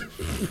off.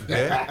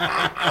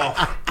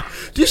 Off.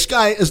 This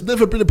guy has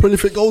never been a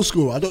prolific goal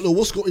scorer. I don't know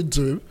what's got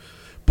into him,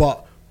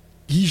 but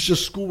he's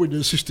just scoring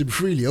and assisting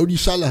freely. Only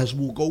Salah has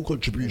more goal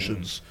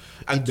contributions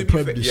in the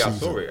Premier League season. I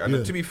saw it.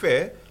 And to be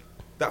fair,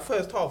 that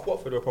first half,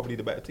 Watford were probably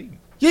the better team.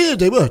 Yeah,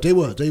 they were.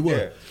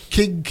 Yeah.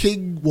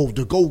 King. Well,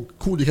 the goal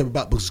Cooley came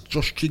back because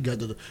Josh King had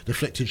the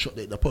deflected shot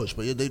in the post.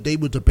 But yeah, they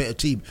were the better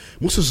team.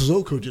 Musa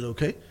Sissoko did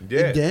okay.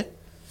 Yeah. In there.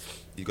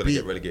 You're gonna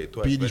get relegated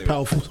twice. Being his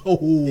powerful,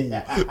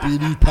 being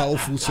his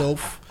powerful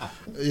self.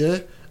 Yeah,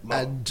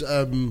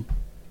 and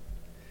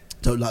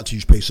don't like to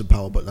use pace and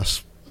power, but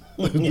that's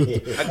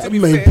the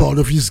main part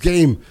of his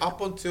game.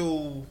 Up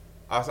until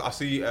I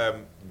see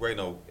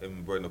Reno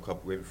in Reno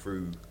Cup went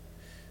through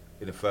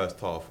in the first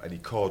half and he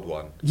called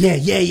one. Yeah.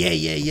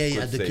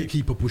 And the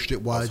keeper pushed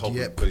it wide.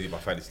 Yeah, because my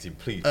fantasy team,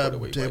 please.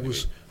 There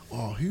was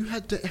who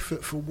had the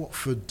effort for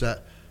Watford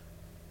that?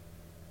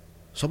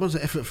 Someone's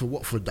the effort for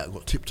Watford that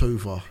got tipped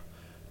over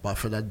by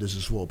Fernandes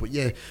as well. But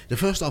yeah, the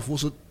first half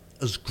wasn't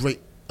as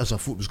great as I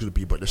thought it was going to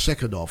be, but the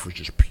second half was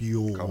just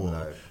pure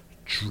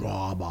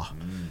drama.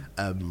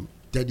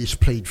 Dennis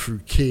played through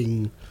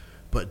King,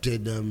 but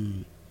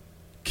then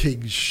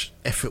King's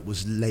effort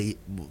was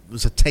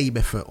a tame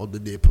effort on the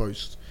near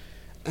post.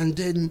 And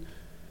then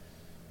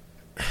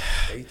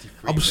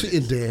I'm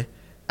sitting there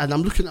and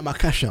I'm looking at my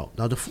cash out.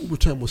 Now the full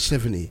return was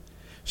 70.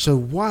 So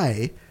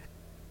why,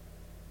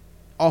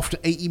 after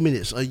 80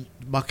 minutes,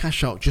 my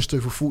cash out just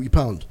over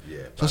 £40? Yeah,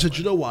 so I said,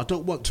 you know what, I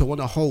want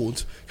to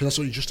hold because that's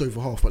only just over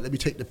half, but let me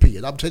take the P.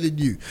 And I'm telling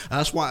you, and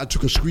that's why I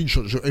took a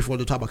screenshot to show everyone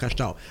the time I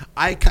cashed out.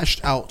 I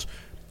cashed out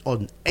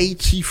on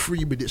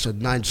 83 minutes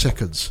and 9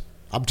 seconds.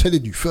 I'm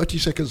telling you, 30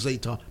 seconds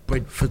later,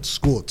 Brentford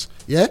scored.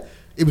 Yeah?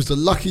 It was the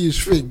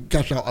luckiest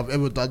cash out I've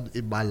ever done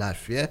in my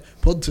life. Yeah?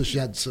 Pontus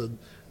Jansson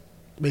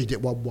made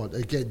it 1-1.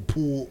 Again,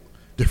 poor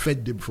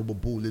defending from a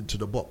ball into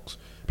the box.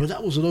 But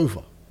that wasn't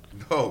over.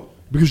 No.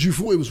 Because you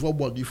thought it was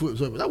 1-1, you thought it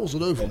was over. That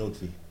wasn't over.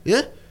 Penalty.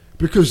 Yeah?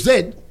 Because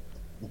then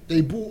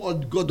they brought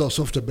on Godos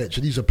off the bench,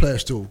 and he's a player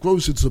still,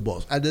 grows into the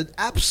box, and an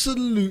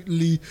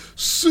absolutely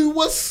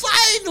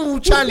suicidal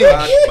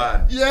challenge.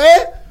 Madman.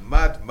 Yeah?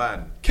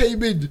 Madman.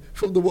 Came in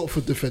from the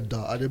Watford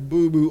defender, and then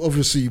Boo,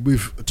 obviously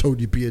with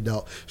Tony being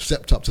out,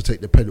 stepped up to take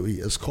the penalty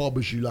as calm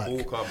as you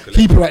like.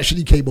 Keeper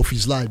actually came off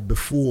his line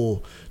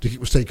before the kick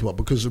was taken up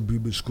because of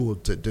Boo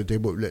scored. They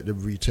won't let them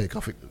retake. I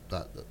think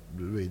that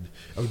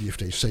only if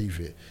they save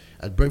it.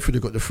 And Brentford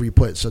have got the 3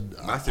 points. And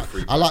Massive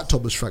 3 points. I like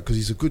Thomas Frank because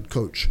he's a good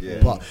coach.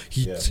 Yeah. But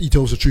he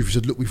tells the truth. He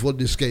said, look, we've won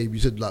this game. He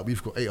said, like,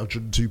 we've got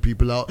 802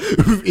 people out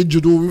who've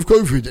injured or with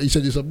COVID. He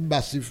said it's a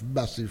massive,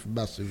 massive,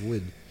 massive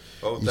win.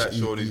 Oh, that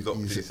Shawnee's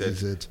doctor, he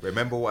said,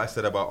 remember what I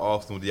said about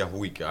Arsenal the other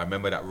week? I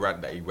remember that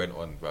rant that he went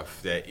on.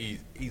 Yeah,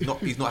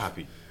 he's not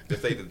happy. To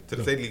say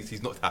the least,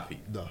 he's not happy.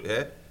 No.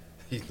 Yeah?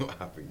 He's not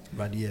happy.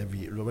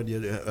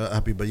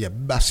 Happy, but yeah,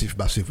 massive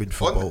win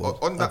for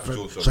on that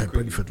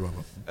Brentford,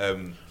 rather.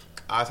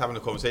 I was having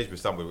a conversation with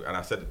somebody, and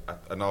I said,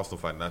 an Arsenal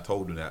fan, and I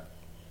told him that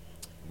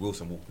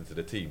Wilson walked into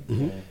the team.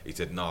 Mm-hmm. He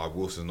said, "Nah,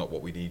 Wilson's not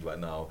what we need right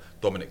now.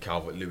 Dominic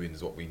Calvert-Lewin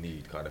is what we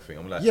need," kind of thing.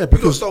 I'm like, yeah,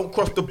 because don't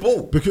cross the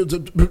ball. Because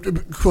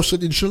cross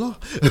it, inshallah.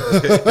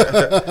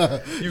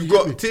 You've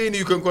got Tierney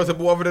who can cross the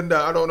ball. Other than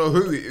that, I don't know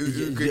who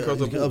can cross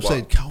the ball. I'm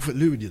saying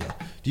Calvert-Lewin.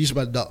 These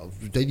men,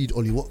 they need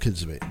Ollie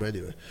Watkins, mate. But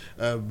anyway,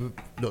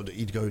 not that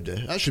he'd go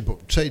there. Actually,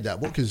 but saying that,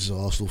 Watkins is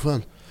an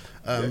Arsenal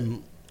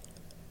fan.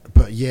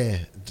 But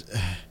yeah.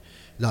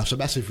 No, it's a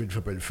massive win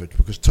for Brentford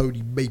because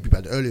Tony may be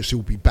back. The earliest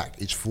he'll be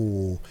back is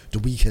for the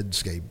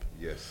weekend's game.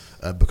 Yes.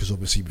 Because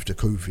obviously with the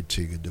COVID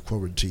thing and the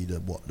quarantine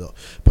and whatnot.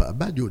 But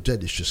Emmanuel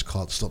Dennis just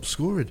can't stop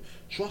scoring.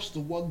 Just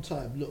the one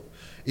time, look,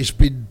 it's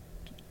been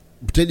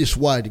Dennis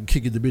wide and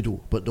King in the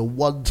middle. But the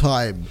one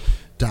time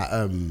that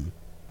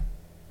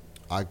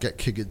I get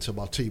King into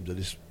my team, that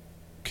is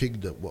King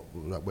that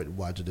went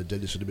wide and then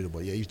Dennis in the middle.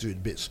 But yeah, he's doing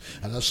bits.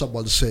 And as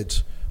someone said,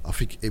 I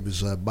think it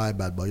was my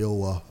man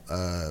Mayowa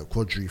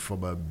Quadri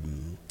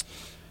from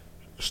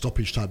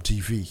Stoppage Time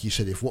TV. He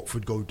said if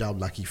Watford go down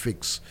like he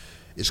thinks,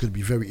 it's going to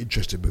be very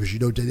interesting because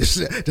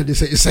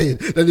Dennis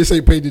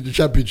ain't playing in the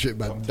Championship,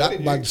 man.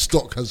 That man's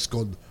stock has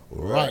gone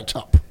right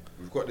up.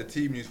 We've got the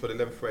team news for the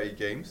 11:30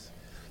 games,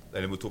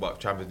 and then we'll talk about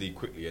Champions League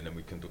quickly, and then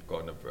we can go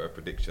on the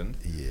predictions.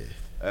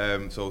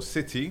 Yeah. So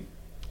City,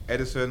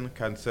 Ederson,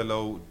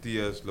 Cancelo,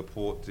 Diaz,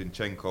 Laporte,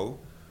 Zinchenko,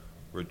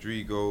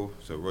 Rodrigo,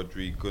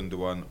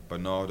 Gundogan,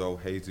 Bernardo,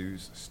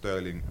 Jesus,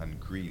 Sterling and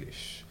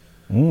Grealish,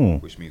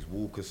 which means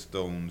Walker,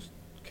 Stones,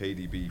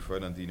 KDB,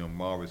 Fernandinho,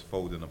 Mahrez,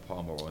 Foden and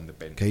Palmer are on the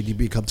bench.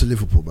 KDB, come to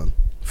Liverpool, man.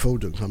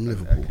 Foden, come to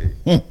Liverpool.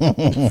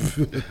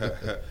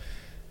 Okay.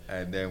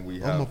 And then we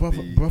have my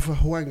brother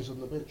Huang's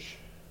on the bench.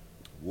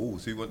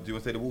 Wolves. Do you want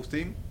to say the Wolves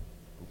team?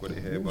 We've got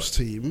it here. Wolves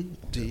team,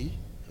 D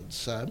and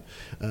Sam.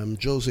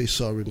 Jose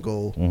Sarr in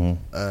goal.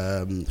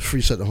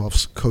 3 centre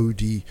halves,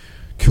 Cody,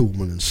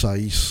 Kilman and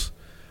Saiss.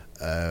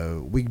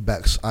 Wing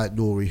backs,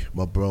 Nori,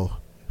 my bro,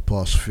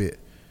 pass fit,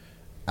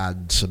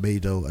 and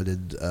Semedo, and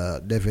then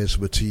Neves,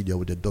 Martinho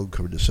with the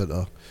Donker in the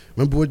centre.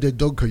 Remember when the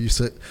Donker used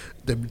to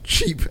them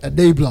cheap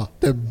enabler,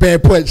 them bare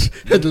points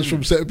headers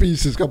from set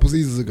pieces a couple of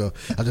seasons ago,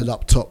 and then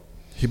up top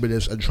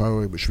Jimenez and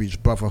Traore, which means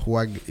brother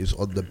Huang is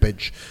on the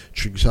bench,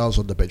 Trincão's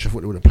on the bench. I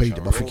thought they would have played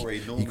him. I think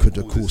he could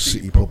have caused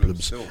City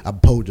problems.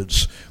 And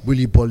Podence,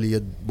 Willy Bolly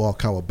and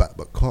Marcao are back,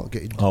 but can't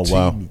get in the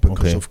team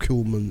because of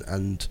Kilman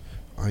and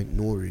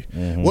Nori.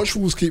 Watch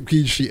Wolves keep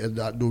clean sheet, and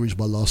Nori's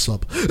my last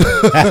sub.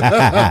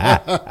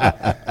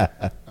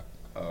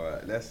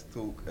 Alright,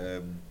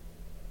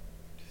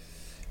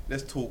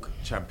 let's talk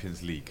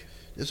Champions League.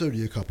 There's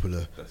only a couple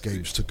of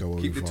games to go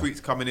over. Keep the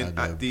tweets coming in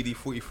at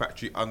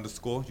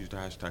DD40Factory_. Use the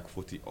hashtag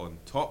footy on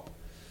top.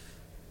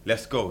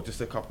 Let's go.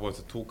 Just a couple ones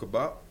to talk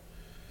about.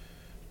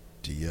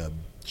 The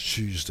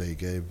Tuesday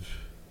game.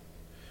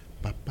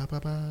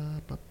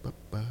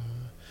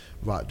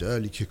 Right, the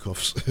early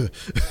kickoffs.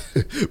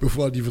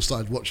 Before I even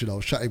started watching, I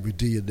was chatting with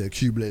D in the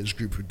accumulators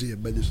group with D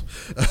and Menace.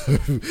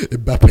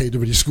 Mbappe had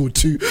already scored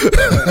 2.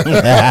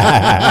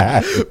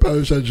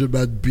 Paris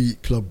Saint-Germain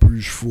beat Club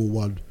Brugge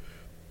 4-1.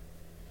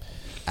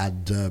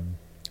 And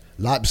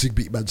Leipzig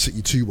beat Man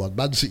City 2-1.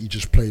 Man City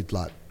just played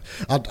like...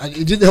 And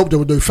it didn't help there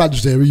were no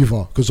fans there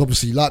either, because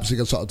obviously Leipzig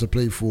had something to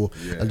play for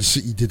and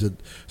City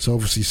didn't. So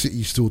obviously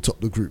City still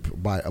topped the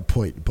group by a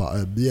point.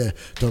 But the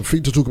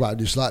thing to talk about in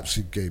this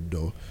Leipzig game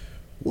though,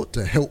 what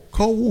the hell?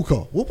 Carl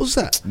Walker, what was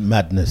that?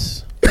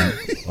 Madness.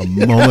 A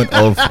moment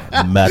of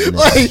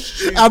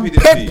madness. And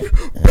Pep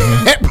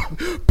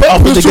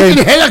was talking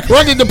the hell like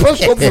running the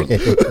press conference.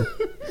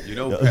 You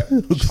know, Pep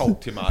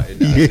choked him out in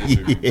that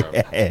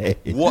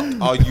room, bro. What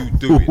are you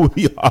doing?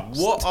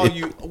 What are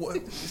you...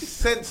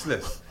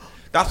 senseless.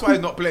 That's why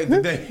he's not playing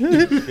today.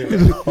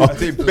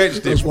 They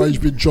benched him. That's why he's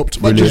been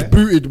dropped. Man, just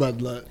booted, man.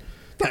 Like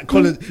that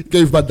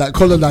gave man that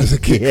colonizer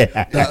kick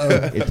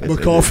that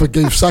MacArthur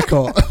gave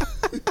Saka.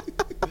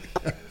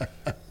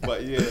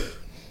 But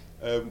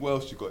what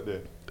else you got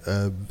there?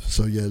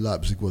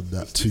 Leipzig won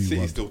that 2-1.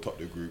 City still top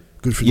the group.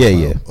 Good for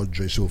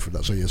Andre Silva for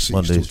that. So City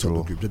still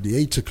top the group. Then the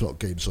 8 o'clock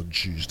games on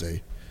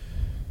Tuesday.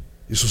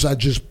 This was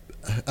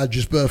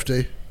Adji's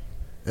birthday.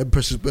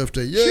 Empress's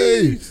birthday.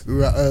 Yay! We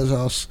were at her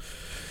house.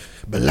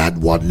 Milan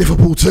won,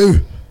 Liverpool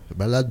 2.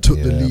 Milan took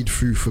the lead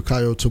through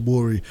Fikayo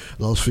Tomori.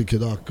 And I was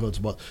thinking, oh God,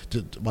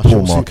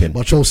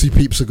 my Chelsea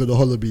peeps are going to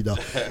holler me now.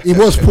 It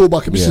was poor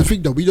marking. This is the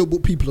thing though, we don't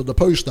put people on the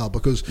post now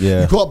because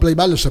you can't blame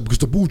Alisson because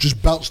the ball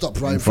just bounced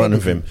up right in front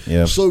of him.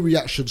 Yeah. So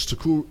reactions to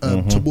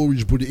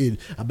Tomori's put it in,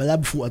 and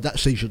Milan thought at that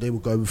stage that they were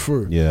going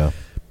through. Yeah.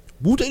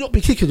 Will they not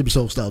be kicking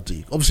themselves now,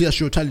 D? Obviously that's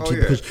your Italian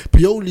team because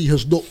Pioli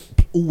has not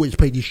always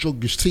played his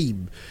strongest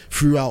team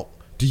throughout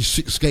these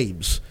 6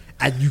 games.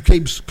 And you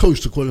came close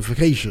to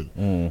qualification.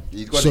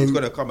 He's got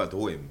to come back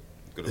to him.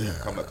 He's got to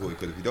come back to him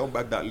because if you don't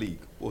bag that league,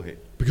 we'll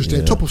hit. Because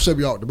they're top of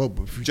Serie A at the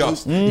moment. If you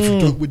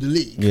don't win the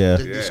league,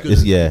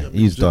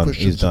 he's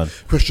done.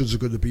 Questions are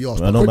going to be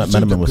asked.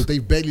 Because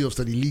they've barely lost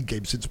any league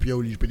games since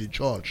Pioli's been in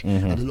charge,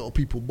 and a lot of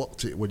people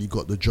mocked it when he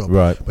got the job.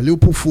 Right. But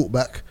Liverpool fought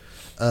back.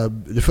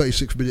 In the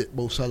 36th minute,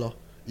 Mo Salah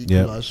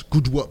equalised.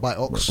 Good work by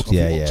Ox. Ox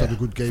had a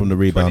good game from the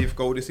rebound. 20th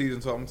goal this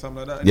season, something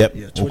like that.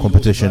 Yep. All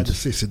competitions. 9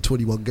 assists in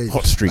 21 games.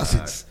 Hot streak.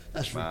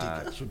 That's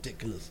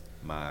ridiculous.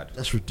 Mad.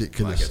 That's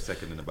ridiculous. Might get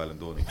second in the Ballon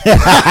d'Or.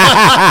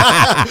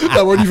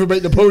 That won't even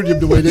make the podium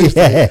the way they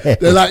say.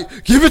 They're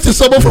like, give it to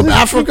someone from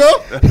Africa?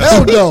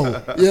 Hell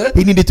no. Yeah,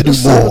 he needed to do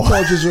more.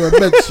 Charges are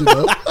immense, you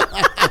know.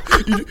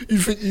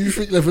 you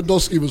think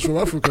Lewandowski was from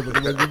Africa, but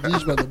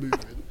these men are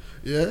moving.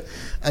 Yeah,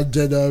 and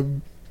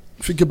then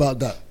think about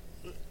that.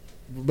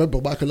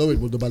 Remember, Michael Owen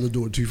won the Ballon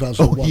d'Or in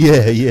 2001. Oh,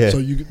 yeah. So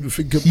you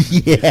think of these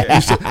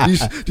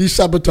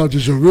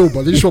sabotages are real,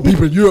 but they just want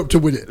people in Europe to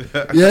win it.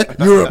 Yeah,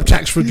 Europe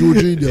tax for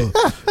Jorginho.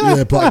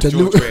 Yeah, but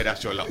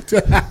that's your luck.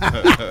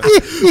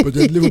 But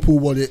then Liverpool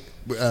won it.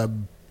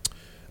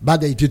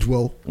 Mane did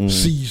well,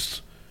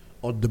 seized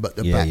on them at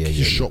the back.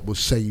 His shot was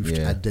saved,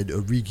 and then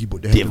Origi,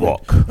 but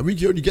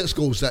Origi only gets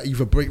goals that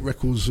either break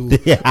records or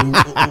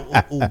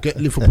get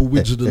Liverpool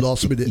wins in the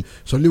last minute.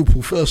 So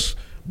Liverpool first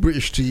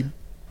British team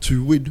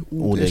to win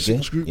all their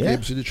 6 group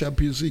games in the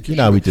Champions League. We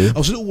do. I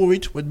was a little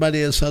worried when Mane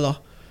and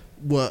Salah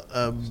were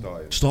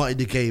starting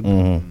the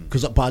game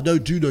because but I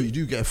do know you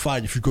do get a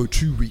fine if you go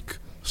too weak.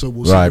 So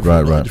we'll see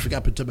if it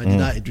happened to Man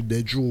United in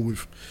their draw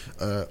with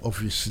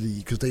obviously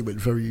because they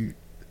went very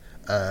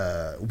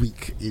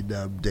weak in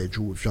their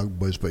draw with Young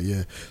Boys. But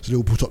so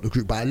they'll put up the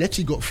group. But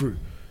Atleti got through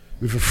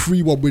with a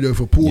 3-1 win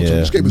over Porto.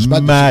 This game was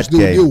madness.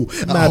 It was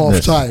 0-0 at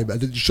half time,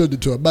 and then it showed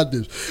into a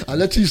madness.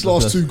 And Letty's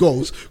last 2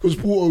 goals, because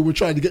Porto were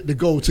trying to get the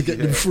goal to get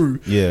them through.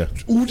 Yeah,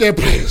 all their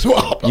players were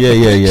up. And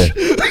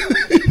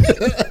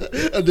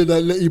then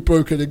Letty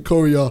broke, and then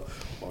Correa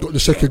got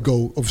the second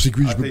goal. Obviously,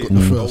 Griezmann got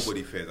the first.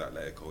 Nobody fears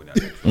Atletico they're going out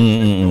there.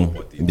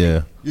 Nobody.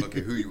 Yeah.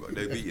 Okay,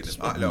 they're beating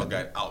them. They're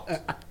going out.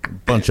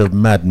 Bunch of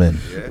madmen.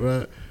 Yeah.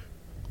 Right.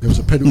 There was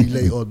a penalty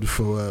late on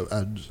for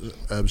and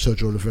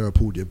Sergio Oliveira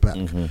pulled it back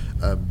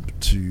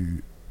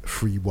to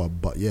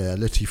 3-1. But yeah,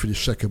 Atleti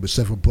finished second with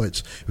 7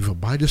 points with a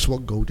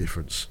 -1 goal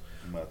difference.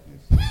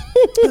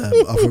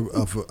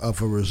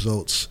 Other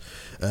results,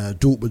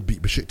 Dortmund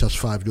beat Besiktas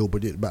 5-0, but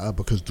it didn't matter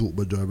because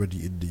Dortmund are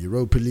already in the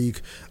Europa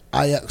League.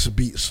 Ajax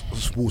beats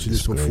Sporting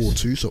Lisbon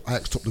 4-2, so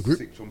Ajax topped the group.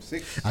 6 from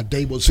 6. And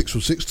they won 6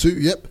 from 6 too.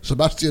 Yep,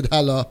 Sebastian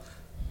Haller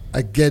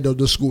again on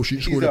the score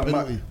sheet scored a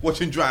penalty.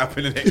 Watching dry up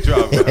in the next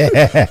drive.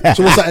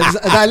 So what's that? Is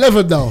that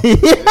 11 now?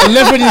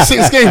 11 in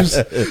 6 games.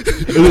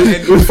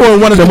 It was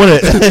 4-1 of them,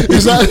 wasn't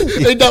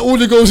it? Ain't that all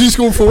the goals he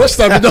scored for West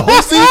Ham in the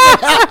whole season?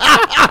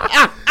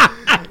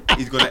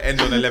 He's going to end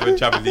on 11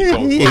 Champions League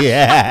goals.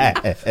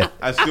 Yeah.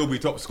 And still be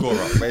top scorer.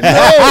 Man,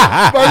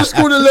 he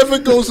scored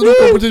 11 goals in the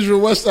competition for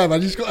West Ham,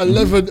 and he's got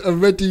 11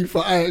 already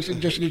for Ajax in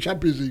just in the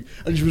Champions League,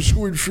 and he's been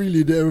scoring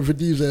freely there with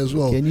Eredivisie as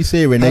well. Can you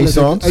say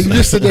Renaissance? Are you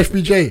listening,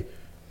 FBJ?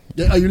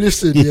 Yeah, are you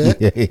listening? Yeah.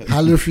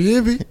 Hello, if you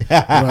hear me.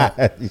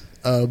 Right.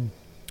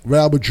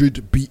 Real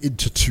Madrid beat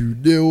Inter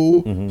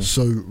 2-0,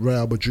 so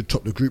Real Madrid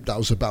topped the group. That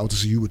was a battle to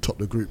see who would top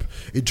the group.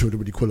 Inter had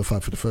already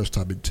qualified for the first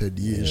time in 10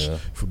 years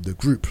from the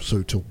group,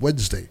 so till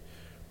Wednesday.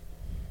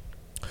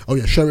 Oh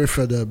yeah, Sheriff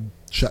and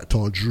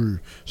Shakhtar drew.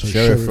 So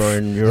Sheriff are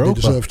in Europa.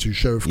 They deserve to.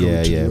 Sheriff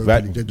going to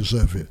Europa League, they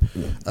deserve it.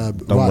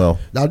 Done well.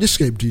 Now this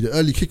game, the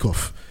early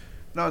kickoff.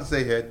 Now to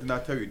say here, didn't I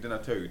tell you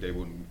they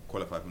wouldn't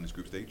qualify from this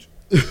group stage?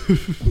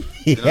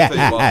 Yeah.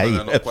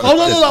 Oh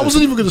no, I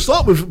wasn't even going to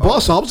start with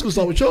Barca. I was going to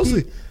start with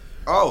Chelsea.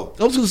 Oh,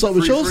 I was going to start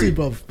with 3-3. Chelsea,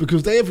 bruv,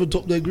 because they haven't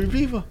topped their group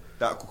either.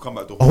 That could come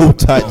back to Hold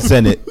tight,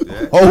 Zenit.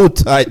 Hold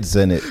tight,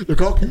 Zenit.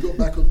 Lukaku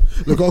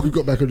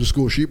got back on the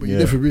score sheet, but you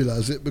never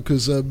realise it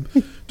because the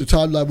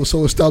timeline was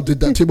so astounded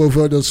that Timo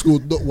Werner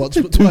scored not once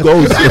but 2 twice.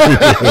 goals.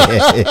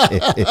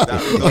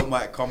 That result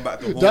might come back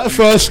to haunt That you.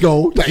 first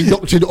goal that he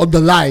knocked in on the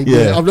line.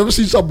 Yeah. I've never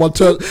seen someone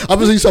turn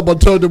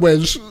away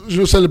and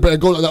celebrate a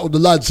goal like that on the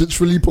line since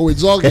Filippo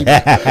Inzaghi.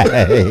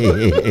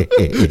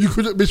 You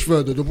couldn't miss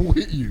Werner. The ball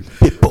hit you.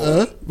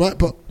 Right,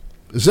 but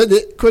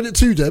Zenit, credit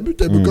to them.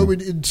 They were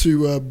going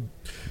into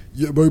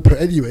Europa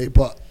anyway,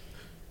 but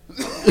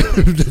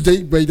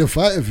they made a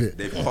fight of it.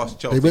 They passed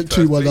Chelsea. They went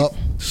first 2-1 place. up.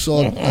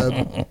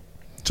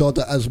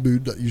 Sada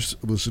Azmoun, that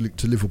was linked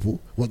to Liverpool,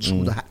 once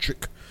scored a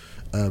hat-trick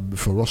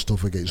for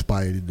Rostov against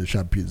Bayern in the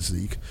Champions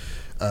League.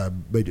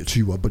 Made it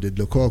 2-1, but then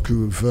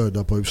Lukaku and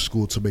Werner both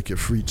scored to make it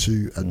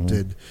 3-2, and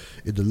then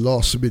in the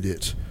last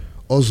minute,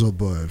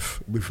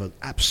 Ozerberg with an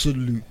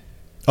absolute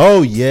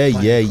Oh yeah.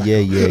 He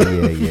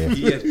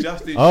has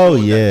just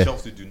ensured that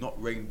Chelsea do not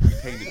retain the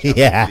Champions League.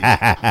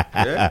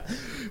 Yeah?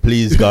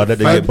 Please God, that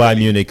they get Bayern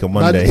Munich on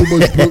Monday.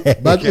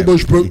 Man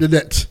almost broke the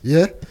net.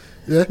 Yeah.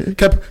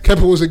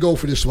 Kepa was in goal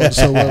for this one,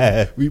 so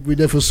we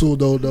never saw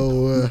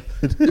no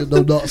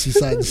Nazi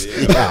signs.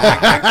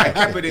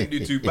 Kepa didn't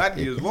do too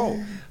badly as well.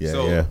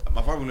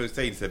 My father was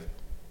saying, said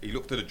he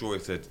looked at the draw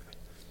and said,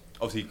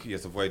 obviously he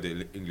has to avoid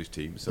the English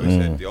team, so he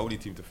said the only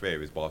team to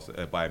fear is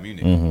Bayern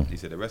Munich. He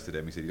said the rest of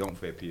them, he said you don't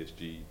fear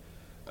PSG,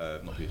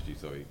 not PSG,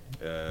 sorry.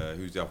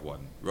 Who's the other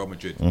one? Real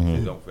Madrid. He said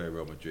you don't fear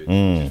Real Madrid,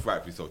 which is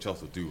rightfully so.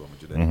 Chelsea will do Real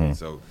Madrid anyway.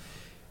 So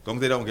as long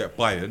as they don't get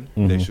Bayern,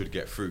 they should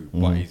get through.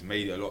 But he's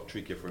made it a lot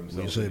trickier for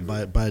himself. You say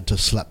Bayern to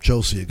slap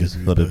Chelsea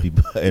against Got to be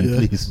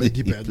Bayern, please. I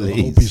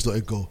hope he's not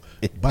a goal.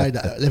 Bayern,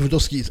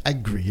 Lewandowski is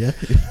angry, yeah?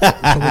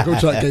 So we'll go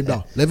to that game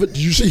now. Did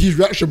you see his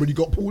reaction when he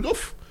got pulled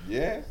off?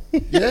 Yeah.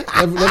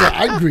 Never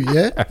angry,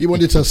 yeah? He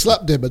wanted to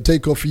slap them and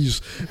take off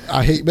his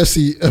I hate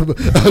Messi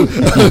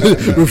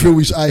reveal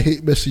his I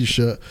hate Messi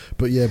shirt.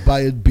 But yeah,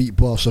 Bayern beat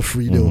Barca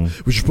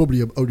 3-0, which is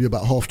probably only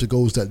about half the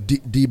goals that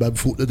D-Man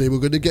thought that they were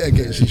going to get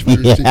against his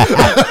Spurs team.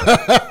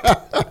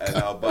 And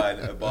now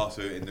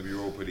Barca in the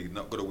Europa League,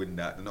 not going to win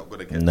that. They're not going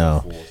to get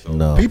no.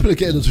 People are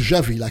getting into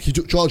Xavi like he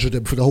took charge of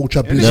them for the whole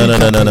Champions League. No.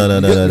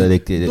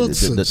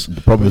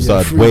 The problem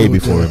started way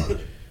before him.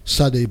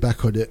 Sané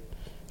back on it.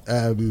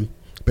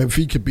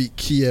 Benfica beat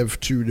Kiev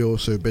 2-0,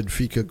 so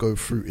Benfica go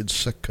through in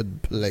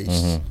second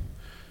place.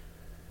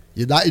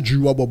 United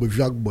drew 1-1 with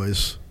Young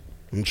Boys.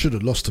 And should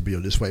have lost, to be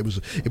honest, but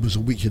it was a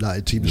weak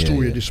United team. The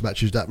story of this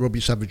match is that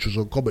Robbie Savage was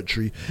on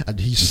commentary and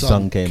his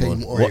son came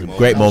on.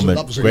 Great moment.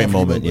 That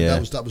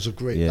was a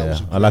great. Yeah,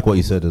 I like what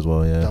you said as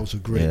well. Yeah, that was a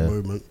great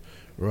moment,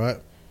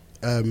 right?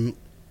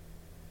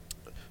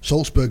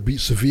 Salzburg beat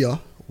Sevilla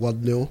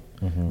 1-0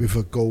 with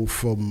a goal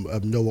from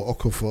Noah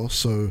Okafor.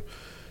 So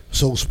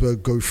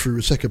Salzburg go through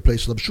in second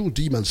place, and I'm sure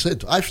D-Man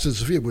said, I've said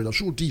Sevilla win, I'm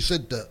sure D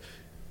said that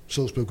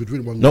Salzburg could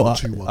win 1-0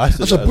 2-1.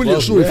 That's a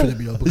brilliant story for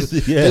them, because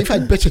they've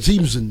had better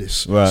teams than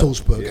this,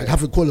 Salzburg, and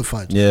haven't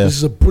qualified. This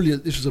is a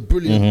brilliant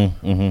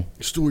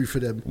story for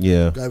them,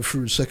 going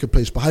through in second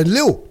place behind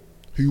Lille,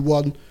 who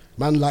won.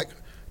 Man like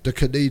the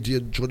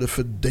Canadian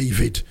Jonathan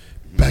David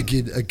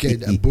bagging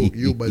again, and Brook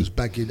Yilmaz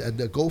bagging,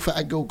 and a goal for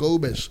Angel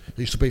Gomez,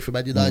 who used to play for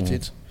Man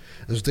United,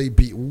 as they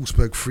beat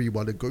Wolfsburg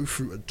 3-1 and go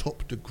through and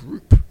top the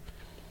group.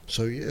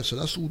 So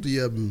that's all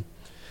the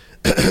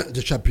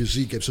the Champions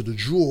League games. So the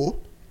draw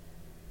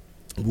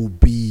will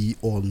be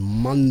on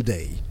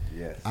Monday.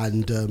 Yes.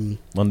 And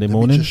Monday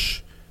morning?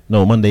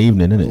 No, Monday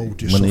evening, isn't roll it?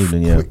 this Monday off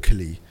evening, yeah.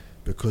 quickly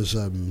because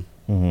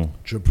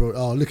Gibraltar.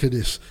 Oh, look at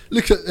this!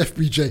 Look at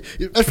FBJ.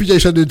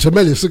 FBJ sent it to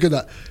Melis. Look at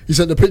that. He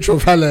sent a picture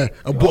of Haller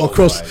and put a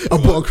cross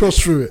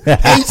through it.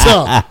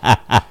 Hater.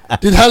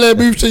 Did Haller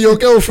move to your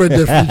girlfriend,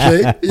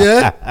 FBJ?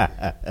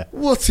 Yeah.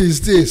 What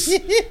is this?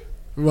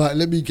 Right.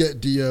 Let me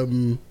get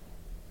the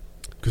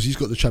because he's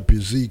got the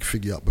Champions League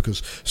figure up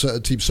because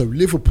certain teams. So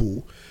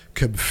Liverpool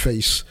can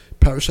face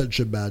Paris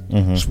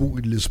Saint-Germain,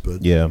 Sporting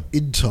Lisbon,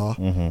 Inter,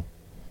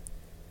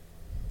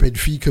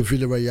 Benfica,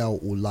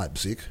 Villarreal or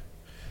Leipzig.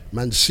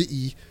 Man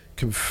City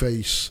can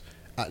face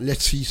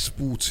Atleti,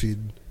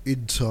 Sporting,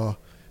 Inter,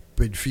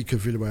 Benfica,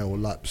 Villarreal or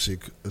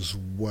Leipzig as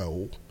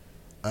well.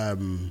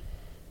 Well,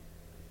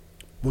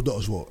 not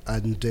as well.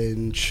 And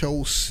then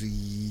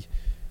Chelsea,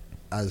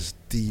 as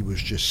Dee was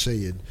just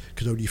saying,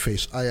 can only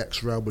face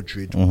Ajax, Real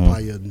Madrid,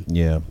 Bayern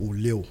or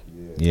Lille.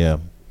 Yeah.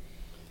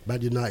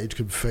 Man United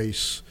can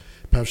face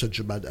Paris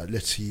Saint-Germain,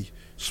 Atleti,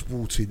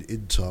 Sporting,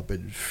 Inter,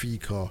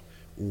 Benfica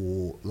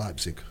or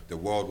Leipzig. The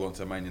world wants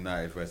a Man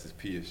United versus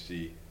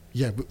PSG.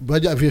 Yeah, but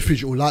Man United versus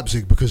PSG or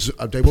Leipzig because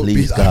they won't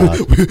beat.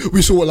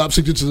 We saw what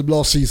Leipzig did to them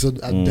last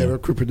season, and they're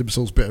equipping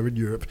themselves better in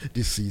Europe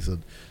this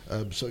season.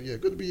 So yeah,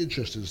 going to be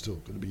interesting still.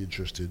 Going to be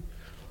interesting.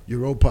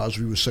 Europa, as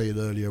we were saying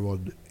earlier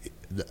on,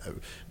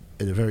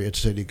 in a very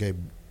entertaining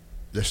game,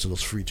 Leicester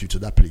lost 3-2 to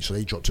Napoli, so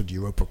they dropped to the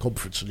Europa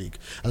Conference League.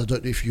 And I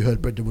don't know if you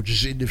heard Brendan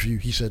Rodgers' interview.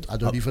 He said, "I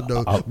don't even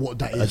know what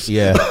that is."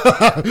 Yeah,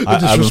 I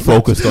haven't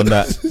focused on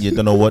that. You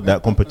don't know what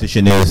that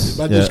competition is.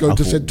 Man is going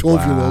to send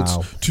 12-year-olds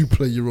to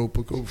play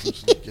Europa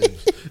Conference League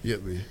games. You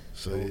get me?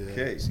 So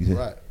okay,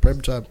 right, Prem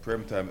time.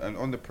 And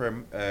on the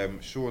Prem,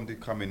 Sean did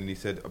come in and he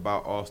said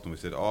about Arsenal. He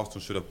said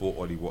Arsenal should have bought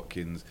Ollie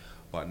Watkins,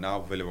 but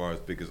now Villarreal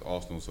is as big as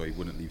Arsenal, so he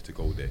wouldn't leave to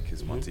go there.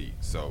 Kiss my teeth.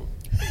 So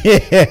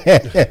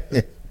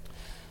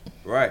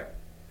right.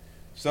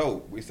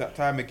 So it's that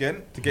time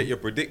again to get your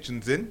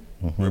predictions in.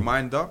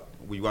 Reminder,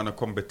 we run a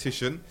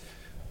competition.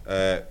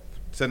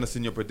 Send us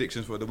in your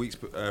predictions for the week's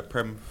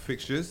Prem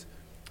fixtures.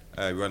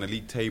 We run a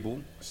league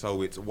table,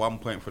 so it's 1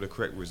 point for the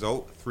correct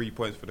result, 3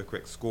 points for the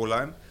correct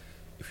scoreline.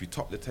 If you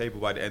top the table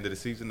by the end of the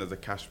season, there's a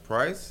cash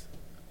prize.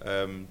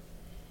 And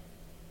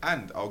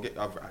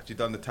I've actually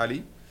done the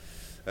tally.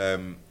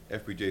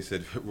 FBJ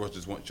said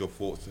Rogers wants to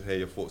hear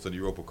your thoughts on the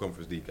Europa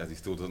Conference League, as he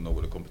still doesn't know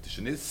what the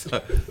competition is.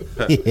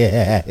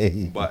 Yeah.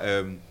 But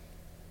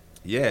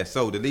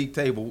so the league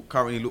table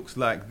currently looks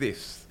like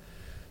this.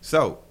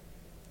 So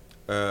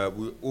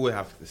we all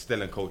have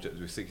Stella and Coach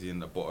with 60 in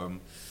the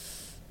bottom.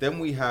 Then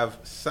we have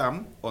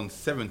Sam on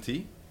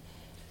 70.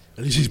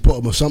 At least he's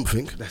bottom of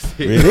something. That's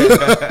it. Really?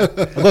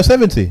 I got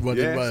 70. Right.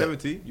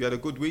 70. You had a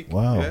good week.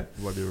 Wow. Yeah?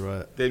 Running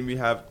right. Then we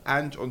have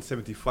Ange on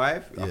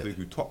 75. I think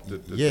who topped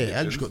the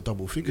Ange got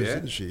double figures,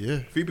 didn't she? Yeah.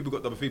 3 people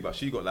got double figures, but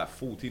she got like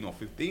 14 or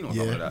 15 or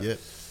something like that. Yeah.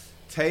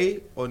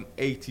 Tay on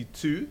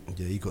 82.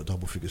 Yeah, he got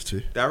double figures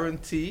too. Darren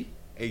T,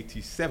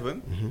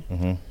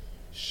 87.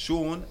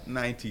 Sean,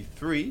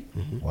 93.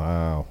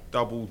 Wow.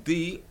 Double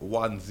D,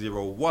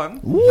 101.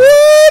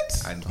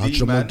 What? And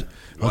D-Man,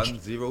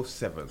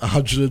 107.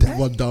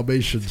 101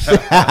 Dalmatians.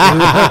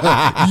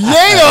 Yeah!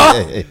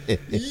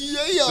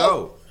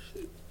 So,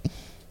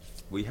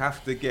 we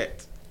have to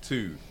get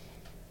to...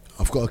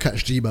 I've got to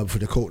catch D-Man for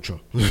the culture.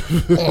 And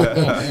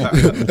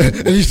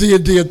he's the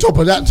D on top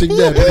of that thing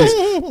there because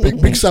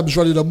Big Sam's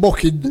running a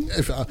mocking.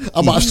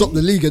 I might stop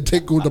the league and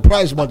take all the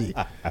prize money.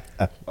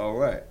 All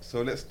right,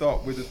 so let's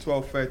start with the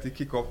 12:30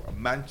 kickoff.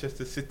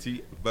 Manchester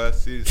City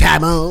versus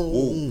Come on.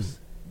 Wolves.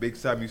 Big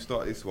Sam, you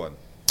start this one.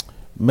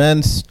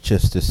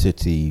 Manchester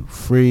City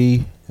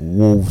 3,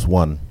 Wolves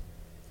 1.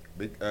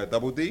 Big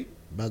Double D.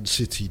 Man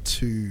City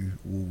 2,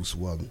 Wolves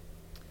 1.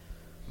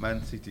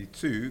 Man City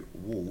 2,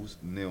 Wolves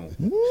 0.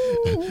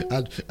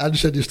 And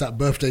said it's that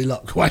birthday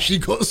luck. Why she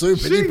got so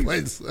many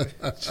points?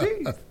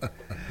 Jeez.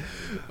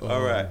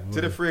 All right,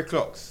 to the 3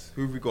 o'clocks.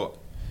 Who have we got?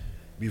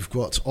 We've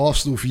got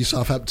Arsenal v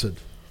Southampton.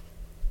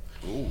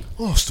 Ooh.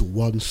 Arsenal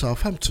 1,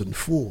 Southampton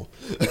 4.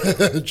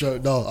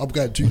 No, I'm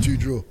going 2-2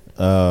 draw.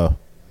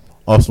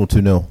 Arsenal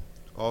 2-0.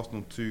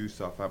 Arsenal 2,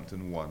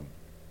 Southampton 1.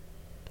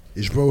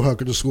 Is Roja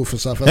going to score for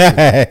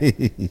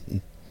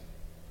Southampton?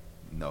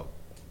 No.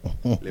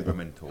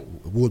 Livermental.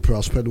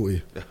 Ward-Prowse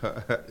penalty.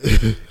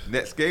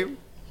 Next game.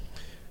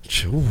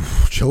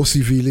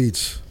 Chelsea v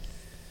Leeds.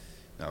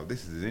 Now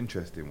this is an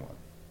interesting one.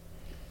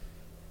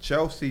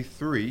 Chelsea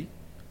 3,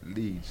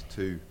 Leeds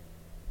 2.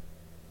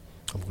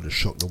 I'm going to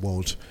shock the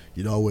world.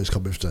 You know I always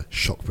come with the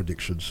shock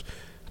predictions.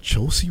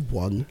 Chelsea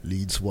 1,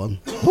 Leeds 1.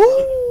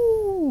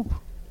 Woo!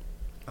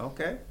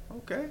 Okay.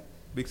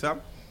 Big Sam.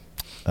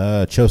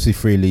 Chelsea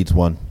 3, Leeds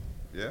 1.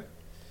 Yeah.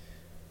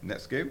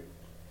 Next game.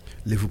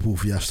 Liverpool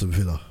v Aston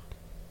Villa.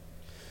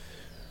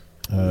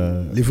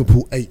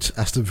 Liverpool 8,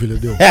 Aston Villa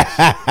 0.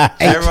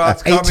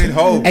 Gerrard's coming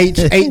home.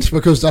 8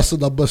 because that's the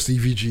number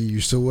Stevie G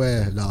used to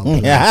wear.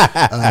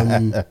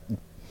 Liverpool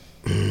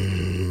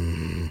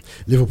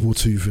Liverpool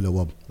 2, Villa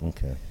 1.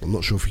 Okay. I'm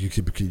not sure if you can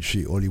keep a clean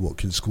sheet. Ollie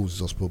Watkins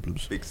causes us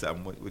problems. Big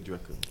Sam, what do you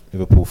reckon?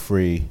 Liverpool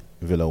 3,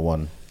 Villa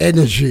 1.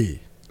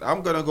 Energy.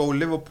 I'm gonna go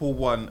Liverpool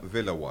 1,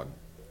 Villa 1.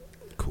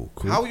 Cool.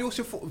 How you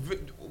also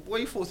what are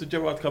your thoughts of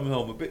Gerrard coming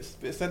home? A bit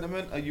of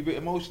sentiment? Are you a bit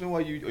emotional?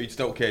 Or you just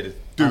don't care?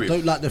 I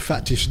don't like the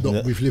fact it's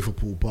not with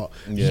Liverpool, but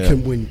he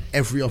can win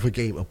every other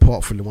game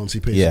apart from the ones he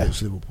plays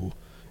against Liverpool.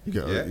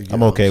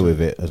 I'm okay with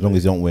it as long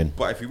as he don't win.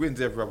 But if he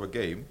wins every other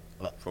game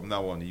from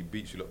now on, he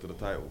beats you lot to the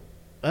title.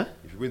 Huh?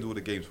 If he wins all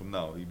the games from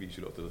now, he beats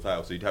you lot to the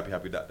title. So you'd happy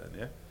with that then,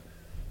 yeah?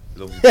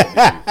 As long as he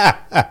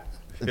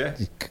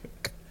beats you.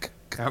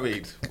 Yeah. I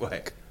mean,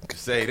 what?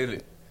 Just say it,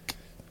 innit?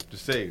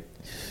 Just say it.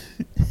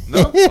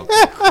 No?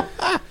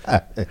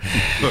 Okay,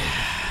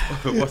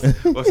 cool. What's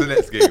the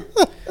next game?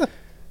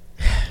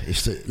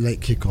 It's the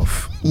late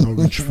kickoff.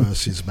 Norwich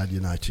versus Man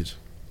United.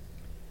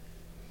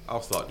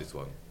 I'll start this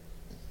one.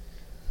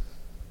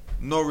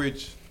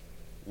 Norwich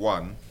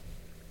 1,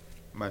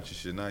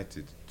 Manchester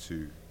United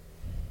 2.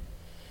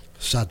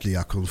 Sadly,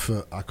 I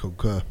concur.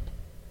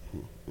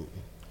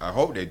 I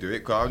hope they do it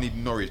because I need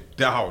Norwich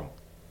down.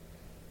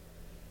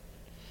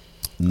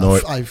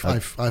 I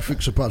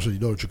think surprisingly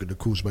Norwich are going to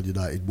cause Man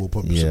United more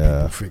problems than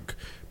people think.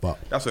 But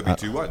that's what it'd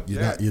be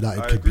 2-1.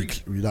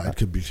 United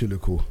could be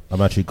clinical.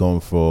 I'm actually going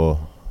for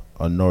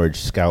a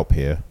Norwich scalp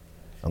here.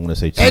 I'm going to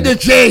say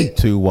energy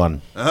 2-1.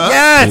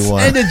 Yes,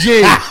 2-1.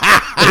 Energy.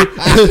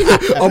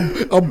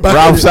 I'm back.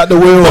 Ralph's at the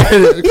wheel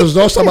because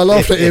last time I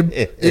laughed at him,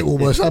 it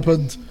almost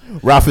happened.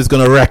 Ralph is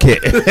going to wreck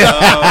it.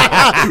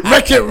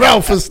 Wreck it,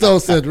 Ralph, as Stel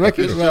said. Wreck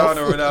it, Ralph.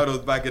 Cristiano Ronaldo's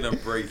back in a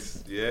brace.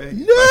 Yeah.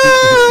 And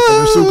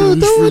we're still going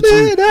to lose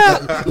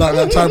 3-2. Like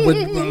that time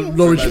when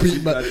Norwich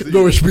beat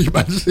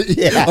Man City.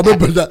 Yeah. I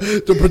remember that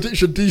the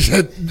prediction D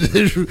said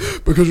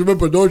because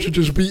remember Norwich had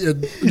just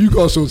beaten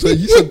Newcastle, so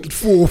he said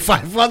 4 or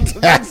 5 runs.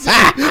 I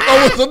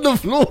was on the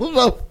floor,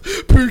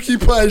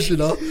 Pookie Pies, you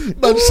know.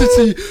 Man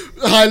City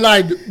high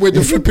line with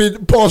the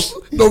flipping past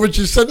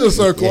Norwich's centre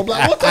circle. I'm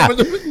like, what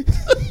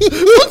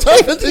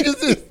type of thing is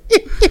this?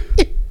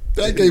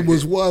 That game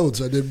was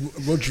wild, and then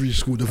Rodri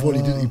scored the volley,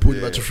 didn't he? Put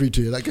it back to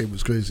 3-2. That game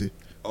was crazy.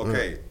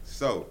 Okay,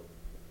 so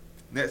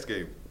next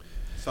game,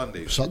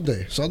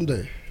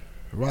 Sunday.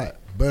 Right,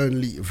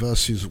 Burnley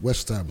versus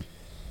West Ham.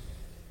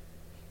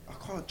 I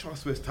can't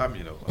trust West Ham,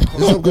 you know. That's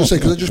what I'm going to say,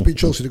 because they just beat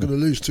Chelsea. They're going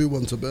to lose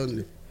 2-1 to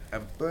Burnley.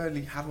 And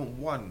Burnley haven't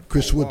won.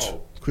 Chris Wood.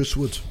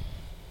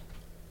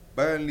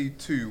 Burnley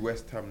 2,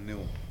 West Ham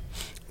 0.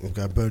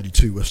 Okay, Burnley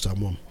 2, West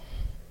Ham 1.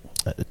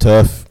 At the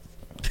turf.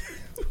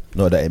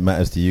 Not that it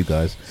matters to you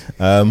guys.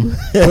 Burnley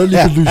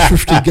can lose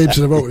 15 games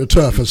in a row at the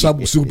turf, and Sam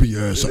will still be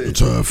at the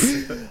turf.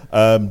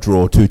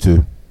 Draw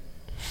 2-2.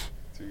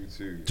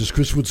 2-2. Does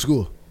Chris Wood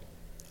score?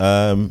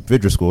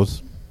 Vidra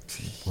scores.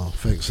 Oh,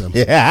 thanks, Sam.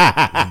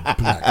 Yeah.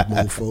 Black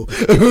mofo.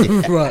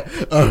 Right.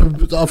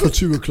 The other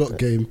 2:00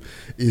 game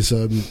is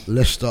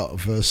Leicester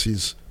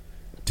versus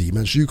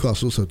D-Man's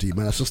Newcastle. So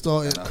D-Man has to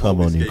start it.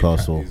 Come on,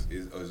 Newcastle.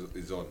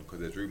 Is on because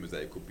there's rumours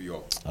that it could be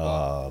off.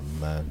 Oh,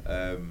 man.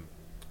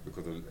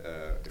 Because of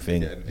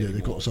they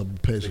got some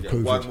players with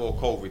COVID. One more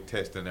COVID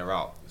test and they're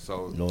out.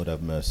 So Lord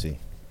have mercy.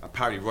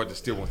 Apparently Roger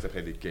still wants to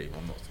play the game.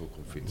 I'm not so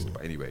convinced,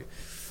 but anyway,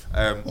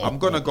 I'm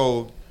gonna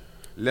go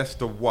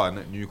Leicester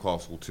 1,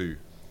 Newcastle 2.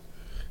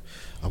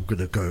 I'm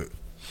gonna go.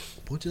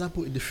 What did I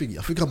put in the thingy?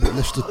 I think I put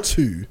Leicester 2. 2-2, I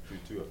think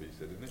you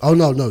said, isn't it? Oh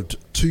no,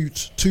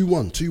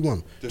 2-1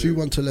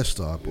 to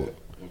Leicester. I bought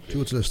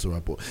 2-1 to Leicester. I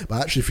bought, but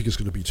I actually think it's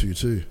gonna be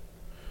 2-2.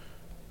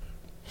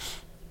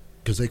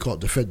 Because they can't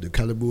defend it.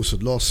 Callum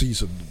Wilson last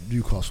season,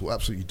 Newcastle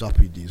absolutely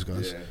dumping these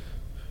guys. Yeah.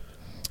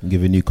 I'm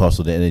giving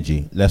Newcastle the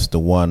energy. Leicester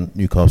 1,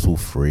 Newcastle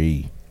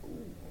 3.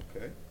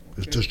 Okay.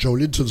 Does Joe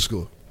Linton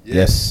score?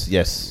 Yeah.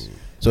 Yes.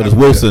 So does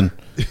Wilson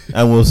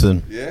and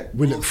Wilson. Yeah.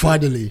 Willock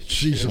finally.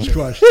 Jesus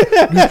Christ.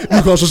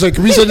 Newcastle say,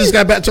 can we send this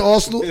guy back to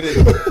Arsenal?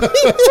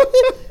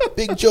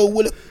 Big Joe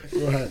Willock.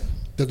 Right.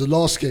 Then the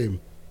last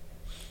game.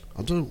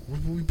 I don't know.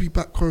 Will we be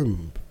back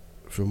home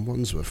from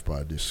Wandsworth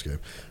by this game?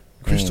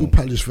 Crystal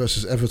Palace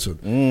versus Everton.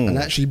 And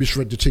I actually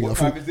misread the thing. What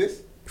time is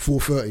this?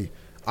 4:30.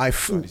 I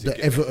thought that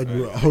Everton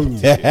were at home.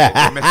 They're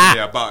messing me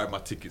about my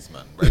tickets,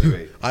 man. But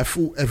anyway. I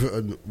thought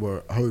Everton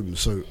were at home,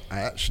 so I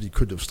actually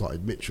could have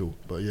started Mitchell.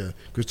 But yeah,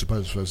 Crystal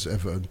Palace versus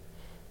Everton.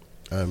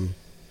 So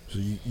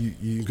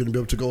you going to be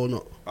able to go or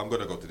not? I'm going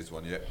to go to this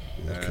one, yeah.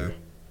 Okay.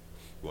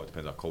 Well, it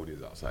depends how cold it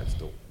is outside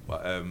still.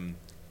 But I'm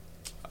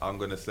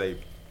going to say...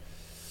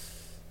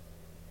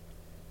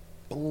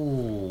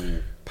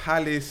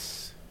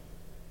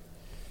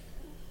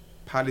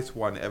 Palace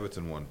 1,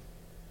 Everton 1.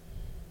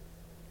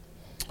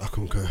 I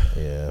concur.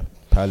 Yeah.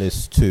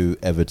 Palace 2,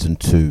 Everton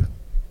 2.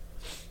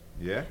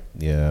 Yeah?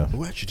 Yeah.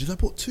 Oh, actually, did I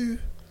put 2?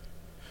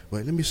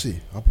 Wait, let me see.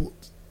 I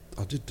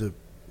did the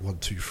 1,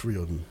 2, 3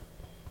 on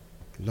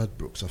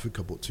Ladbrokes. I think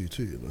I bought 2-2,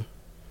 you know.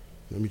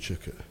 Let me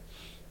check it.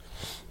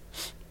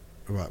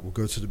 Alright, we'll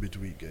go to the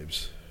midweek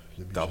games.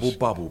 Double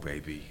bubble,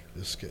 baby.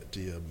 Let's get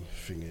the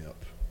thingy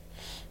up.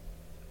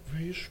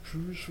 Race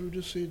cruise through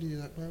the city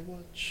like my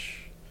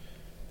watch.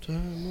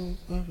 Time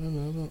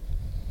on.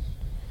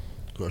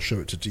 got to show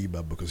it to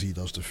D-Man because he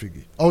does the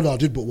thingy. Oh no, I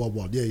did put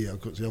 1-1. Yeah.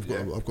 I've got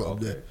them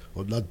there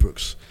on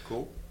Ladbrokes.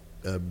 Cool.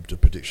 The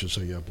prediction.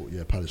 So I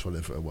bought Palace 1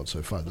 Everton 1.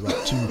 So fine.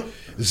 Right to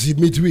the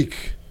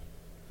midweek.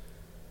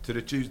 To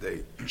the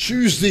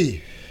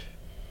Tuesday.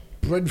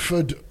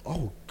 Brentford.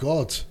 Oh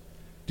God.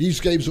 These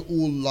games are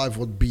all live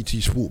on BT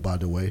Sport, by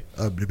the way.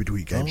 The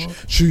midweek games.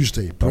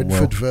 Tuesday,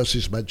 Brentford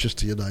versus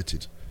Manchester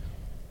United.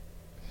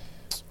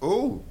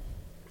 Oh.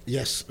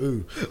 Yes.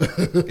 Ooh.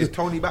 Is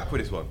Tony back for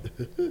this one?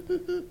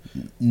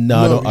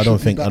 No, I don't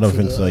think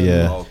so.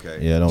 Yeah. Okay.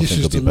 Yeah, I don't this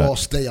think is the he'll be back.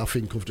 last day, I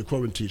think, of the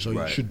quarantine, so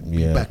Right. he shouldn't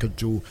be back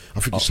until I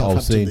think it's I'll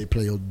Southampton. see. They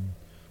play on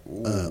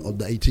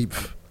the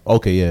 18th.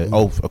 Okay, yeah.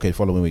 Oh, okay.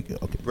 Following week.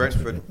 Okay.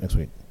 Brentford. Next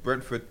week.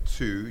 Brentford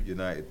 2,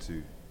 United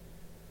 2.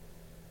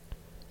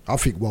 I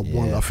think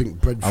 1-1. Yeah. I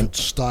think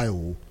Brentford's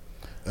style,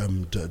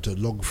 the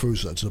long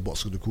throws to the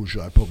box are going to cause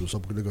you problems. So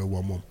I'm going to go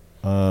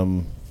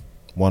 1-1.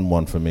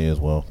 1-1 for me as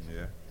well.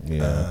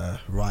 Yeah.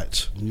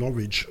 Right,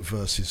 Norwich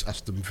versus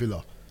Aston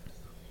Villa.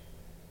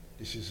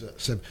 This is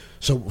at 7.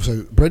 So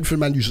Brentford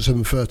Man U's at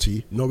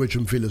 7:30. Norwich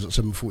and Villa's at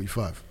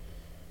 7:45.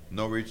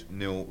 Norwich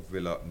 0,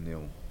 Villa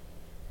 0.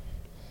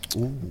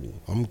 Ooh,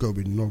 I'm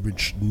going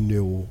Norwich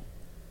 0,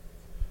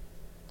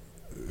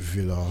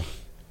 Villa.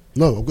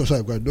 No, I'm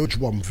going Norwich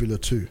 1, Villa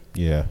 2.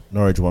 Yeah.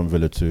 Norwich 1,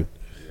 Villa 2.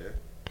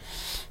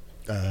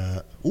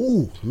 Yeah.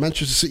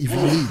 Manchester City v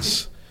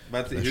Leeds.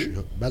 Man City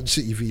who? Man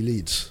City v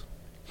Leeds.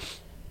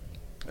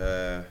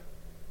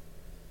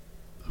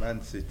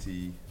 Man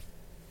City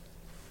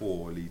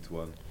 4, Leeds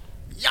 1.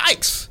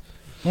 Yikes!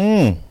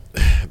 Man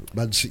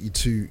City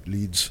 2,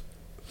 Leeds.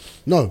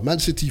 No, Man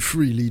City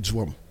 3, Leeds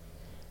 1.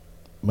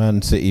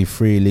 Man City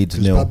 3, Leeds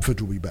 0.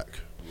 Bamford will be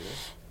back.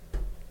 Yeah.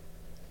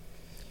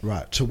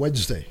 Right, to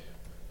Wednesday.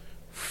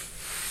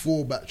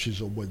 4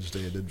 matches on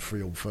Wednesday and then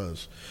 3 on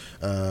Thursday.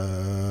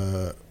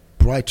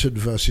 Brighton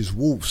versus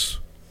Wolves.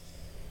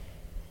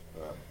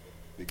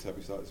 Big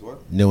happy start this one.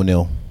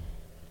 0-0.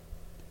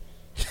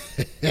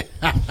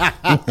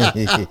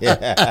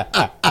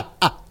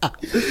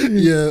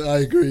 Yeah, I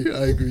agree,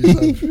 Sam.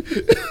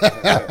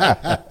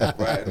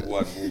 Brighton 1,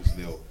 Wolves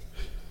 0.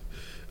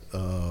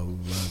 Oh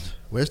man,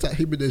 where's that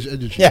Jimenez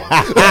energy?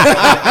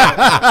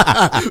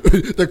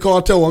 The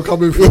cartel are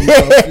coming from.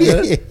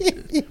 Yeah.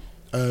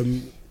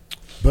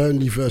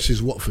 Burnley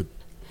versus Watford.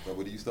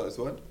 Where do you start this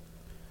one?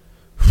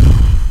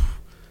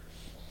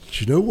 Do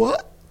you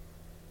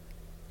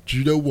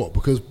know what?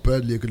 Because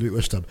Burnley are going to do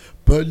West Ham.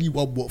 Burnley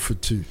 1,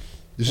 Watford 2.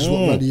 This is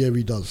what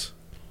Ranieri does.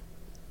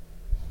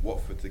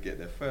 Watford to get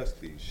their first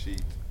clean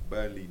sheet.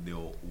 Burnley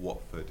 0,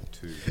 Watford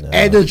 2. No.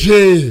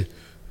 Energy.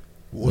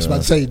 What's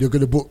man saying? You're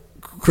going to book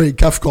Craig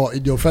Cathcart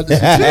in your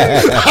fantasy team?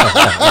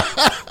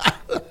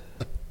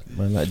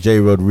 Man like Jay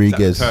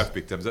Rodriguez. Is that the turf,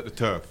 big time? Is that the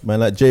turf? Man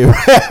like Jay.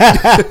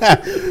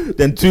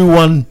 Then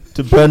 2-1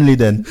 to Burnley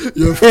then.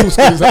 You're a fool, is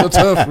at the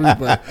turf room,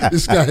 man.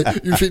 This guy,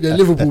 you think they're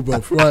Liverpool,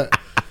 bro, right?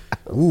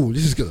 Ooh,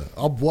 this is good.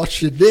 I'm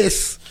watching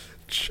this.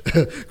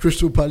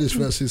 Crystal Palace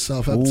versus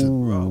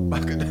Southampton. Bro,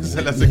 back at the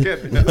sellers again.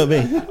 You know what I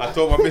mean? I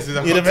told my missus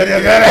I'm not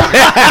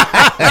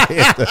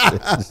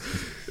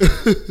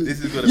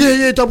This is gonna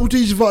be Double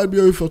D's invited me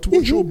over to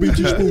watch your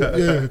BT Sport.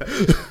 Yeah.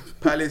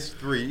 Palace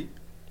 3,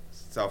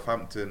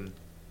 Southampton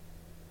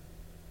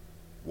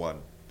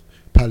 1.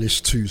 Palace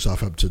 2,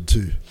 Southampton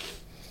 2.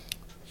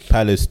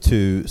 Palace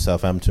 2,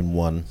 Southampton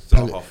 1.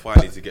 Zaha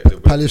finally to get the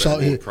win. Palace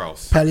out here.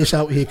 Palace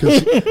out here.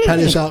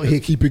 Palace out here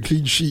keeping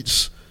clean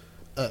sheets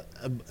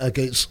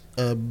against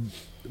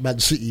Man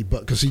City,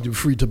 but conceding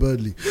 3 to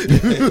Burnley.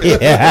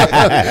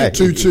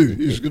 2-2.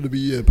 It's going to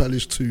be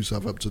Palace 2,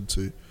 Southampton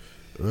 2.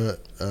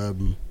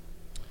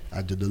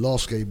 And then the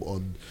last game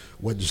on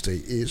Wednesday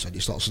is, and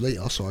it starts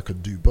later, so I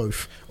can do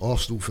both,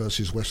 Arsenal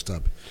versus West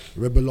Ham.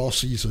 Remember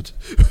last season,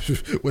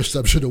 West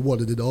Ham should have won,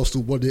 and then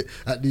Arsenal won it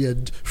at the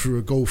end through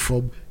a goal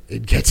from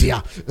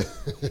Nketiah.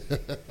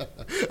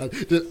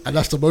 and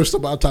that's the most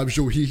amount of times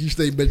you'll hear his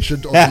name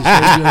mentioned on this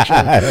radio show.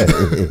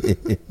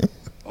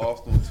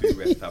 Arsenal 2,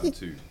 West Ham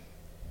 2.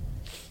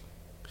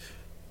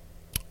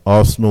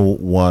 Arsenal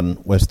 1,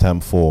 West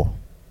Ham 4.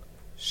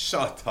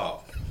 Shut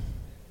up.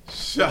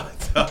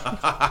 Shut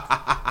up.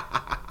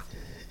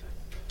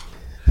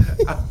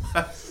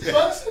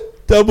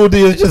 Double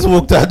D has just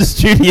walked out the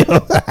studio.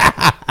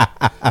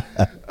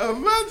 A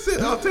man said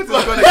Arteta's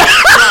gonna get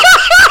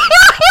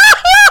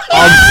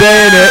I'm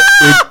saying it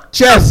with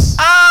chess.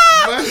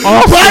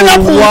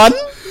 Arsenal 1.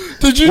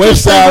 Did you West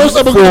just say Ham West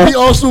Ham are going to beat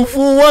Arsenal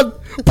 4-1?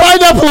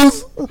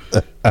 Pineapples!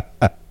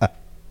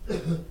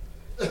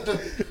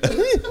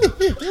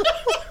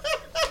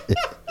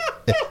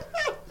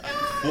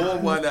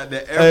 4-1 at the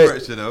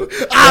Emirates, you know.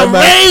 I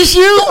raise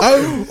you!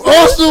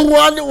 Arsenal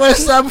 1,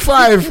 West Ham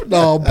 5.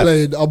 No, I'm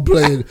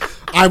playing.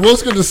 I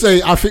was going to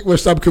say, I think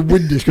West Ham can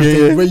win this because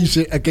they raise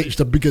it against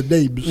the bigger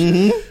names.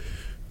 Mm-hmm.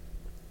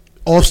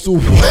 Arsenal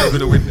 1. Going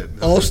to win then.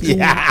 Arsenal.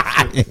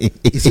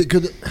 Is it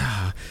going to...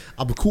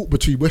 I'm caught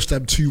between West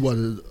Ham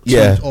 2-1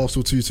 and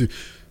Arsenal 2-2.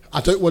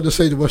 I don't want to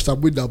say the West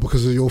Ham win now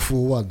because of your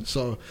 4-1.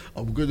 So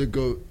I'm going to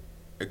go...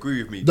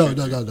 Agree with me. No.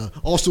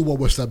 Arsenal 1,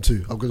 West Ham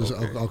 2. I'm gonna.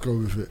 Okay. I'll go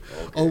with it.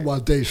 Okay. Oh my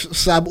days!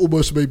 Sam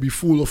almost made me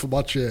fall off of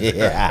my chair.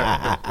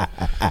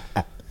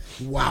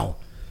 Wow.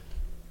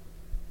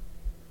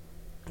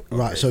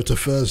 Right, so to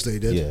Thursday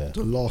then. Yeah.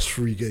 The last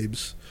 3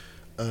 games.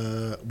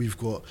 We've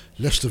got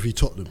Leicester v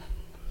Tottenham.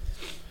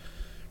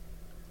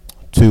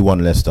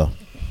 2-1 Leicester.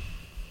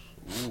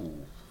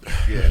 Ooh.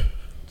 Yeah.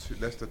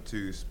 Leicester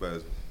 2,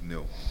 Spurs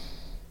 0.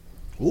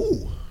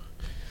 Ooh.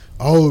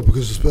 Oh,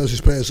 because the Spurs'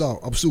 players out.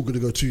 I'm still going to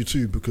go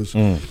 2-2 because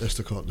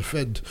Leicester can't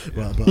defend.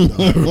 Right about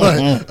now.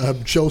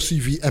 Right. Chelsea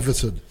v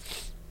Everton.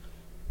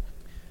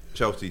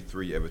 Chelsea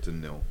 3,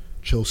 Everton 0.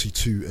 Chelsea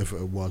 2,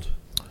 Everton 1.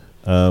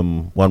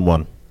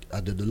 1-1.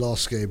 And then the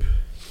last game,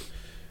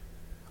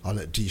 I'll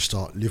let D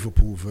start.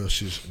 Liverpool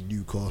versus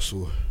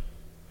Newcastle.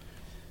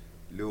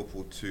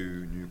 Liverpool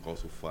 2,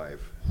 Newcastle 5.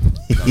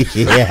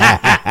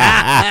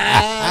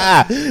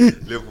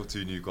 Liverpool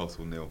 2,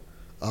 Newcastle 0.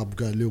 I'm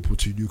going Liverpool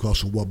 2,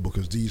 Newcastle 1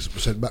 because these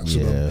sent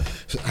Maximum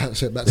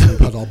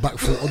had our back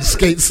foot on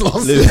skates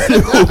last year.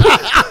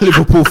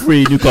 Liverpool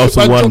 3,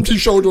 Newcastle 1. Man jumped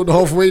his shoulder on the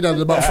halfway down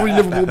and about 3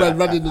 Liverpool men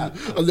ran in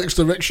the next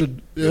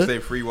direction. Yeah? You're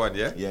saying 3-1,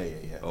 yeah? Yeah.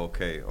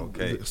 Okay.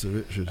 Next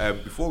direction.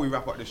 Before we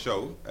wrap up the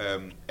show,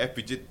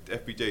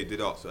 FPJ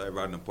did ask a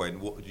random point.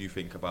 What do you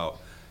think about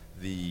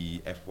the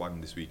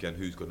F1 this weekend?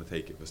 Who's going to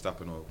take it,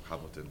 Verstappen or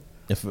Hamilton?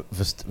 If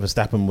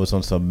Verstappen was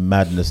on some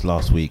madness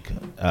last week,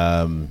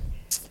 and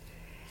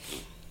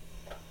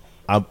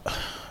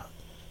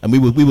we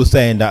were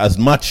saying that as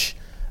much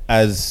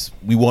as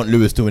we want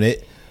Lewis doing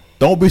it,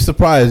 don't be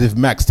surprised if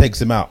Max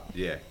takes him out.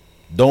 Yeah.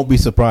 Don't be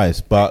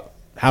surprised. But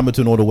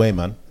Hamilton all the way,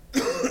 man.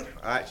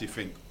 I actually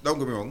think, don't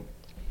get me wrong,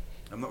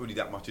 I'm not really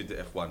that much into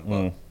F1,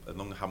 but as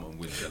long as Hamilton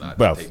wins, then I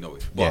take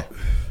notice. But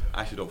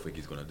I actually don't think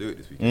he's going to do it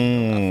this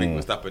weekend. I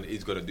think Verstappen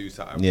is going to do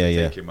something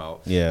to take him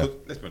out. Yeah.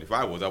 Let's be honest, if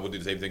I would do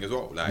the same thing as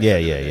well. Like,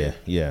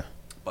 Yeah.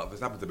 But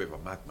Verstappen's a bit of a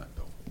madman,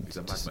 though. He's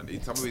a madman.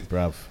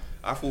 Bruv.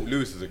 I thought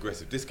Lewis was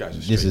aggressive. This guy's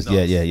just This straight is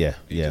nuts.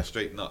 He's just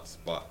straight nuts.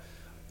 But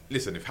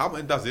listen, if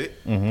Hamilton does it,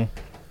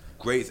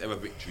 greatest ever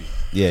victory.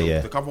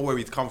 To come from where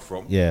he's come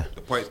from, the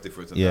points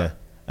difference. And that.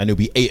 And it'll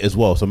be 8 as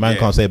well. So man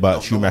can't say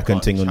about Schumacher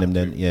and Ting on them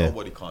then. Yeah.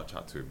 Nobody can't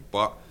chat to him.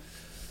 But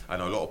I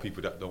know a lot of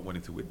people that don't want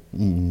him to win.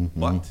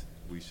 But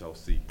we shall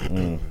see.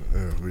 We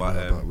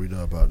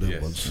know about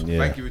them ones. Yeah.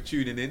 Thank you for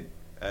tuning in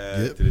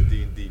to the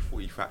D&D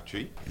Footy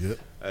Factory.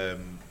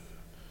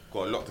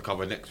 Got a lot to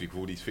cover next week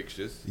with all these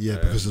fixtures. Yeah,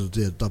 because of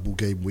the double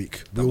game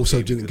week. We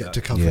also didn't get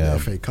to cover the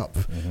FA Cup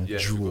draw. We got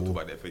to talk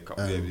about the FA Cup.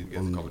 We didn't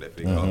get to cover the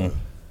FA Cup.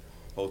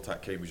 Hold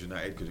tight, Cambridge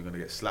United, because you're going to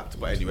get slapped.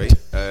 But anyway,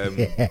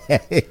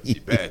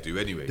 you better do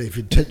anyway. They've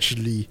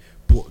intentionally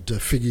brought the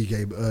thingy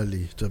game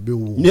early. The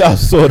Millwall. Yeah, I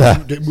saw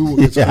that. The Millwall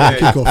gets a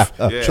kick-off.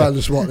 Trying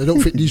to smart. They don't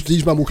think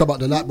these men will come out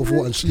the night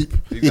before and sleep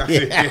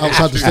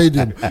outside the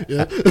stadium.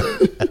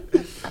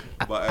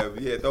 But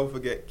don't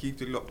forget,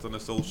 keep it locked on the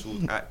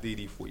socials at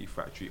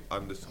DD40Factory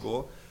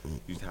 _.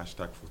 Use the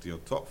hashtag Footy on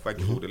top. Thank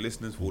you for all the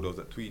listeners, for all those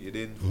that tweeted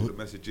in, for all the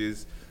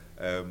messages.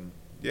 I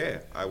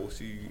will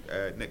see you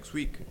next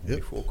week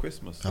before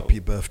Christmas. So. Happy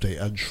birthday,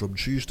 Ange from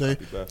Tuesday.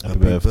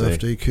 Happy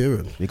birthday,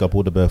 Kieran. Big up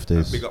all the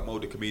birthdays. Big up Mo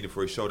the comedian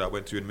for his show that I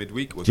went to in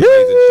midweek. It was an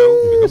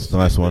amazing show.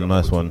 Nice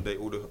one.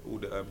 All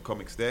the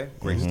comics there.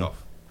 Great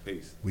stuff.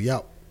 Peace. We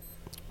out.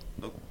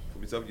 No, for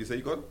myself, you say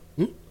you gone?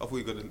 I thought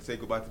you were going to say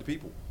goodbye to the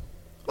people.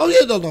 Oh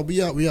yeah, no,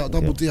 we out.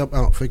 Double D, I'm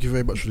out. Thank you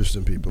very much for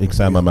listening, people. Big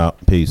Sam, I'm out.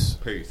 Peace.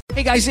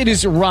 Hey guys, it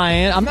is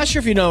Ryan. I'm not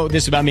sure if you know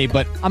this about me,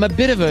 but I'm a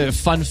bit of a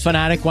fun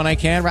fanatic when I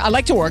can. I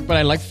like to work, but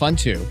I like fun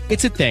too.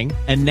 It's a thing.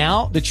 And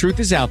now the truth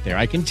is out there.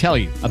 I can tell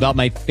you about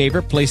my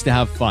favorite place to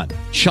have fun.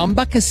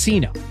 Chumba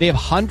Casino. They have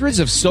hundreds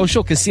of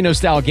social casino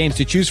style games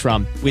to choose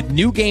from with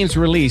new games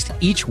released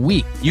each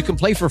week. You can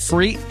play for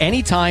free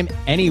anytime,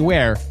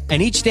 anywhere.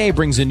 And each day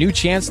brings a new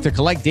chance to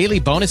collect daily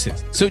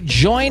bonuses. So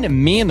join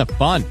me in the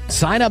fun.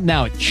 Sign up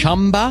now at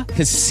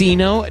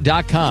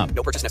ChumbaCasino.com.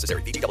 No purchase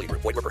necessary. VGW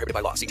Group. Void where prohibited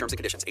by law. See terms and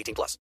conditions.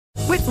 18+.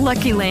 With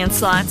Lucky Land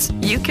Slots,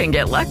 you can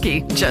get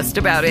lucky just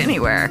about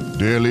anywhere.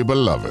 Dearly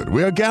beloved,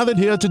 we are gathered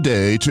here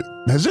today to...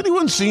 Has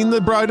anyone seen the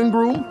bride and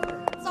groom?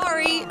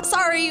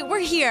 Sorry, we're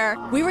here.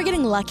 We were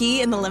getting lucky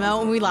in the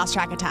limo and we lost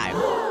track of time.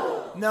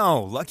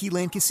 No, Lucky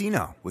Land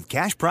Casino. With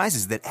cash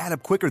prizes that add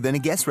up quicker than a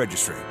guest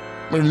registry.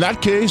 In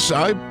that case,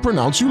 I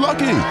pronounce you lucky.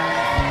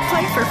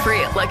 Play for free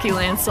at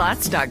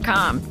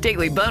LuckyLandSlots.com.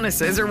 Daily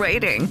bonuses are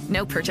waiting.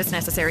 No purchase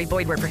necessary.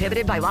 Void where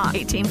prohibited by law.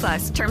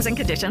 18+. Terms and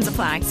conditions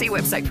apply. See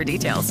website for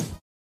details.